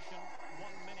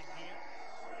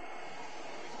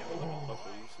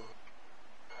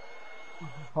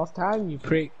 Half time, you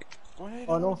prick.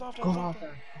 Oh no, go half time.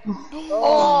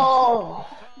 Oh!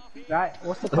 Right,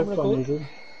 what's the That's camera what we code? did.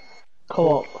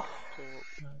 Co-op.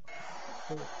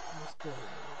 Let's go.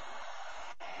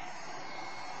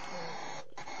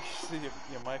 See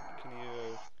your mic.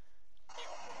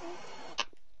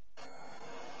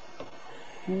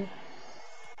 Can you?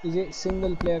 Is it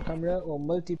single player camera or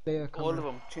multiplayer camera? All of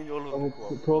them. Change all of Oh, them.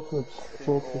 the Pro Clubs.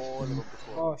 Pro Change all of Clubs. them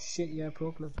before. Oh shit, yeah,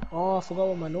 Pro Club. Oh, I forgot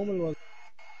what my normal was.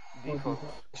 Default.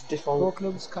 It's Pro default.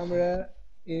 Club's camera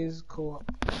is co-op.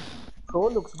 Pro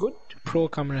looks good. Pro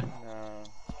camera. Nah.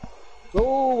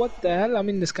 Oh, what the hell? I'm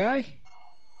in the sky.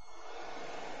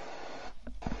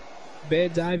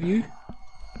 Bird's eye view.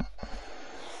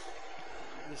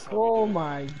 This is how we Oh do it.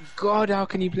 my god, how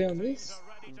can you play on this?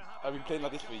 I've been playing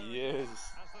like this for years.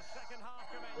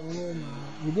 Oh man.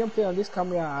 We didn't play on this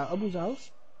camera at Abu's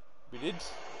house. We did.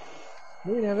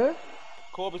 No, we never.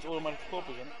 Co-op is automatic co-op,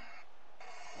 isn't it?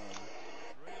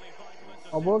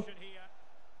 Abu.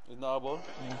 It's not a ball.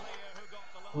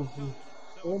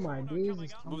 Oh my days.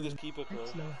 It's Move this keeper, bro.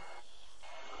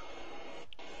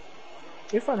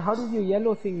 Irfan, how does your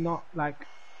yellow thing not like?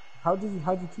 How do you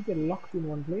keep it locked in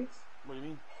one place? What do you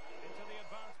mean?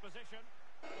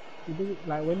 It doesn't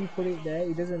like when you put it there.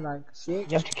 It doesn't like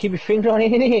shake. You have to keep your finger on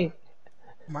it, innit?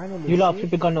 Mine only You lot shake.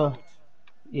 flipping gonna.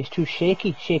 It's too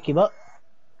shaky. Shake him up.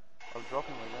 I'll drop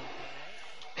him again.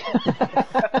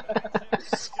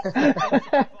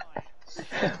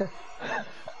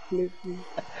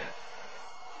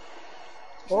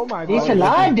 Oh my He's a god!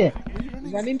 lad. He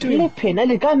ran into him. Flipping,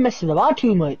 and the guy messing about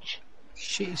too much.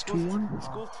 Shit, it's 2-1.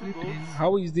 Score 2 goals.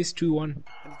 How is this 2-1? And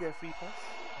get a free pass.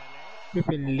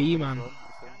 Flipping Lee, man.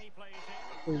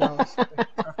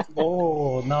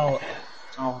 Oh no.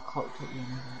 Oh, I can't take you.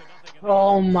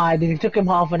 Oh my, it took him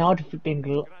half an hour to flipping.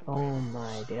 Oh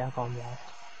my, dear, I can't blast.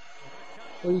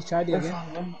 Oh, he's tried it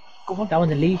again. That was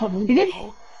the lead. He did.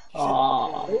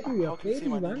 Oh, we are playing,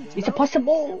 man. It's a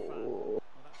possible.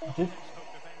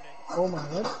 Oh my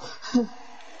god.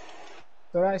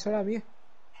 It's alright, me.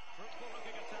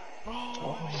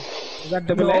 Is that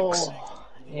double X?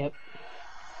 Yep.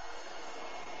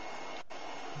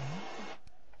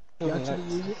 You actually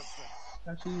use it?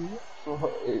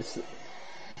 Oh, it's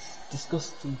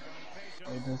disgusting.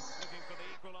 It is.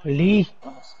 Lee.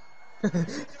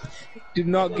 Did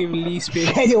not give Lee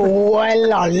space.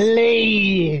 Well on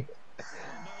Lee.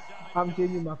 I'm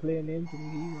changing my player name to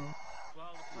Lee now.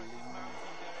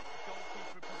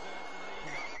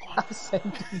 I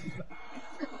sent him.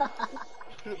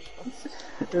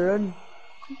 Run.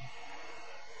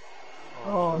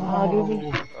 Oh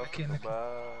no. Okay,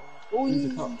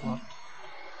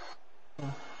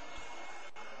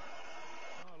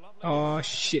 Oh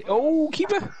shit. Oh,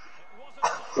 keeper.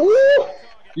 Ooh.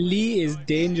 Lee is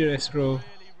dangerous, bro.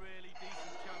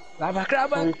 Grab back.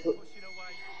 Can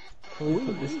we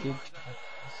put this game?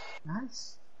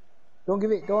 Nice. Don't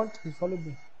give it. Don't. He followed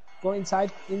me. Go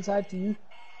inside. Inside to you.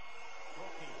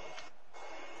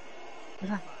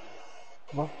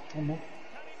 What? One more.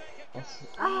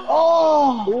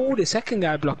 Oh, the second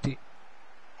guy blocked it.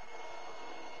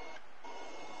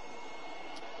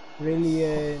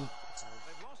 Brilliant.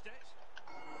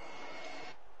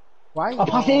 Why? I'll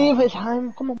pass it every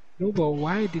time. Come on. No, but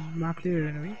why did my player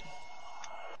run away?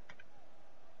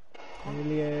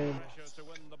 Brilliant.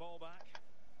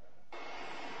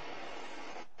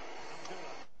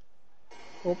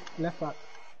 Oh, left back.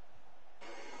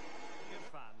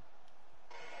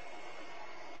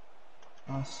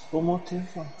 Nice. One more team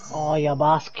for. Oh, your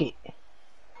basket.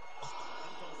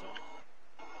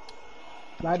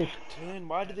 Slide it. Turn.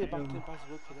 Why did they back to pass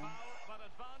work for them?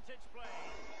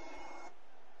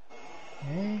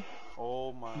 Yeah.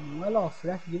 Oh my. Well off,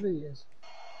 ref, give it years.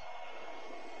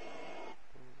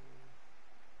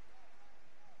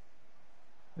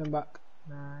 Turn back.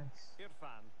 Nice.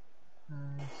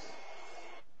 Nice.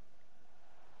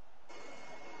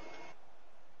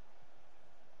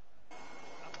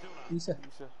 Isa.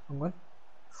 Come on.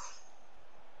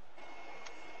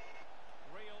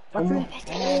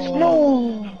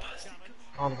 No.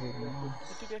 Unbelievable.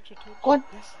 Go on.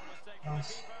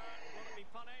 Nice.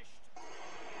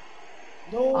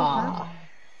 No. Ah.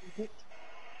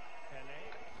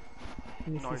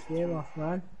 Finish this game off,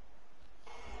 man.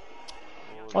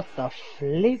 What the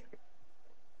flip?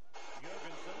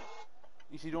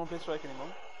 You see, don't play strike anymore.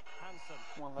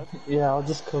 Come on, lad. Yeah, I'll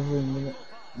just cover in a minute.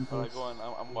 Alright, go on.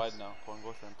 I'm wide now. Go on,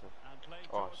 go center.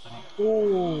 Oh, shit.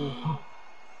 Oh.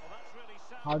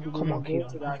 How do we Come on, go keep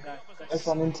to that guy? If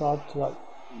I'm inside to that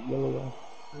yellow one.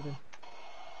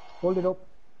 Hold it up.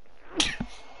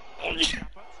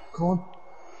 Come on.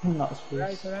 In that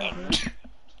space. Right.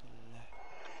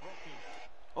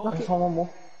 Oh, If I'm one more.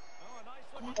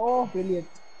 Oh, brilliant.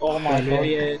 Oh my god.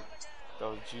 Brilliant. that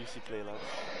was juicy play, lad.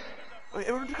 Wait,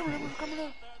 everyone to camera.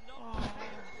 Oh.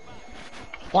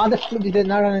 Why the flip did it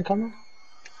not run in camera?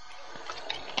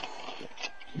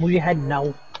 Move your head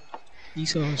now.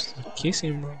 He's supposed to kiss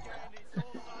him, bro.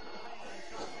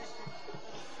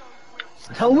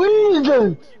 How winning is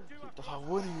it? That's how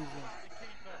winning is it.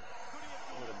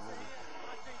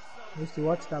 I used to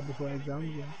watch that before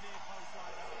exams, yeah.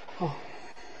 Oh.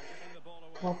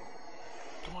 Oh.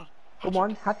 Come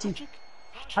on, Hattie.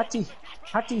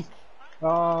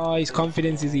 Oh, his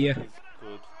confidence is here.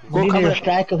 Good. We need a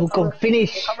striker who can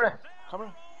finish. Camera.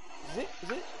 Is it?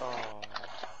 Oh.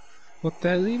 What the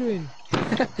hell are you doing?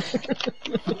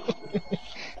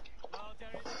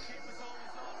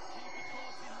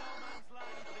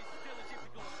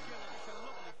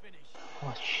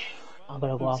 Gosh, I'm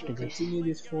gonna go after this. Continue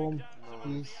this form,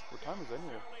 please. What time is it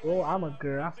anyway? Oh, I'm a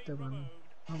grafter, man.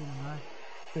 I'm gonna lie.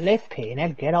 Flipping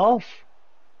it, get off.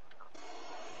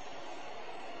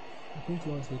 I think he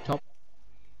wants the top.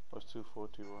 Was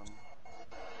 241.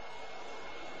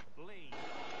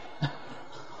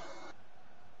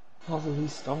 Half of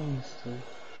these stones too.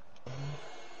 Well,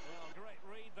 great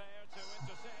read there to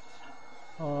intercept.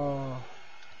 Oh.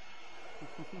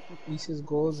 Isa's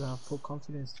goals have put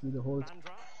confidence through the whole. Andra,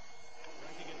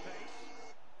 breaking at pace.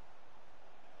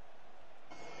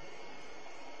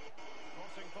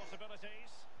 Crossing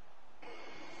possibilities.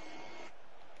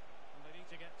 And they need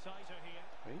to get tighter here.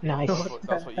 Nice.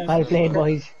 That's what you Well said. played,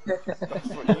 boys. That's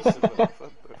what you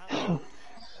said.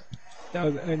 That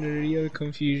was unreal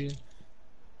confusion.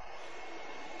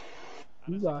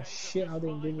 You got shit out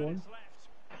in Div 1.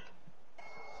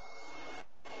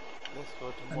 Let's go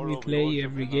And tomorrow. we all play to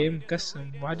every win game.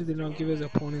 Custom. Why do they not give us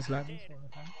opponents like this all the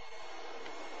time?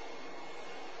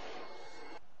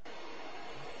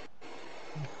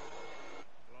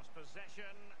 Lost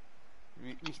possession.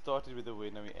 We started with a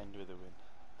win and we end with a win.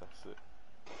 That's it.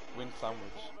 Win sandwich.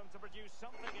 For them to produce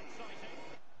something exciting.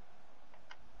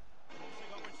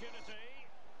 Forcing opportunity.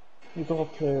 You gotta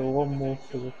play one more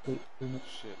for the quick minute.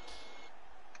 Shit.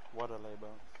 What a lay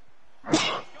bounce.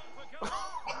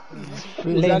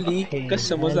 Muzali. Flipping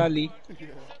Custom hell. Muzali.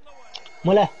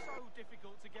 Mulla. So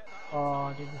difficult to get that. Oh,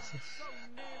 I did assist. So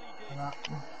nearly did. That.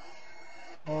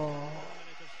 Oh. 1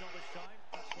 minute of stoppage time.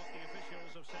 That's what the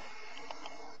officials have said.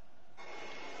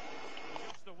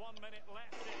 Just the 1 minute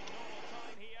left in normal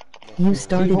time here. You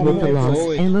started with the loss.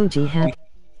 Forward. Emoji happy.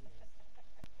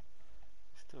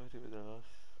 Started with a loss.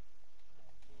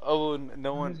 Oh,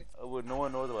 no one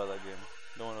knows about that game.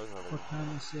 No one knows about that What game.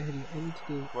 time is Sehri? Only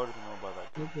today. Why do you know about that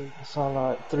game? Okay. It's all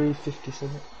like 350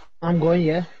 something. I'm going,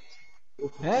 yeah.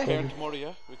 Eh? Parent tomorrow,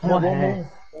 yeah? We What? can.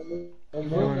 One No,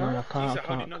 more. no, I can't, Isa,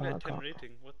 how do you can't, not get a can't, 10 can't.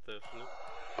 rating? What the flip?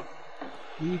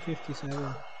 357.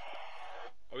 Are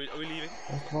we leaving?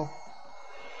 Come on.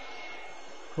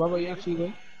 What were you actually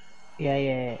going?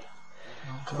 Yeah.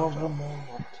 Come on, one more.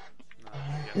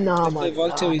 Man. No, Let's play man.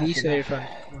 Volta with that's Isa enough. Irfan.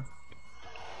 Come on.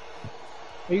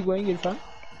 Are you going Irfan?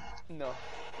 No.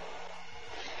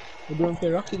 We're going to play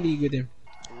Rocket League with him.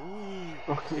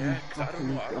 Ooh. Yeah, because I don't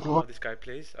know how this guy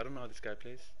plays. I don't know how this guy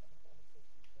plays.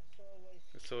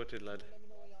 It's sorted, lad.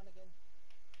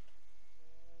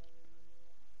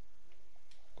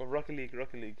 Go Rocket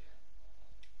League.